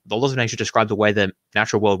laws of nature describe the way the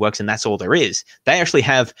natural world works, and that's all there is. They actually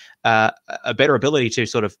have a better ability to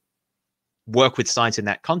sort of work with science in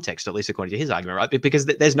that context, at least according to his argument, right? Because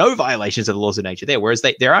there's no violations of the laws of nature there, whereas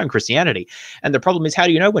there are in Christianity. And the problem is, how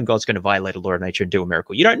do you know when God's going to violate a law of nature and do a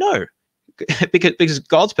miracle? You don't know, because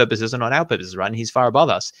God's purposes are not our purposes, right? And he's far above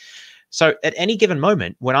us. So at any given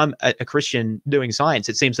moment, when I'm a Christian doing science,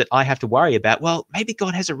 it seems that I have to worry about, well, maybe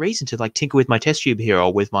God has a reason to like tinker with my test tube here,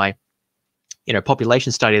 or with my, you know,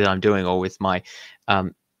 population study that I'm doing, or with my,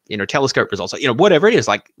 you know, telescope results, you know, whatever it is.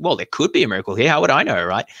 Like, well, there could be a miracle here. How would I know,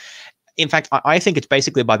 right? In fact, I think it's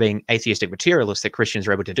basically by being atheistic materialists that Christians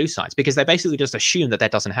are able to do science, because they basically just assume that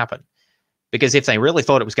that doesn't happen. Because if they really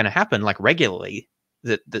thought it was going to happen, like regularly,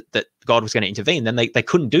 that God was going to intervene, then they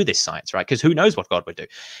couldn't do this science, right? Because who knows what God would do.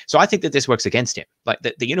 So I think that this works against him. Like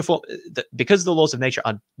because the laws of nature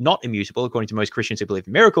are not immutable, according to most Christians who believe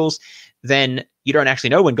in miracles, then you don't actually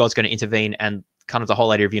know when God's going to intervene, and kind of the whole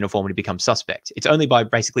idea of uniformity becomes suspect. It's only by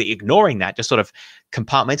basically ignoring that, just sort of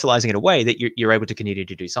compartmentalizing it away, that you're able to continue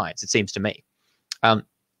to do science, it seems to me.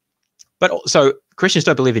 But so Christians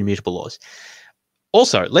don't believe in immutable laws.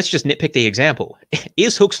 Also, let's just nitpick the example.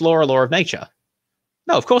 Is Hooke's law a law of nature?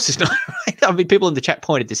 No, of course it's not. Right? I mean, people in the chat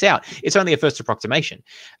pointed this out. It's only a first approximation.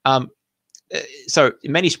 So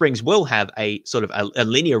many springs will have a sort of a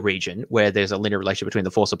linear region where there's a linear relation between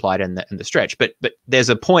the force applied and the stretch. But there's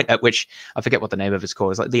a point at which, I forget what the name of it's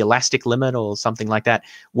called, it's like the elastic limit or something like that,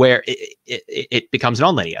 where it becomes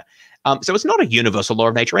nonlinear. So it's not a universal law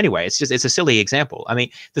of nature anyway. It's a silly example. I mean,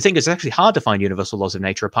 the thing is, it's actually hard to find universal laws of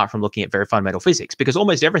nature apart from looking at very fundamental physics, because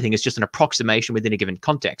almost everything is just an approximation within a given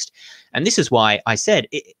context. And this is why I said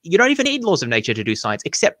you don't even need laws of nature to do science,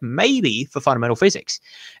 except maybe for fundamental physics.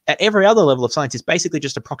 At every other level of science, it's basically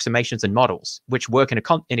just approximations and models, which work in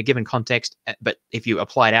a given context. But if you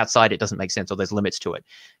apply it outside, it doesn't make sense, or there's limits to it.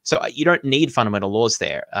 So you don't need fundamental laws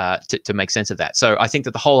there to make sense of that. So I think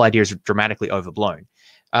that the whole idea is dramatically overblown.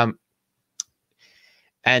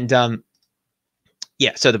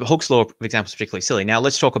 Yeah, so the Hooke's law example is particularly silly. Now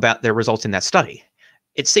let's talk about the results in that study.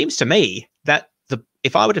 It seems to me that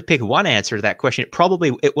if I were to pick one answer to that question,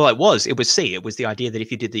 it was C. It was the idea that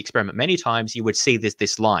if you did the experiment many times, you would see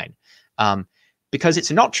this line. Because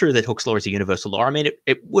it's not true that Hooke's law is a universal law. I mean,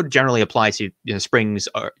 it would generally apply to, you know, springs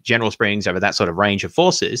or general springs over that sort of range of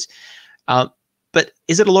forces. But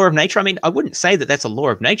is it a law of nature? I mean, I wouldn't say that that's a law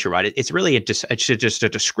of nature, right? It's really just a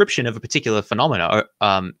description of a particular phenomena.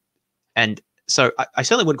 And so I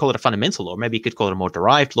certainly wouldn't call it a fundamental law. Maybe you could call it a more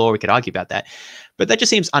derived law. We could argue about that. But that just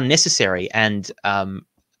seems unnecessary and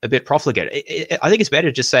a bit profligate. I think it's better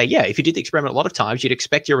to just say, yeah, if you did the experiment a lot of times, you'd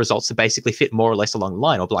expect your results to basically fit more or less along the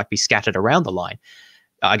line, or like be scattered around the line.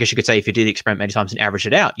 I guess you could say if you did the experiment many times and average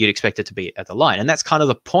it out, you'd expect it to be at the line. And that's kind of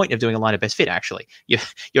the point of doing a line of best fit, actually.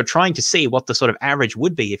 You're trying to see what the sort of average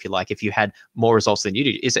would be, if you like, if you had more results than you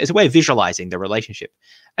do. It's a way of visualizing the relationship.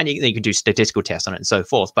 And you can do statistical tests on it and so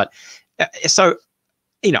forth. But so,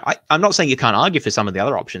 you know, I'm not saying you can't argue for some of the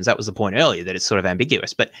other options. That was the point earlier, that it's sort of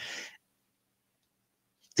ambiguous. But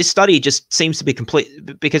this study just seems to be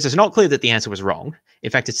complete, because it's not clear that the answer was wrong.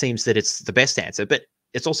 In fact, it seems that it's the best answer. But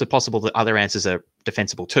it's also possible that other answers are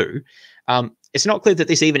defensible too. It's not clear that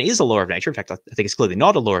this even is a law of nature. In fact, I think it's clearly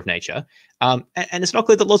not a law of nature. And it's not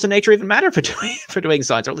clear that laws of nature even matter for doing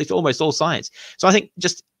science, or at least almost all science. So I think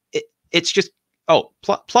it's just,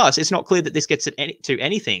 plus it's not clear that this gets to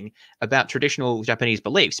anything about traditional Japanese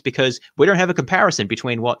beliefs, because we don't have a comparison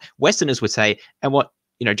between what Westerners would say and what,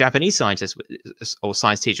 you know, Japanese scientists or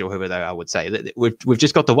science teacher, or whoever they are, would say. We've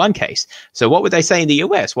just got the one case. So what would they say in the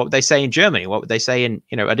US? What would they say in Germany? What would they say in,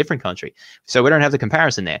 you know, a different country? So we don't have the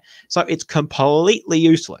comparison there. So it's completely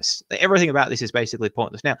useless. Everything about this is basically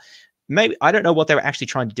pointless. Now, maybe, I don't know what they were actually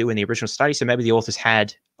trying to do in the original study. So maybe the authors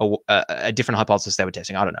had a different hypothesis they were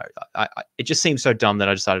testing. I don't know. It just seems so dumb that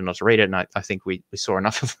I decided not to read it. And I think we saw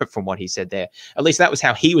enough of it from what he said there. At least that was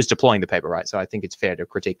how he was deploying the paper, right? So I think it's fair to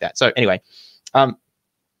critique that. So anyway,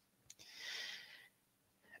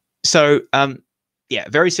 yeah,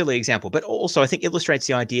 very silly example, but also I think illustrates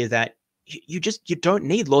the idea that you don't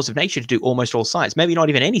need laws of nature to do almost all science, maybe not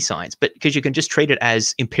even any science, but because you can just treat it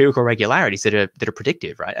as empirical regularities that are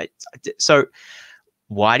predictive, right? So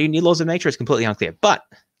why do you need laws of nature? It's completely unclear. But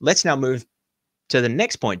let's now move to the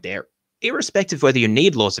next point there. Irrespective of whether you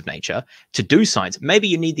need laws of nature to do science, maybe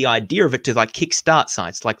you need the idea of it to like kickstart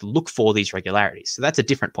science, like look for these regularities. So that's a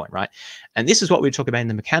different point, right? And this is what we talk about in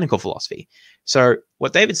the mechanical philosophy. So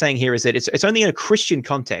what David's saying here is that it's only in a Christian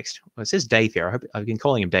context. Well, it says Dave here. I've been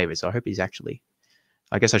calling him David, so I hope he's actually,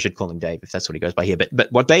 I guess I should call him Dave if that's what he goes by here.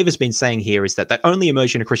 But what Dave has been saying here is that only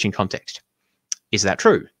emerge in a Christian context. Is that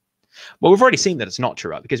true? Well, we've already seen that it's not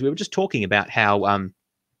true, right? Because we were just talking about how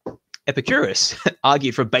Epicurus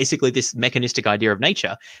argued for basically this mechanistic idea of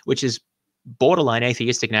nature, which is borderline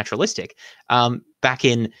atheistic naturalistic, back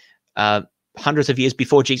in hundreds of years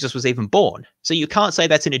before Jesus was even born. So you can't say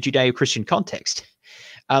that's in a Judeo-Christian context.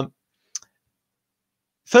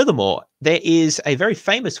 Furthermore, there is a very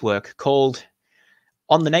famous work called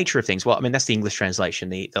On the Nature of Things. Well, I mean, that's the English translation.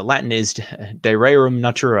 The Latin is De Rerum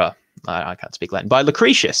Natura. I can't speak Latin, by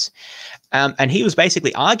Lucretius. And he was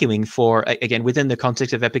basically arguing for, again, within the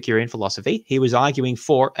context of Epicurean philosophy, he was arguing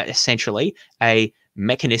for essentially a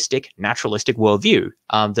mechanistic, naturalistic worldview,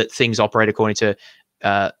 that things operate according to,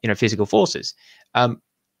 physical forces.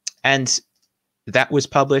 And that was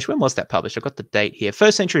published. When was that published? I've got the date here.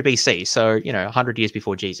 1st century BC. So, 100 years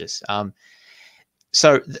before Jesus.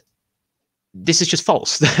 This is just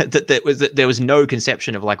false. There was no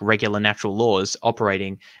conception of like regular natural laws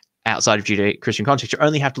operating outside of Judeo-Christian context. You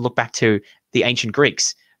only have to look back to the ancient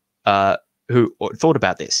Greeks who thought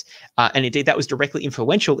about this. And indeed, that was directly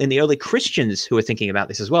influential in the early Christians who were thinking about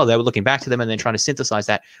this as well. They were looking back to them and then trying to synthesize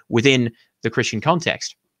that within the Christian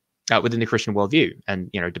context, within the Christian worldview,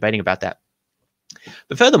 and debating about that.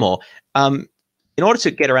 But furthermore, in order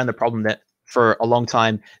to get around the problem that for a long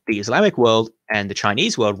time the Islamic world and the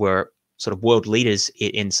Chinese world were sort of world leaders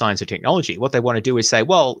in science and technology, what they want to do is say,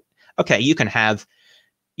 well, okay, you can have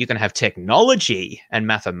technology and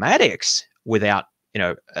mathematics without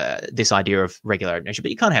this idea of regular nature,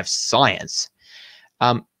 but you can't have science.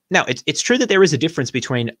 Now, it's true that there is a difference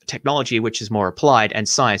between technology, which is more applied, and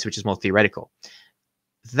science, which is more theoretical.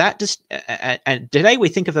 That just and today we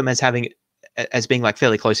think of them as being like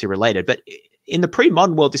fairly closely related, but in the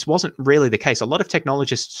pre-modern world, this wasn't really the case. A lot of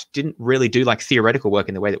technologists didn't really do like theoretical work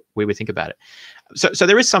in the way that we would think about it. So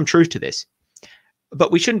there is some truth to this,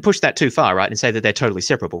 but we shouldn't push that too far, right? And say that they're totally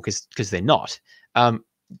separable, because they're not.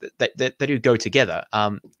 They do go together.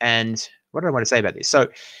 And what do I want to say about this? So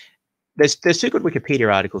there's two good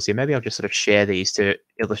Wikipedia articles here. Maybe I'll just sort of share these to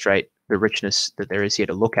illustrate the richness that there is here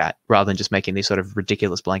to look at, rather than just making these sort of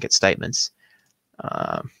ridiculous blanket statements.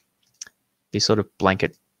 These sort of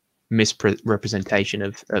blanket misrepresentation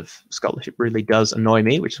of scholarship really does annoy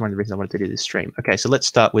me, which is one of the reasons I wanted to do this stream. Okay, so let's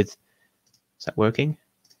start with, is that working?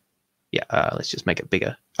 Yeah, let's just make it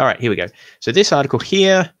bigger. All right, here we go. So this article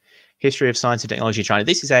here, History of Science and Technology in China.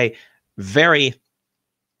 This is a very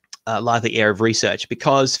lively area of research,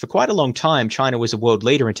 because for quite a long time, China was a world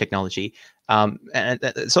leader in technology, and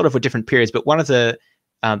sort of with different periods, but one of the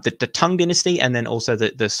Tang dynasty and then also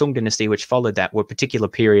the Song dynasty, which followed that, were particular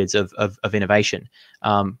periods of innovation.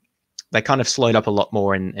 they kind of slowed up a lot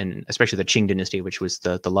more in especially the Qing dynasty, which was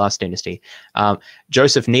the last dynasty.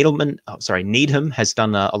 Joseph Needham has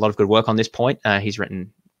done a lot of good work on this point. He's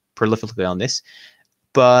written prolifically on this.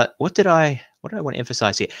 But what did I want to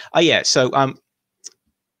emphasize here? Oh yeah, so I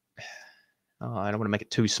don't want to make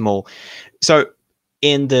it too small. So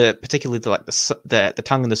in particularly the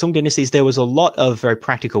Tang and the Song dynasties, there was a lot of very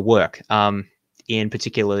practical work in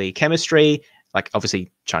particularly chemistry, like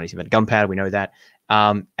obviously Chinese invented gunpowder, we know that.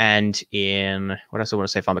 And in, what else I want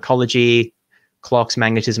to say, pharmacology, clocks,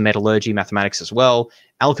 magnetism, metallurgy, mathematics as well.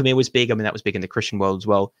 Alchemy was big. I mean, that was big in the Christian world as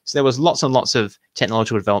well. So there was lots and lots of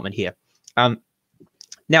technological development here.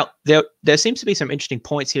 Now, there seems to be some interesting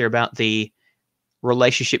points here about the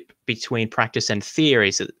relationship between practice and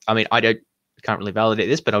theory. So, I mean, can't really validate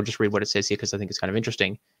this, but I'll just read what it says here because I think it's kind of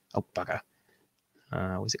interesting. Oh, bugger.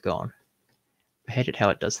 Where's it gone? I hate it how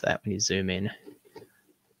it does that when you zoom in.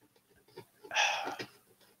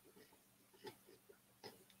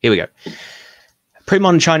 Here we go.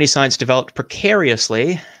 Pre-modern Chinese science developed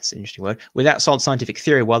precariously, that's an interesting word, without solid scientific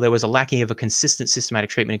theory, while there was a lacking of a consistent systematic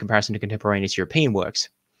treatment in comparison to contemporaneous European works.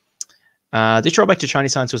 This drawback to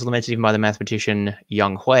Chinese science was lamented even by the mathematician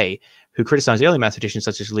Yang Hui, who criticized early mathematicians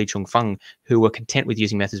such as Li Chongfeng, who were content with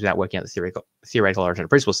using methods without working out the theoretical origin of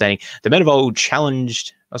principles, saying, the men of old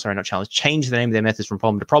changed the name of their methods from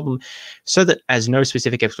problem to problem, so that as no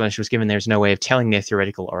specific explanation was given, there is no way of telling their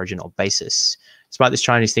theoretical origin or basis. Despite this,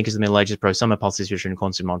 Chinese thinkers of the Middle Ages proposed some hypotheses which are in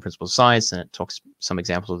accordance with modern principles of science, and it talks some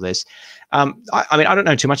examples of this. I mean, I don't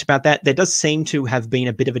know too much about that. There does seem to have been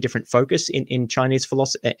a bit of a different focus in Chinese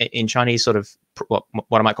philosophy, in Chinese sort of what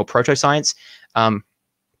I might call proto-science.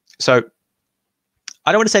 So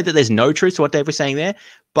I don't want to say that there's no truth to what Dave was saying there,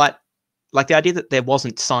 but like the idea that there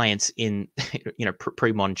wasn't science in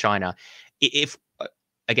pre-modern China, if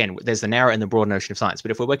again, there's the narrow and the broad notion of science, but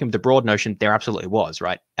if we're working with the broad notion, there absolutely was,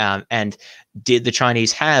 right? And did the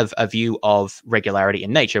Chinese have a view of regularity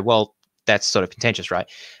in nature? Well, that's sort of contentious, right?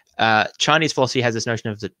 Chinese philosophy has this notion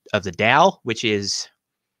of the Tao, which is,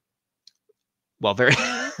 well, very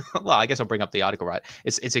well, I guess I'll bring up the article, right?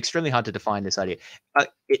 It's extremely hard to define this idea.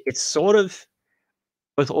 It's sort of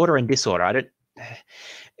both order and disorder.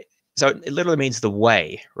 So it literally means the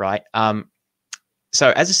way, right?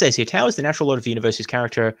 So as it says here, Tao is the natural order of the universe whose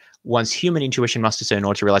character one's human intuition must discern in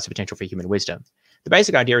order to realize the potential for human wisdom. The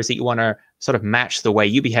basic idea is that you want to sort of match the way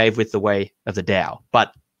you behave with the way of the Tao,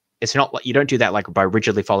 but it's not like you don't do that like by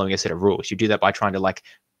rigidly following a set of rules. You do that by trying to like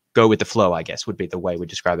go with the flow, I guess, would be the way we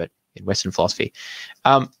describe it in Western philosophy.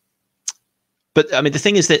 But I mean, the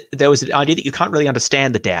thing is that there was an idea that you can't really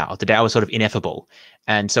understand the Tao. The Tao is sort of ineffable.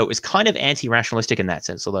 And so it was kind of anti-rationalistic in that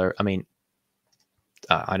sense, although, I mean,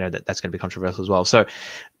 I know that that's going to be controversial as well. So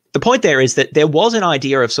the point there is that there was an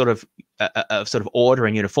idea of sort of order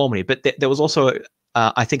and uniformity, but there was also,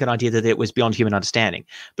 I think, an idea that it was beyond human understanding.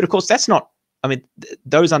 But of course, that's not, I mean,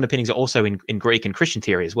 those underpinnings are also in Greek and Christian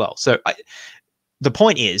theory as well. So the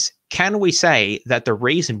point is, can we say that the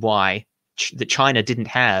reason why that China didn't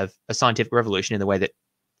have a scientific revolution in the way that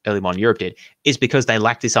early modern Europe did is because they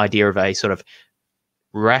lacked this idea of a sort of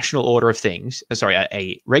rational order of things,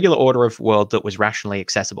 a regular order of world that was rationally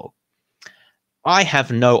accessible? I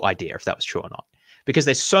have no idea if that was true or not, because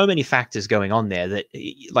there's so many factors going on there that,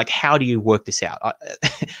 like, how do you work this out?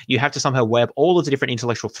 You have to somehow web all of the different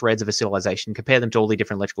intellectual threads of a civilization, compare them to all the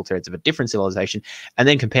different electrical threads of a different civilization, and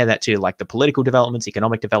then compare that to like the political developments,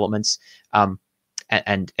 economic developments,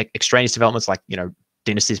 and extraneous developments like,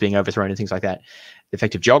 dynasties being overthrown and things like that,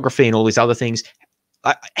 effective geography and all these other things.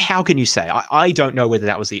 How can you say? I don't know whether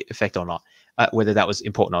that was the effect or not, whether that was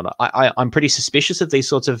important or not. I'm pretty suspicious of these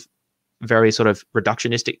sorts of very sort of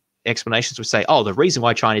reductionistic explanations, which say, oh, the reason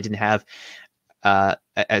why China didn't have a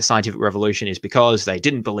scientific revolution is because they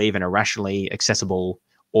didn't believe in a rationally accessible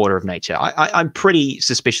order of nature. I'm pretty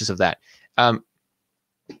suspicious of that.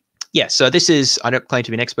 Yeah, so this is, I don't claim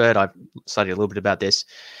to be an expert. I've studied a little bit about this.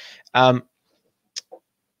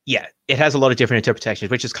 Yeah, it has a lot of different interpretations,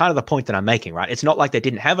 which is kind of the point that I'm making, right? It's not like they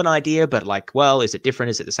didn't have an idea, but like, well, is it different?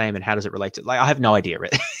 Is it the same? And how does it relate to, like, I have no idea,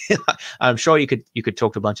 really. I'm sure you could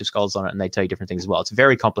talk to a bunch of scholars on it and they tell you different things as well. It's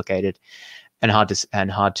very complicated and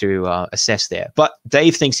hard to assess there. But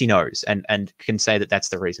Dave thinks he knows and can say that that's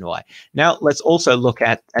the reason why. Now, let's also look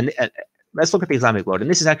at, let's look at the Islamic world. And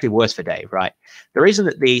this is actually worse for Dave, right? The reason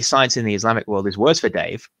that the science in the Islamic world is worse for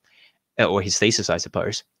Dave, or his thesis, I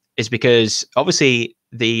suppose, is because obviously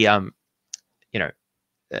the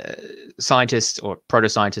scientists or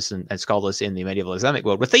proto-scientists and scholars in the medieval Islamic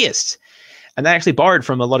world were theists, and they actually borrowed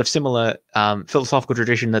from a lot of similar philosophical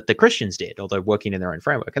tradition that the Christians did, although working in their own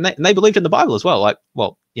framework. And they believed in the Bible as well. Like,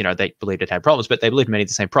 well, they believed it had problems, but they believed in many of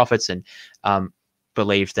the same prophets and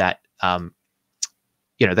believed that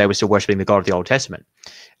you know, they were still worshiping the God of the Old Testament.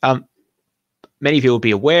 Many of you will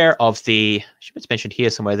be aware of the, it's mentioned here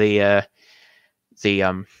somewhere, the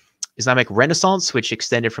Islamic Renaissance, which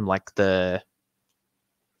extended from like the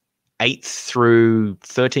 8th through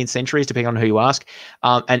 13th centuries, depending on who you ask.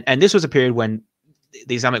 And this was a period when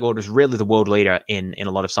the Islamic world was really the world leader in a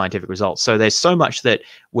lot of scientific results. So there's so much that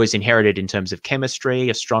was inherited in terms of chemistry,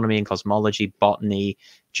 astronomy and cosmology, botany,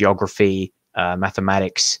 geography,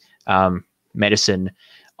 mathematics, medicine,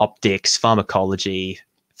 optics, pharmacology,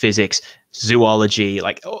 physics, zoology.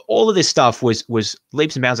 Like all of this stuff was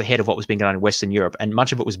leaps and bounds ahead of what was being done in Western Europe, and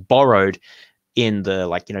much of it was borrowed in the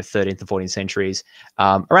 13th and 14th centuries,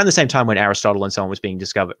 around the same time when Aristotle and so on was being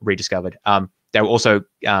rediscovered. There were also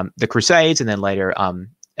the Crusades, and then later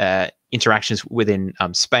interactions within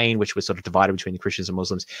Spain, which was sort of divided between the Christians and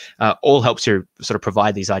Muslims, all helped to sort of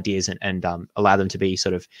provide these ideas and allow them to be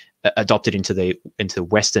sort of adopted into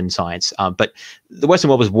Western science. But the Western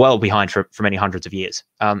world was well behind for many hundreds of years.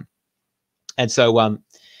 And so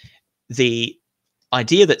the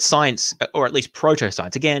idea that science, or at least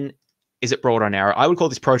proto-science, again, is it broad or narrow? I would call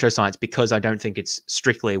this proto-science because I don't think it's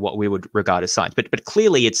strictly what we would regard as science, but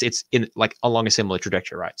clearly it's in like along a similar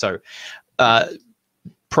trajectory, right? So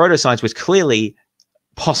proto-science was clearly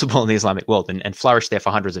possible in the Islamic world and flourished there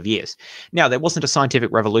for hundreds of years. Now, there wasn't a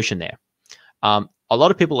scientific revolution there. A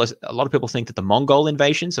lot of people think that the Mongol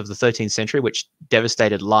invasions of the 13th century, which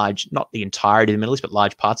devastated not the entirety of the Middle East, but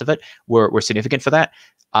large parts of it, were significant for that.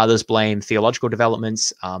 Others blame theological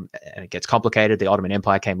developments, and it gets complicated. The Ottoman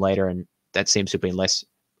Empire came later, and that seems to have been less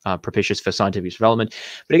propitious for scientific development.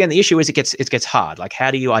 But again, the issue is it gets hard. Like, how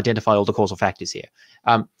do you identify all the causal factors here?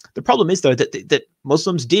 The problem is, though, that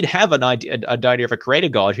Muslims did have an idea of a creator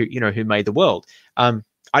God who made the world. I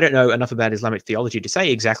don't know enough about Islamic theology to say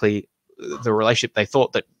exactly the relationship they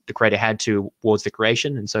thought that the creator had towards the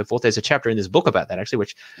creation and so forth. There's a chapter in this book about that, actually,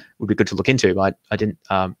 which would be good to look into. But I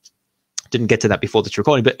didn't get to that before this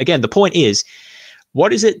recording. But again, the point is,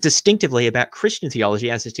 what is it distinctively about Christian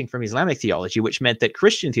theology as distinct from Islamic theology, which meant that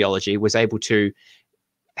Christian theology was able to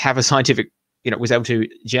have a scientific, was able to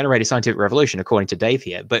generate a scientific revolution, according to Dave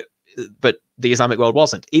here, but the Islamic world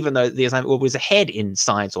wasn't, even though the Islamic world was ahead in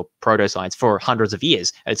science or proto-science for hundreds of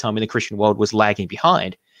years at a time when the Christian world was lagging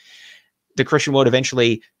behind. The Christian world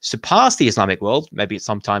eventually surpassed the Islamic world, maybe at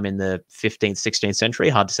some time in the 15th, 16th century,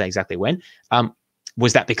 hard to say exactly when.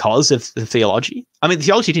 Was that because of the theology? I mean, the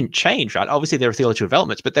theology didn't change, right? Obviously, there were theological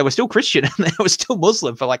developments, but they were still Christian and they were still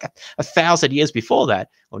Muslim for like 1,000 years before that,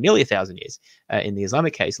 or nearly 1,000 years in the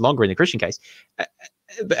Islamic case, longer in the Christian case.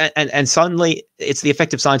 And suddenly, it's the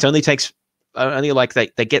effect of science only like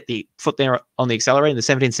they get the foot there on the accelerator in the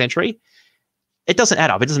 17th century. It doesn't add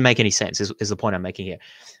up. It doesn't make any sense, is the point I'm making here.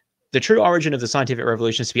 The true origin of the scientific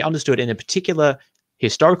revolution is to be understood in a particular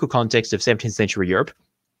historical context of 17th century Europe,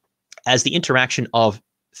 as the interaction of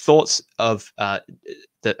thoughts of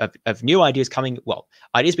new ideas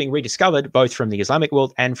ideas being rediscovered both from the Islamic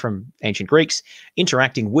world and from ancient Greeks,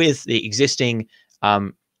 interacting with the existing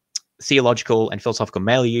theological and philosophical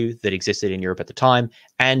milieu that existed in Europe at the time,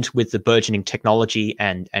 and with the burgeoning technology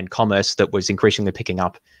and commerce that was increasingly picking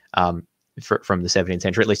up from the 17th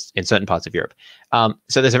century, at least in certain parts of Europe.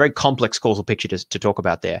 So there's a very complex causal picture to talk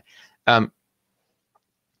about there.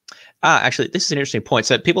 Actually, this is an interesting point.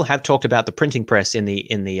 So people have talked about the printing press in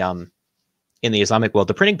the Islamic world.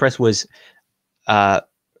 The printing press was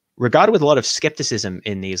regarded with a lot of skepticism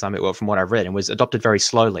in the Islamic world, from what I've read, and was adopted very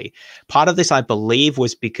slowly. Part of this, I believe,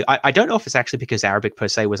 was because I don't know if it's actually because Arabic per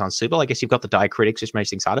se was unsuitable. I guess you've got the diacritics, which makes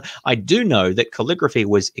things harder. I do know that calligraphy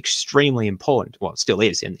was extremely important. Well, it still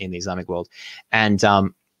is in the Islamic world, and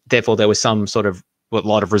therefore there was some sort of a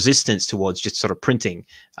lot of resistance towards just sort of printing.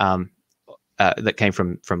 That came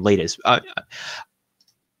from leaders.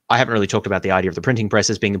 I haven't really talked about the idea of the printing press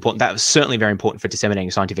as being important. That was certainly very important for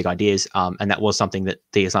disseminating scientific ideas, and that was something that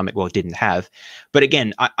the Islamic world didn't have. But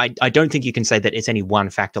again, I don't think you can say that it's any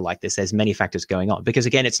one factor like this. There's many factors going on, because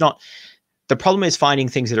again, it's not, the problem is finding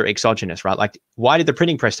things that are exogenous, right? Like, why did the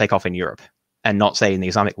printing press take off in Europe and not, say, in the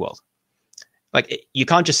Islamic world? Like, you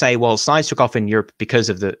can't just say, well, science took off in Europe because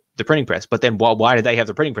of the printing press, but then why did they have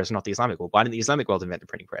the printing press and not the Islamic world? Why didn't the Islamic world invent the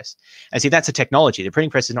printing press? And see, that's a technology. The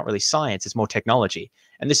printing press is not really science, it's more technology.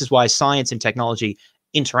 And this is why science and technology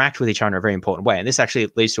interact with each other in a very important way. And this actually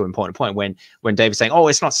leads to an important point when David's saying, oh,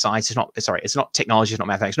 it's not science, it's not technology, it's not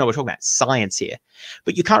mathematics. No, we're talking about science here.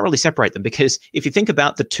 But you can't really separate them, because if you think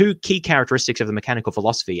about the two key characteristics of the mechanical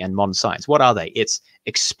philosophy and modern science, what are they? It's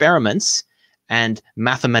experiments and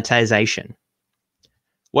mathematization.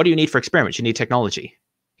 What do you need for experiments? You need technology.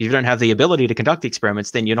 If you don't have the ability to conduct the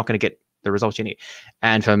experiments, then you're not going to get the results you need.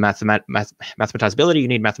 And for mathematizability, you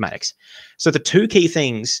need mathematics. So the two key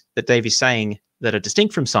things that Dave is saying that are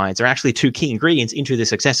distinct from science are actually two key ingredients into the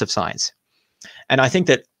success of science. And I think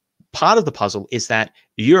that part of the puzzle is that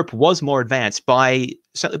Europe was more advanced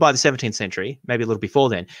certainly by the 17th century, maybe a little before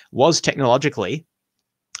then, was technologically,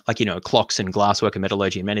 like, you know, clocks and glasswork and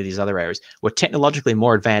metallurgy and many of these other areas were technologically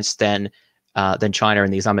more advanced than China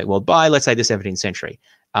and the Islamic world by, let's say, the 17th century.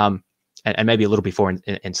 And maybe a little before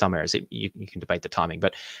in some areas. You can debate the timing,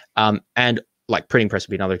 but and like printing press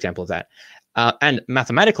would be another example of that. And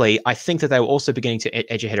mathematically, I think that they were also beginning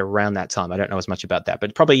to edge ahead around that time. I don't know as much about that,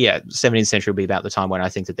 but probably, yeah, 17th century will be about the time when I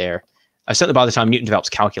think that they're, certainly by the time Newton develops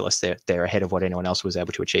calculus, they're ahead of what anyone else was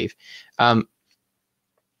able to achieve.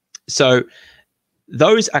 So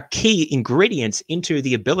those are key ingredients into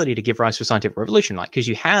the ability to give rise to a scientific revolution, like, because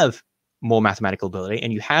you have more mathematical ability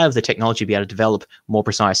and you have the technology to be able to develop more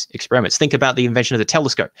precise experiments. Think about the invention of the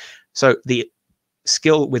telescope. So the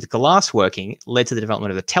skill with glass working led to the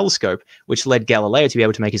development of the telescope, which led Galileo to be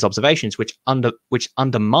able to make his observations, which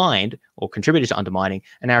undermined or contributed to undermining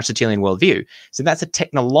an Aristotelian worldview. So that's a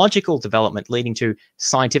technological development leading to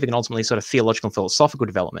scientific and ultimately sort of theological and philosophical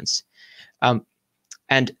developments.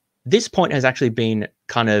 And this point has actually been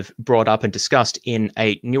kind of brought up and discussed in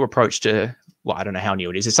a new approach to, well, I don't know how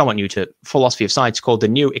new it is. It's somewhat new to philosophy of science called the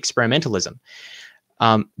new experimentalism.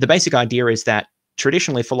 The basic idea is that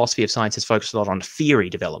traditionally, philosophy of science has focused a lot on theory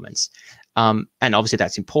developments. And obviously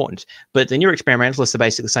that's important. But the new experimentalists are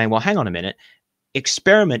basically saying, well, hang on a minute.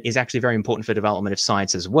 Experiment is actually very important for development of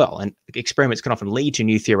science as well. And experiments can often lead to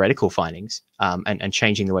new theoretical findings and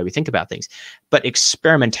changing the way we think about things. But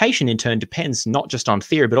experimentation in turn depends not just on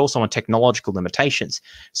theory, but also on technological limitations.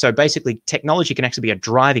 So basically, technology can actually be a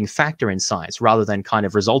driving factor in science rather than kind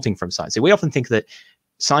of resulting from science. So we often think that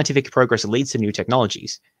scientific progress leads to new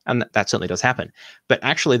technologies, and that certainly does happen. But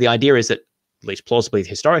actually, the idea is that, at least plausibly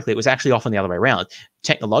historically, it was actually often the other way around.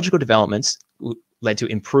 Technological developments led to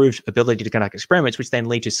improved ability to conduct experiments, which then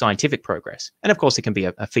lead to scientific progress. And of course, it can be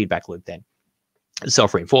a feedback loop then,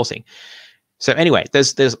 self-reinforcing. So anyway,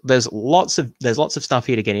 there's lots of stuff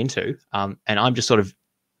here to get into, and I'm just sort of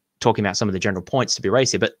talking about some of the general points to be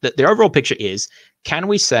raised here. But the overall picture is: can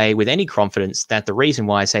we say with any confidence that the reason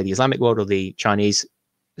why, say, the Islamic world or the Chinese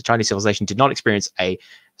civilization did not experience a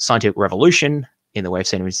scientific revolution in the way of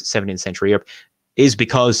 17th century Europe is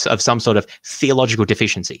because of some sort of theological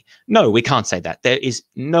deficiency? No, we can't say that. There is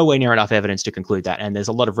nowhere near enough evidence to conclude that, and there's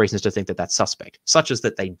a lot of reasons to think that that's suspect, such as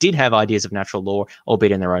that they did have ideas of natural law,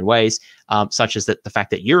 albeit in their own ways, such as that the fact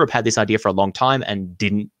that Europe had this idea for a long time and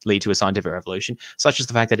didn't lead to a scientific revolution, such as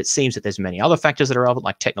the fact that it seems that there's many other factors that are relevant,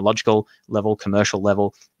 like technological level, commercial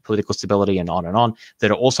level, political stability, and on,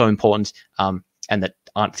 that are also important, and that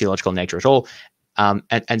aren't theological in nature at all.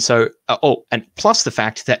 And so plus the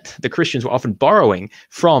fact that the Christians were often borrowing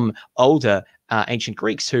from older ancient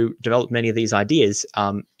Greeks who developed many of these ideas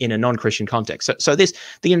in a non-Christian context. So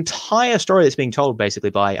the entire story that's being told basically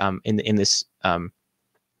by in this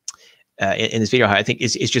video, I think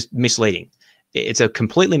is just misleading. It's a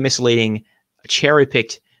completely misleading,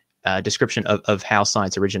 cherry-picked description of how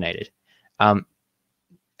science originated. Yeah,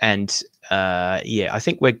 I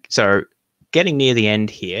think we're getting near the end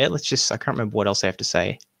here. I can't remember what else I have to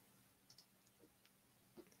say.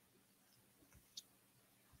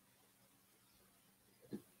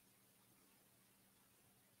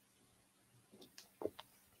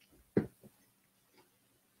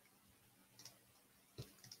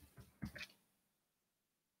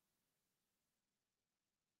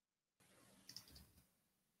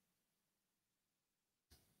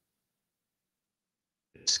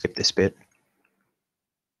 Skip this bit.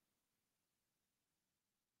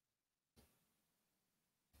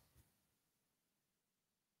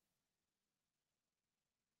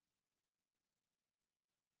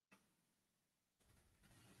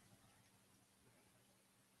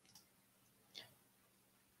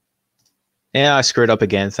 Yeah, I screwed up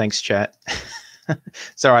again. Thanks, chat.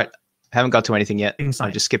 It's all right. I haven't got to anything yet.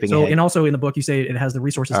 I'm just skipping ahead. And also in the book, you say it has the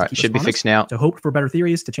resources to keep should be fixed now. To hope for better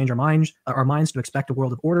theories, to change our minds to expect a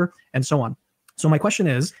world of order, and so on. So my question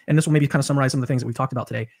is, and this will maybe kind of summarize some of the things that we've talked about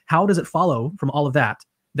today, how does it follow from all of that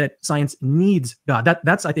science needs God?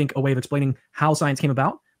 That's, I think, a way of explaining how science came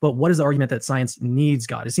about. But what is the argument that science needs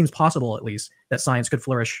God? It seems possible, at least, that science could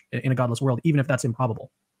flourish in a godless world, even if that's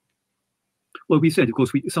improbable. Well, we said, of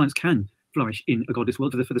course, science can flourish in a godless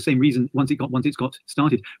world for the same reason. Once it's got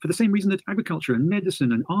started, for the same reason that agriculture and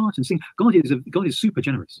medicine and art and singing, God is super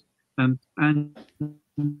generous, and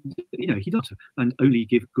He does and only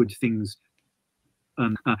give good things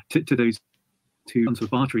to those who, in some sort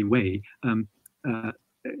of bartering way,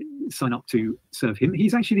 sign up to serve Him.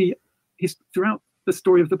 He's actually throughout the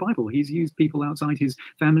story of the Bible, he's used people outside his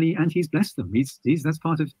family and he's blessed them. That's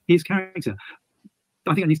part of his character.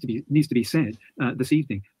 I think that needs to be said this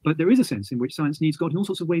evening. But there is a sense in which science needs God in all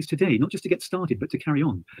sorts of ways today, not just to get started, but to carry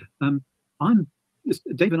on.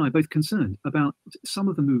 Dave and I are both concerned about some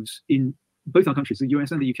of the moves in both our countries, the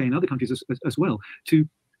US and the UK and other countries as well, to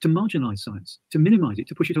marginalize science, to minimize it,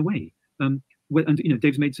 to push it away. And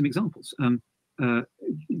Dave's made some examples.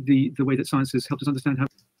 The way that science has helped us understand how.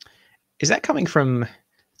 Is that coming from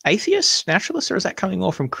atheists, naturalists, or is that coming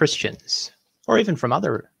more from Christians, or even from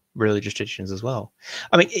other religious traditions as well?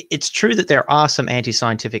 I mean, it's true that there are some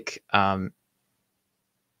anti-scientific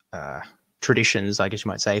traditions, I guess you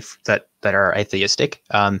might say, that are atheistic.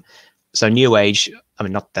 So New Age, I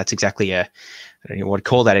mean, that's exactly I don't know what to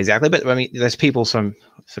call that exactly, but I mean, there's people sort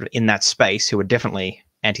of in that space who are definitely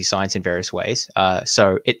anti-science in various ways.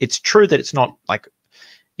 So it's true that it's not like,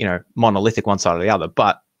 monolithic one side or the other,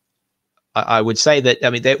 but I would say that, I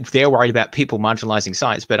mean, they're worried about people marginalizing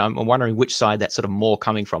science, but I'm wondering which side that's sort of more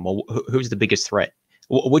coming from, or who's the biggest threat?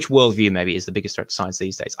 Which worldview maybe is the biggest threat to science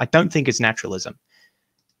these days? I don't think it's naturalism.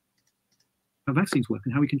 How vaccines work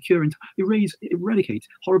and how we can cure and eradicate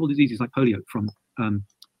horrible diseases like polio from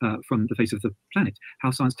the face of the planet.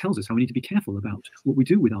 How science tells us how we need to be careful about what we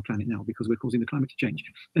do with our planet now because we're causing the climate to change.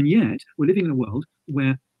 And yet we're living in a world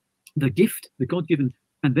where the gift, the God-given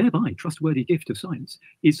and thereby trustworthy gift of science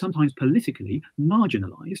is sometimes politically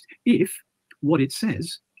marginalized if what it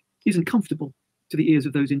says isn't comfortable to the ears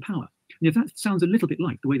of those in power. And if that sounds a little bit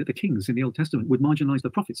like the way that the kings in the Old Testament would marginalize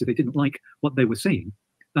the prophets if they didn't like what they were saying,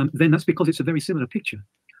 then that's because it's a very similar picture.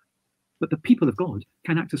 But the people of God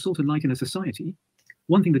can act as salt and light in a society.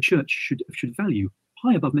 One thing the church should value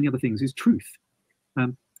high above many other things is truth.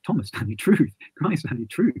 Thomas valued truth, Christ valued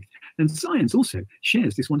truth, and science also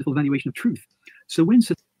shares this wonderful valuation of truth.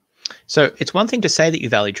 So it's one thing to say that you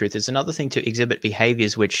value truth. It's another thing to exhibit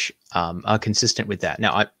behaviors which are consistent with that.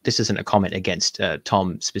 Now, this isn't a comment against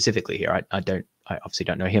Tom specifically here. I obviously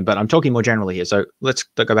don't know him, but I'm talking more generally here. So let's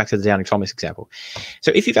go back to the Doubting Thomas example.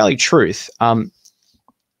 So if you value truth,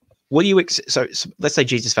 what do you so let's say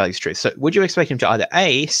Jesus values truth. So would you expect him to either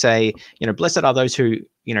A, say, blessed are those who,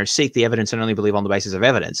 seek the evidence and only believe on the basis of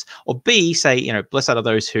evidence, or B, say, blessed are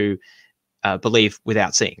those who believe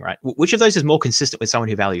without seeing, right? Which of those is more consistent with someone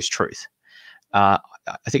who values truth? I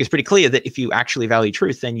think it's pretty clear that if you actually value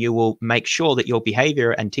truth, then you will make sure that your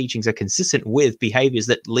behavior and teachings are consistent with behaviors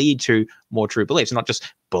that lead to more true beliefs, not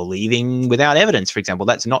just believing without evidence, for example.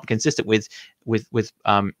 That's not consistent with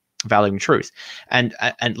valuing truth. And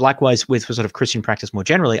likewise with sort of Christian practice more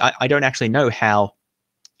generally, I don't actually know how,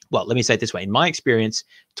 well, let me say it this way. In my experience,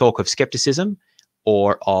 talk of skepticism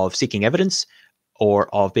or of seeking evidence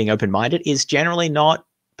or of being open-minded is generally not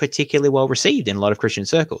particularly well received in a lot of Christian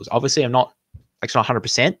circles. Obviously, it's not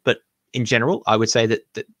 100%, but in general, I would say that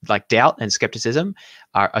like doubt and skepticism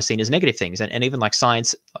are seen as negative things. And even like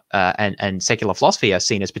science and secular philosophy are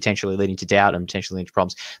seen as potentially leading to doubt and potentially leading to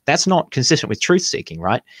problems. That's not consistent with truth seeking,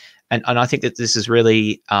 right? And I think that this is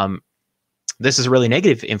really a really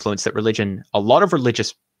negative influence that a lot of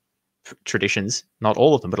religious traditions, not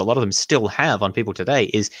all of them, but a lot of them still have on people today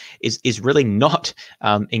is really not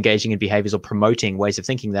engaging in behaviors or promoting ways of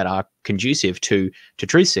thinking that are conducive to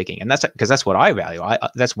truth seeking. And that's because that's what I value.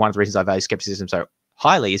 That's one of the reasons I value skepticism so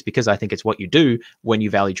highly, is because I think it's what you do when you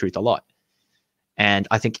value truth a lot. And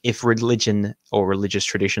I think if religion or religious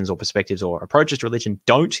traditions or perspectives or approaches to religion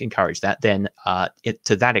don't encourage that, then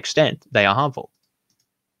to that extent, they are harmful.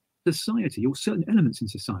 Society, or certain elements in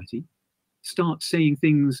society, start saying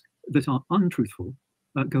things that are untruthful,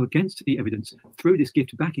 go against the evidence, throw this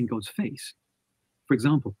gift back in God's face. For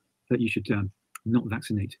example, that you should not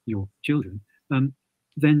vaccinate your children,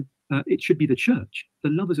 then it should be the church, the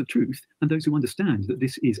lovers of truth, and those who understand that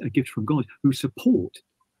this is a gift from God, who support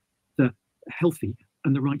the healthy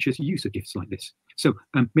and the righteous use of gifts like this. So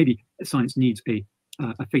maybe science needs a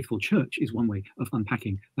faithful church is one way of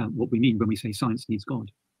unpacking what we mean when we say science needs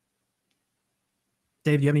God.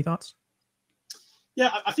 Dave, do you have any thoughts? Yeah,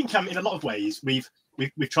 I think in a lot of ways we've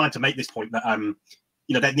tried to make this point that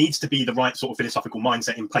there needs to be the right sort of philosophical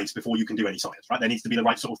mindset in place before you can do any science, right? There needs to be the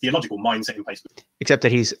right sort of theological mindset in place. Except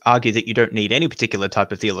that he's argued that you don't need any particular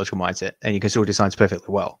type of theological mindset and you can still do science perfectly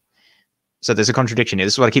well. So there's a contradiction here.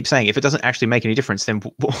 This is what I keep saying. If it doesn't actually make any difference, then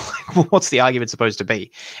what's the argument supposed to be?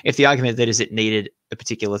 If the argument that is it needed a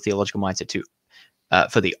particular theological mindset to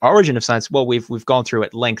for the origin of science, well, we've gone through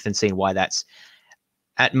at length and seen why that's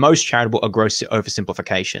at most charitable, a gross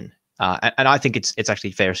oversimplification. And I think it's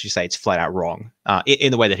actually fair to say it's flat out wrong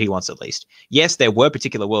in the way that he wants, at least. Yes, there were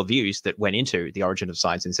particular worldviews that went into the origin of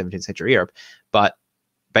science in 17th century Europe, but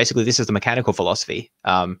basically this is the mechanical philosophy.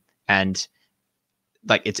 and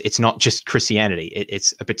like it's not just Christianity.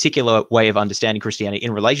 It's a particular way of understanding Christianity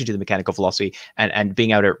in relation to the mechanical philosophy, and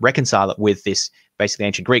being able to reconcile it with this basically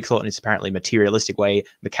ancient Greek thought and its apparently materialistic way,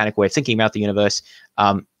 mechanical way of thinking about the universe,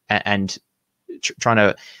 and trying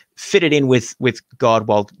to fit it in with God,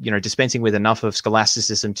 while dispensing with enough of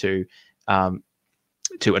scholasticism to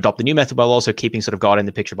adopt the new method, while also keeping sort of God in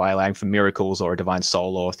the picture by allowing for miracles or a divine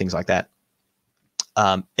soul or things like that.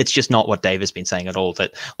 It's just not what Dave has been saying at all,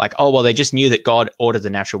 that like, oh, well, they just knew that God ordered the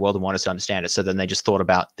natural world and wanted us to understand it, so then they just thought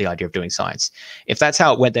about the idea of doing science. If that's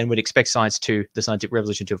how it went, then we'd expect the scientific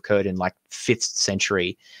revolution to have occurred in like 5th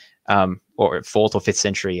century or 4th or 5th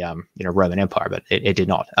century Roman Empire, but it did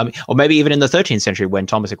not. Or maybe even in the 13th century, when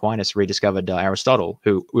Thomas Aquinas rediscovered Aristotle,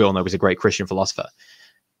 who we all know was a great Christian philosopher.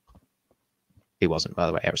 He wasn't, by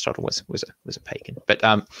the way. Aristotle was a pagan. But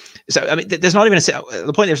so I mean, there's not even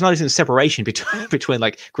the point. There's not even a separation between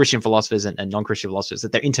like Christian philosophers and non-Christian philosophers,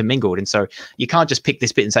 that they're intermingled, and so you can't just pick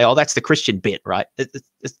this bit and say, oh, that's the Christian bit, right?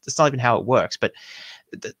 It's not even how it works. But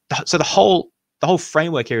so the whole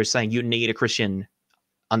framework here is saying you need a Christian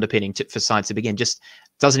underpinning for science to begin. Just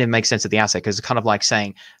doesn't even make sense at the outset, because it's kind of like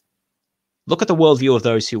saying, look at the worldview of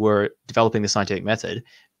those who were developing the scientific method.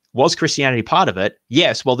 Was Christianity part of it?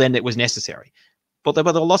 Yes. Well, then it was necessary. But there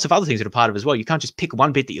were lots of other things that are part of it as well. You can't just pick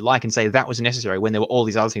one bit that you like and say that was necessary when there were all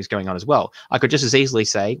these other things going on as well. I could just as easily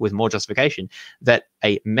say, with more justification, that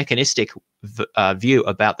a mechanistic view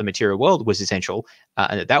about the material world was essential,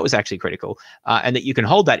 and that was actually critical, and that you can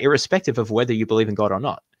hold that irrespective of whether you believe in God or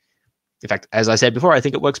not. In fact, as I said before, I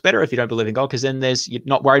think it works better if you don't believe in God, because then you're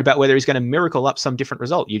not worried about whether he's going to miracle up some different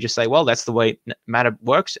result. You just say, well, that's the way matter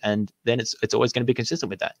works, and then it's always going to be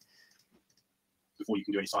consistent with that. Before you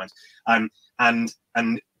can do any science,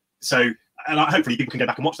 so hopefully people can go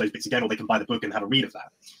back and watch those bits again, or they can buy the book and have a read of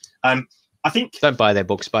that. I think don't buy their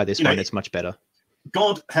books. Buy this one; it's much better.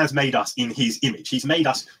 God has made us in His image. He's made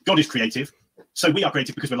us. God is creative, so we are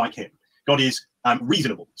creative because we're like Him. God is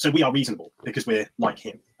reasonable, so we are reasonable because we're like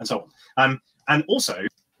Him, and so on. And also,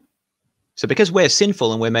 so because we're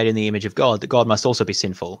sinful and we're made in the image of God, that God must also be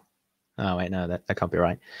sinful. Oh, wait, no, that can't be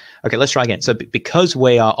right. Okay, let's try again. So because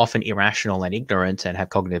we are often irrational and ignorant and have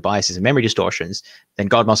cognitive biases and memory distortions, then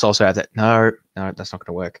God must also have that. No, that's not going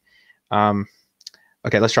to work.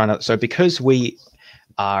 Okay, let's try another. So because we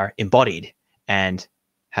are embodied and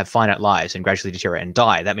have finite lives and gradually deteriorate and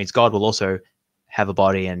die, that means God will also have a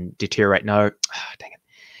body and deteriorate. No, dang it.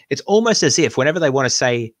 It's almost as if whenever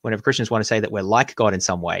Christians want to say that we're like God in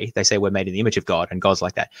some way, they say we're made in the image of God and God's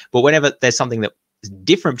like that. But whenever there's something that is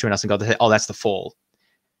different between us and God, they say, oh, that's the fall.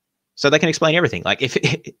 So they can explain everything. Like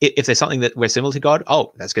if there's something that we're similar to God,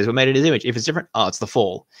 oh, that's because we're made in His image. If it's different, oh, it's the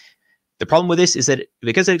fall. The problem with this is that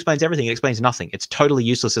because it explains everything, it explains nothing. It's totally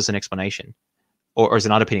useless as an explanation or as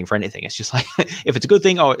an underpinning for anything. It's just like, if it's a good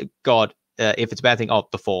thing, oh, God. If it's a bad thing, oh,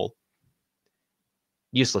 the fall.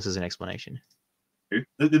 Useless as an explanation.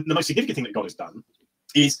 The most significant thing that God has done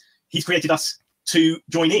is He's created us to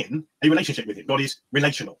join in a relationship with Him. God is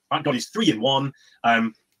relational, right? God is 3 in 1.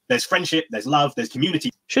 There's friendship, there's love, there's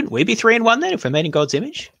community. Shouldn't we be 3 in 1 then, if we're made in God's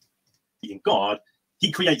image? In God,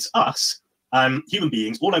 He creates us, human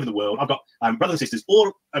beings all over the world. I've got brothers and sisters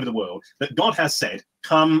all over the world that God has said,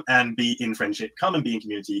 come and be in friendship, come and be in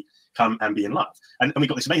community, come and be in love. And we've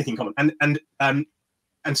got this amazing thing in common.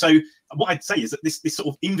 And so what I'd say is that this sort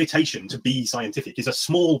of invitation to be scientific is a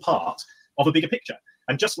small part of a bigger picture.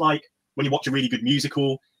 And just like when you watch a really good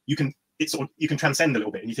musical, you can transcend a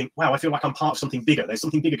little bit and you think, wow, I feel like I'm part of something bigger. There's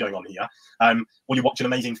something bigger going on here. Or you watch an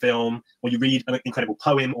amazing film, or you read an incredible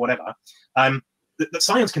poem or whatever. That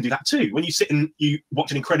science can do that too. When you sit and you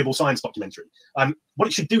watch an incredible science documentary, what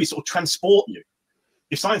it should do is sort of transport you.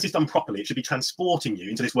 If science is done properly, it should be transporting you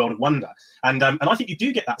into this world of wonder. And I think you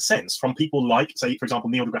do get that sense from people like, say, for example,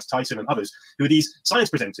 Neil deGrasse Tyson and others, who are these science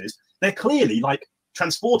presenters. They're clearly like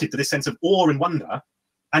transported to this sense of awe and wonder,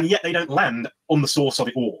 and yet they don't land on the source of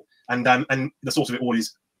it all. And the source of it all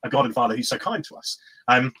is a God and Father who's so kind to us.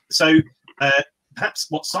 So perhaps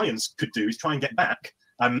what science could do is try and get back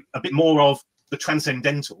a bit more of the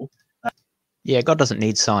transcendental. Yeah, God doesn't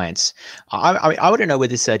need science. I want to know where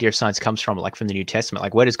this idea of science comes from, like from the New Testament.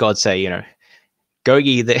 Like, where does God say, go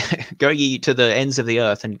ye to the ends of the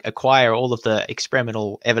earth and acquire all of the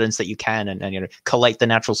experimental evidence that you can, and collate the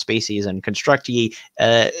natural species and construct ye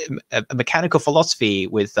a mechanical philosophy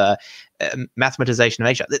with mathematization of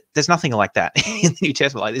nature. There's nothing like that in the New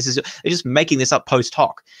Testament. Like, they're just making this up post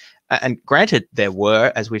hoc. And granted, there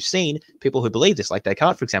were, as we've seen, people who believed this, like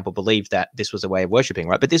Descartes, for example, believed that this was a way of worshipping,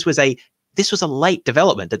 right? But this was a late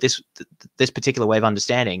development, that this particular way of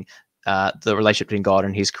understanding the relationship between God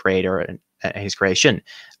and His creator and His creation.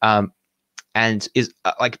 and is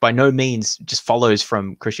like by no means just follows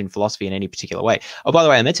from Christian philosophy in any particular way. Oh, by the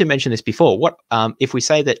way, I meant to mention this before. What if we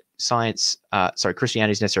say that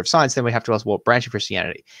Christianity is necessary of science, then we have to ask what branch of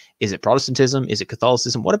Christianity? Is it Protestantism? Is it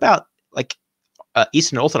Catholicism? What about like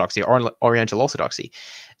Eastern Orthodoxy or Oriental Orthodoxy?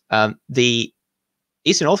 The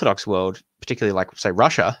Eastern Orthodox world, particularly like say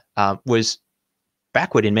Russia, was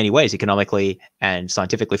backward in many ways, economically and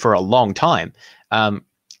scientifically, for a long time,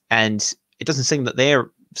 and it doesn't seem that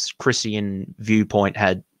their Christian viewpoint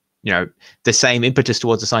had, you know, the same impetus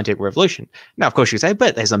towards the scientific revolution. Now, of course, you say,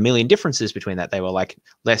 but there's a million differences between that. They were like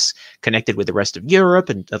less connected with the rest of Europe,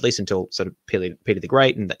 and at least until sort of Peter the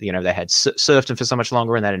Great, and you know, they had serfdom for so much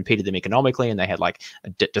longer, and that impeded them economically, and they had like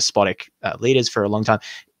despotic leaders for a long time.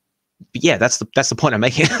 But yeah, that's the point I'm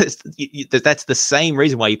making. That's the same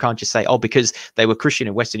reason why you can't just say, oh, because they were Christian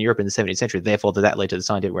in Western Europe in the 17th century, therefore that led to the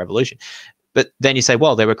scientific revolution. But then you say,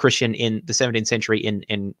 well, they were Christian in the 17th century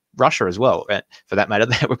in Russia as well. For that matter,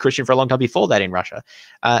 they were Christian for a long time before that in Russia,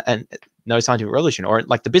 and no scientific revolution. Or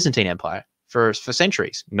like the Byzantine Empire for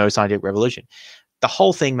centuries, no scientific revolution. The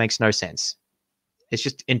whole thing makes no sense. It's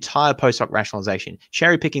just entire post hoc rationalization,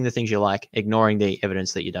 cherry picking the things you like, ignoring the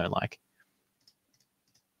evidence that you don't like.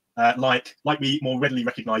 Like we more readily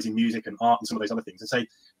recognize in music and art and some of those other things, and say,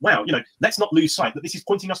 wow, you know, let's not lose sight that this is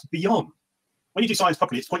pointing us beyond. When you do science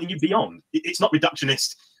properly, it's pointing you beyond. It's not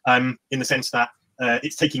reductionist in the sense that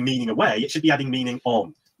it's taking meaning away. It should be adding meaning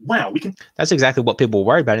on. Wow, we can. That's exactly what people were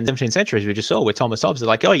worried about in the 17th century, as we just saw with Thomas Hobbes. They're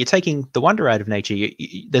like, oh, you're taking the wonder out of nature.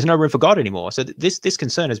 There's no room for God anymore. So this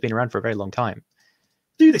concern has been around for a very long time.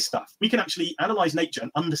 Do this stuff. We can actually analyze nature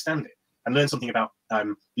and understand it and learn something about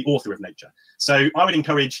the author of nature. So I would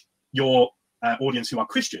encourage your audience who are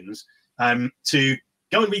Christians to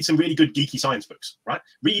go and read some really good geeky science books, right?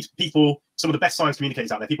 Read some of the best science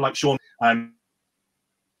communicators out there, people like Sean.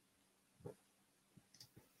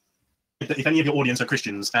 If any of your audience are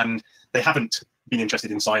Christians and they haven't been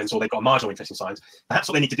interested in science, or they've got a marginal interest in science, perhaps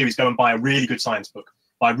what they need to do is go and buy a really good science book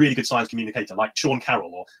by a really good science communicator like Sean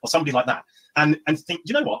Carroll or somebody like that, and think,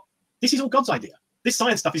 you know what? This is all God's idea. This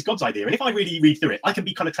science stuff is God's idea. And if I really read through it, I can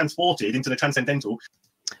be kind of transported into the transcendental.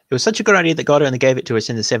 It was such a good idea that God only gave it to us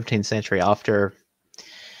in the 17th century after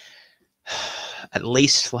at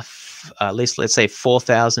least let's say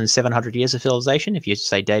 4,700 years of civilization, if you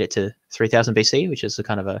say date it to 3000 BC, which is a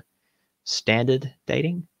kind of a standard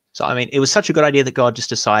dating. So I mean, it was such a good idea that God just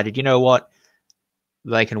decided, you know what,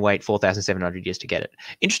 they can wait 4,700 years to get it.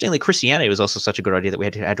 Interestingly, Christianity was also such a good idea that we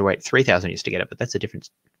had to wait 3,000 years to get it, but that's a different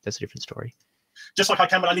story. Just like I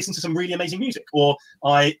can when I listen to some really amazing music, or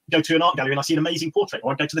I go to an art gallery and I see an amazing portrait,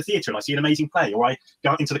 or I go to the theatre and I see an amazing play, or I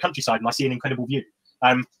go out into the countryside and I see an incredible view.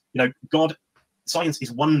 You know, science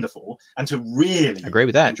is wonderful, and to really agree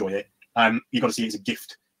with that, enjoy it, you've got to see it as a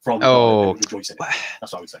gift from God and rejoice in it.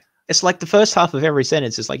 That's what I would say. It's like the first half of every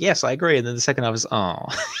sentence is like, yes, I agree, and then the second half is, oh,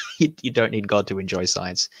 you don't need God to enjoy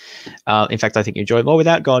science. In fact, I think you enjoy it more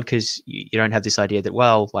without God, because you don't have this idea that,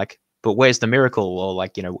 well, like, but where's the miracle, or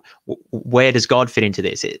like, you know, where does God fit into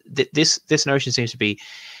this? This notion seems to be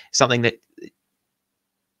something that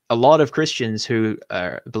a lot of Christians who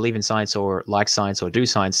believe in science or like science or do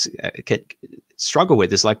science struggle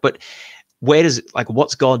with. Is like, but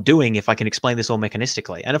what's God doing if I can explain this all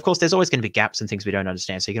mechanistically? And of course, there's always going to be gaps and things we don't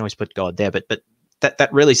understand, so you can always put God there. But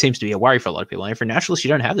that really seems to be a worry for a lot of people. And for naturalists, you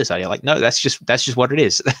don't have this idea. Like, no, that's just what it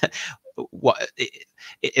is.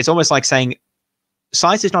 It's almost like saying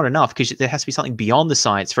science is not enough, because there has to be something beyond the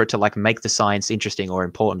science for it to like make the science interesting or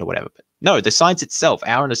important or whatever. But no, the science itself,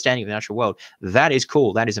 our understanding of the natural world, that is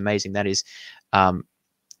cool. That is amazing. That is,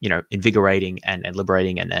 you know, invigorating and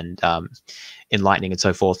liberating and enlightening and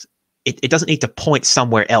so forth. It doesn't need to point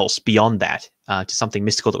somewhere else beyond that to something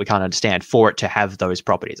mystical that we can't understand for it to have those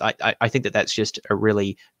properties. I think that's just a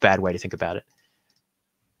really bad way to think about it.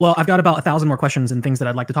 Well, I've got about 1,000 more questions and things that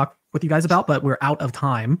I'd like to talk with you guys about, but we're out of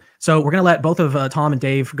time. So we're going to let both of Tom and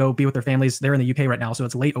Dave go be with their families. They're in the UK right now, so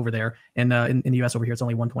it's late over there. And in the US over here, it's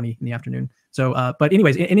only 1:20 in the afternoon. So, but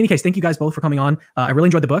anyways, in any case, thank you guys both for coming on. I really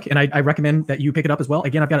enjoyed the book, and I recommend that you pick it up as well.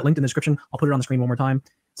 Again, I've got it linked in the description. I'll put it on the screen one more time.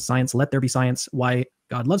 Science, Let There Be Science, Why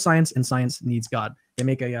God Loves Science and Science Needs God. They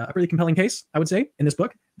make a really compelling case, I would say, in this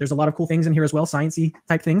book. There's a lot of cool things in here as well, sciencey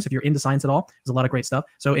type things. If you're into science at all, there's a lot of great stuff.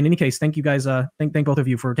 So in any case, thank you guys. Thank both of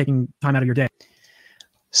you for taking time out of your day.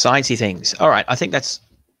 Sciencey things. All right. I think that's,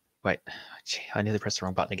 wait, gee, I nearly pressed the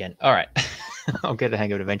wrong button again. All right. I'll get the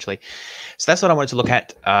hang of it eventually. So that's what I wanted to look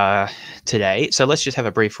at today. So let's just have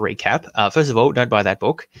a brief recap. First of all, don't buy that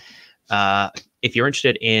book. If you're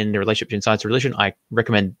interested in the relationship between science and religion, I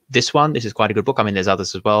recommend this one. This is quite a good book. I mean, there's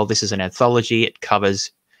others as well. This is an anthology. It covers,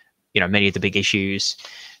 you know, many of the big issues,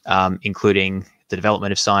 including the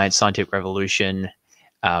development of science, scientific revolution,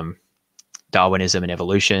 Darwinism and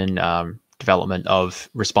evolution, development of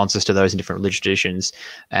responses to those in different religious traditions,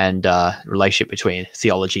 and relationship between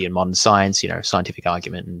theology and modern science, scientific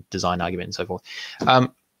argument and design argument and so forth.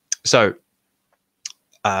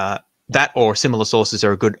 That or similar sources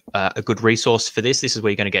are a good resource for this. This is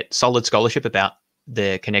where you're going to get solid scholarship about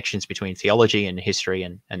the connections between theology and history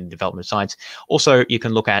and development of science. Also, you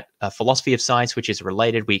can look at philosophy of science, which is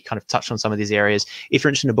related. We kind of touched on some of these areas. If you're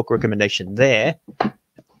interested in a book recommendation there,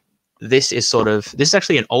 this is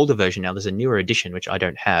actually an older version now. There's a newer edition, which I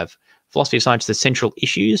don't have. Philosophy of Science, The Central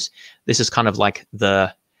Issues. This is kind of like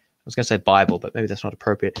I was going to say Bible, but maybe that's not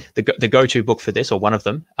appropriate. The go-to book for this, or one of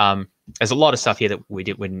them. There's a lot of stuff here that we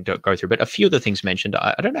didn't go through, but a few of the things mentioned,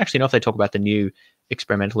 I don't actually know if they talk about the new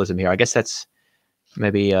experimentalism here. I guess that's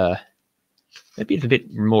maybe a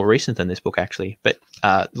bit more recent than this book, actually. But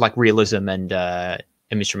like realism and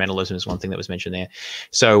instrumentalism is one thing that was mentioned there.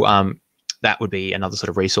 So that would be another sort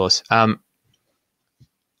of resource.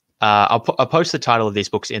 I'll post the title of these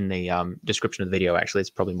books in the description of the video. Actually, it's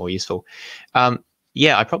probably more useful.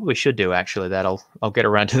 Yeah, I probably should do actually that. I'll get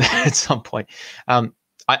around to that at some point.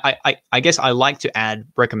 I guess I like to add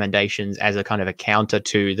recommendations as a kind of a counter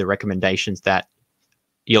to the recommendations that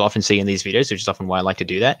you'll often see in these videos, which is often why I like to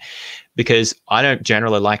do that, because I don't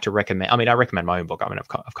generally like to recommend. I mean, I recommend my own book. I mean,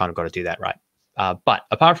 I've kind of got to do that, right? But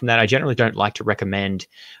apart from that, I generally don't like to recommend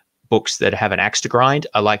books that have an axe to grind.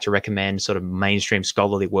 I like to recommend sort of mainstream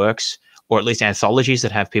scholarly works, or at least anthologies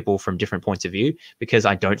that have people from different points of view, because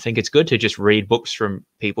I don't think it's good to just read books from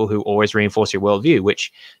people who always reinforce your worldview,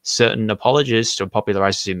 which certain apologists or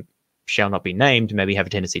popularizers who shall not be named maybe have a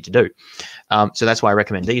tendency to do. So that's why I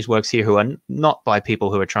recommend these works here, who are not by people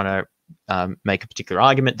who are trying to make a particular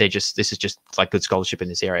argument. This is just like good scholarship in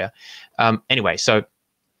this area. Anyway, so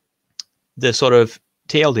the sort of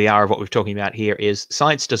TLDR of what we're talking about here is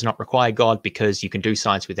science does not require God, because you can do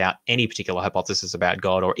science without any particular hypothesis about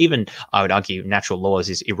God, or even, I would argue, natural laws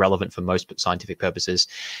is irrelevant for most scientific purposes.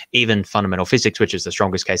 Even fundamental physics, which is the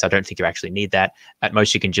strongest case, I don't think you actually need that. At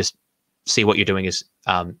most, you can just see what you're doing is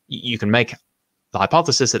you can make the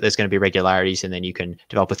hypothesis that there's going to be regularities, and then you can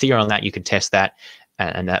develop a theory on that. You can test that,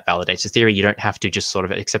 and that validates the theory. You don't have to just sort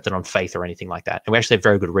of accept it on faith or anything like that. And we actually have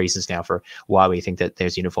very good reasons now for why we think that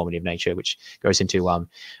there's uniformity of nature, which goes into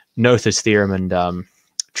Noether's theorem and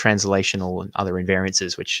translational and other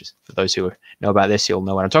invariances, which for those who know about this, you'll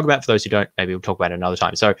know what I'm talking about. For those who don't, maybe we'll talk about it another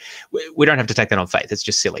time. So we don't have to take that on faith. It's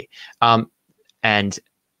just silly. And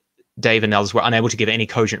Dave and others were unable to give any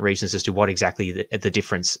cogent reasons as to what exactly the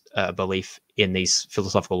difference belief in these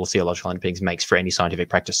philosophical or theological underpinnings makes for any scientific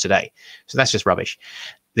practice today. So that's just rubbish.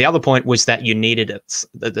 The other point was that you needed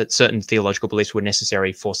that certain theological beliefs were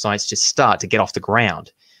necessary for science to get off the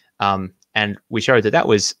ground. And we showed that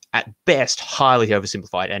was at best highly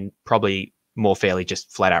oversimplified, and probably more fairly just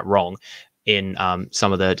flat out wrong in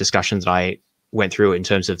some of the discussions that I went through in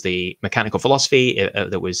terms of the mechanical philosophy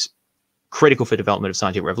that was critical for development of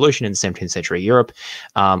scientific revolution in the 17th century Europe,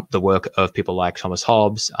 the work of people like Thomas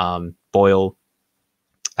Hobbes, Boyle,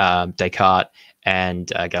 Descartes, and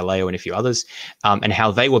Galileo, and a few others, and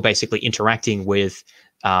how they were basically interacting with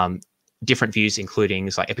different views,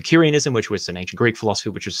 including like Epicureanism, which was an ancient Greek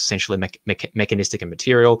philosophy, which was essentially mechanistic and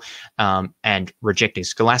material, and rejecting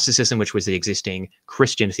scholasticism, which was the existing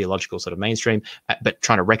Christian theological sort of mainstream, but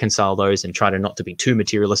trying to reconcile those and try to not to be too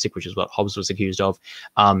materialistic, which is what Hobbes was accused of,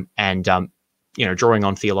 and drawing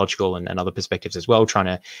on theological and other perspectives as well, trying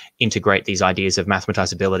to integrate these ideas of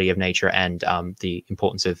mathematizability of nature and the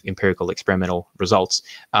importance of empirical experimental results,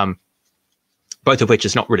 both of which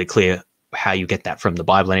is not really clear how you get that from the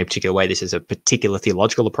Bible in any particular way. This is a particular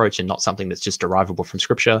theological approach and not something that's just derivable from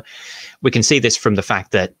Scripture. We can see this from the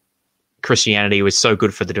fact that Christianity was so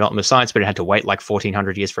good for the development of science, but it had to wait like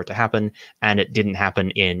 1400 years for it to happen, and it didn't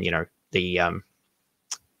happen in the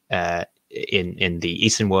in the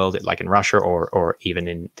Eastern world, like in Russia or even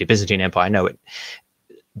in the Byzantine Empire. No,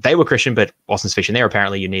 they were Christian, but wasn't sufficient there.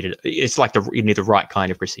 Apparently, you need the right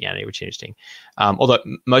kind of Christianity, which is interesting. Although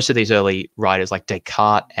most of these early writers, like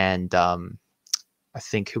Descartes and I'm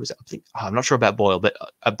not sure about Boyle, but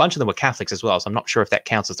a bunch of them were Catholics as well. So I'm not sure if that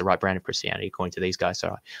counts as the right brand of Christianity according to these guys.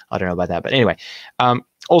 So I don't know about that. But anyway,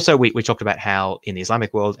 also we talked about how in the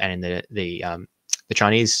Islamic world and in the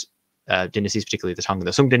Chinese dynasties, particularly the Tang and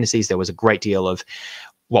the Sung dynasties, there was a great deal of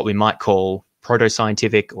what we might call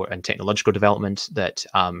proto-scientific and technological development that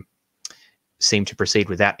seemed to proceed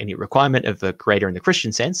without any requirement of the creator in the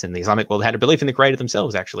Christian sense, and the Islamic world had a belief in the creator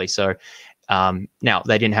themselves, actually. So now,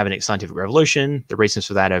 they didn't have a scientific revolution. The reasons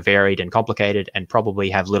for that are varied and complicated and probably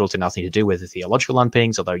have little to nothing to do with the theological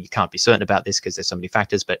underpinnings, although you can't be certain about this because there's so many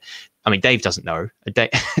factors. But I mean, Dave doesn't know.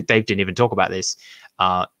 Dave didn't even talk about this.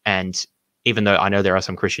 And even though I know there are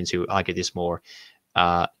some Christians who argue this more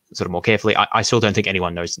sort of more carefully, I still don't think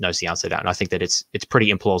anyone knows the answer to that. And I think that it's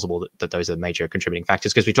pretty implausible that those are major contributing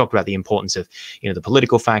factors, because we talked about the importance of, you know, the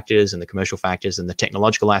political factors and the commercial factors and the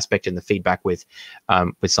technological aspect and the feedback with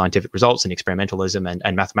scientific results and experimentalism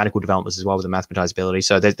and mathematical developments as well with the mathematizability.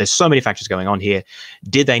 So there's so many factors going on here.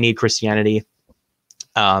 Did they need Christianity?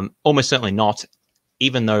 Almost certainly not.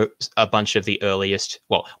 Even though a bunch of the earliest,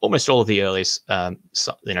 well, almost all of the earliest,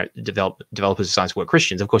 developers of science were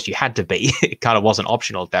Christians. Of course, you had to be. It kind of wasn't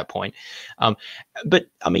optional at that point. But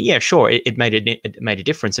I mean, yeah, sure, it made a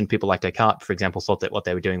difference. And people like Descartes, for example, thought that what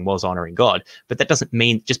they were doing was honoring God. But that doesn't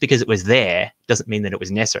mean, just because it was there, doesn't mean that it was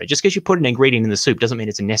necessary. Just because you put an ingredient in the soup doesn't mean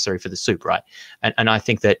it's necessary for the soup, right? And I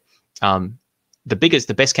think that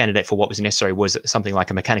the best candidate for what was necessary was something like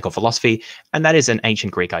a mechanical philosophy, and that is an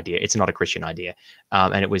ancient Greek idea. It's not a Christian idea,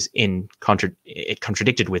 and it was it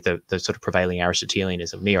contradicted with the sort of prevailing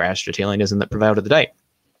Aristotelianism, neo-Aristotelianism that prevailed at the day.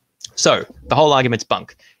 So the whole argument's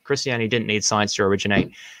bunk. Christianity didn't need science to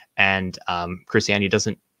originate, and science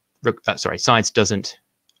doesn't.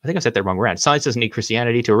 I think I said that wrong around. Science doesn't need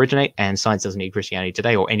Christianity to originate, and science doesn't need Christianity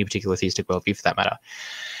today, or any particular theistic worldview for that matter.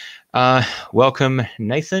 Welcome,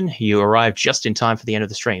 Nathan. You arrived just in time for the end of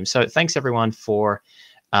the stream. So thanks everyone for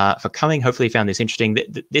coming. Hopefully you found this interesting.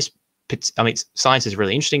 Science is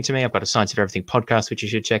really interesting to me. I've got a Science of Everything podcast, which you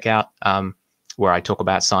should check out, where I talk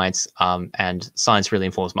about science, and science really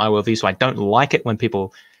informs my worldview. So I don't like it when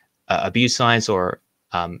people abuse science or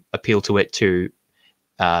appeal to it to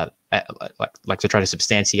like to try to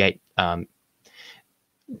substantiate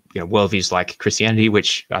worldviews like Christianity,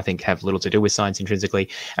 which I think have little to do with science intrinsically,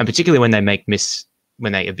 and particularly when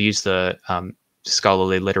they abuse the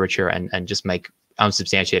scholarly literature and just make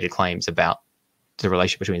unsubstantiated claims about the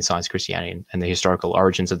relationship between science, Christianity, and the historical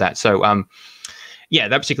origins of that. So, yeah,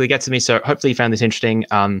 that particularly gets to me. So hopefully you found this interesting.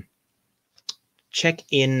 Check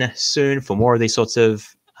in soon for more of these sorts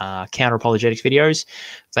of counter-apologetics videos.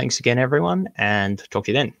 Thanks again, everyone, and talk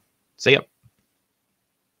to you then. See ya.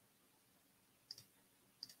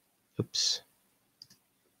 Oops.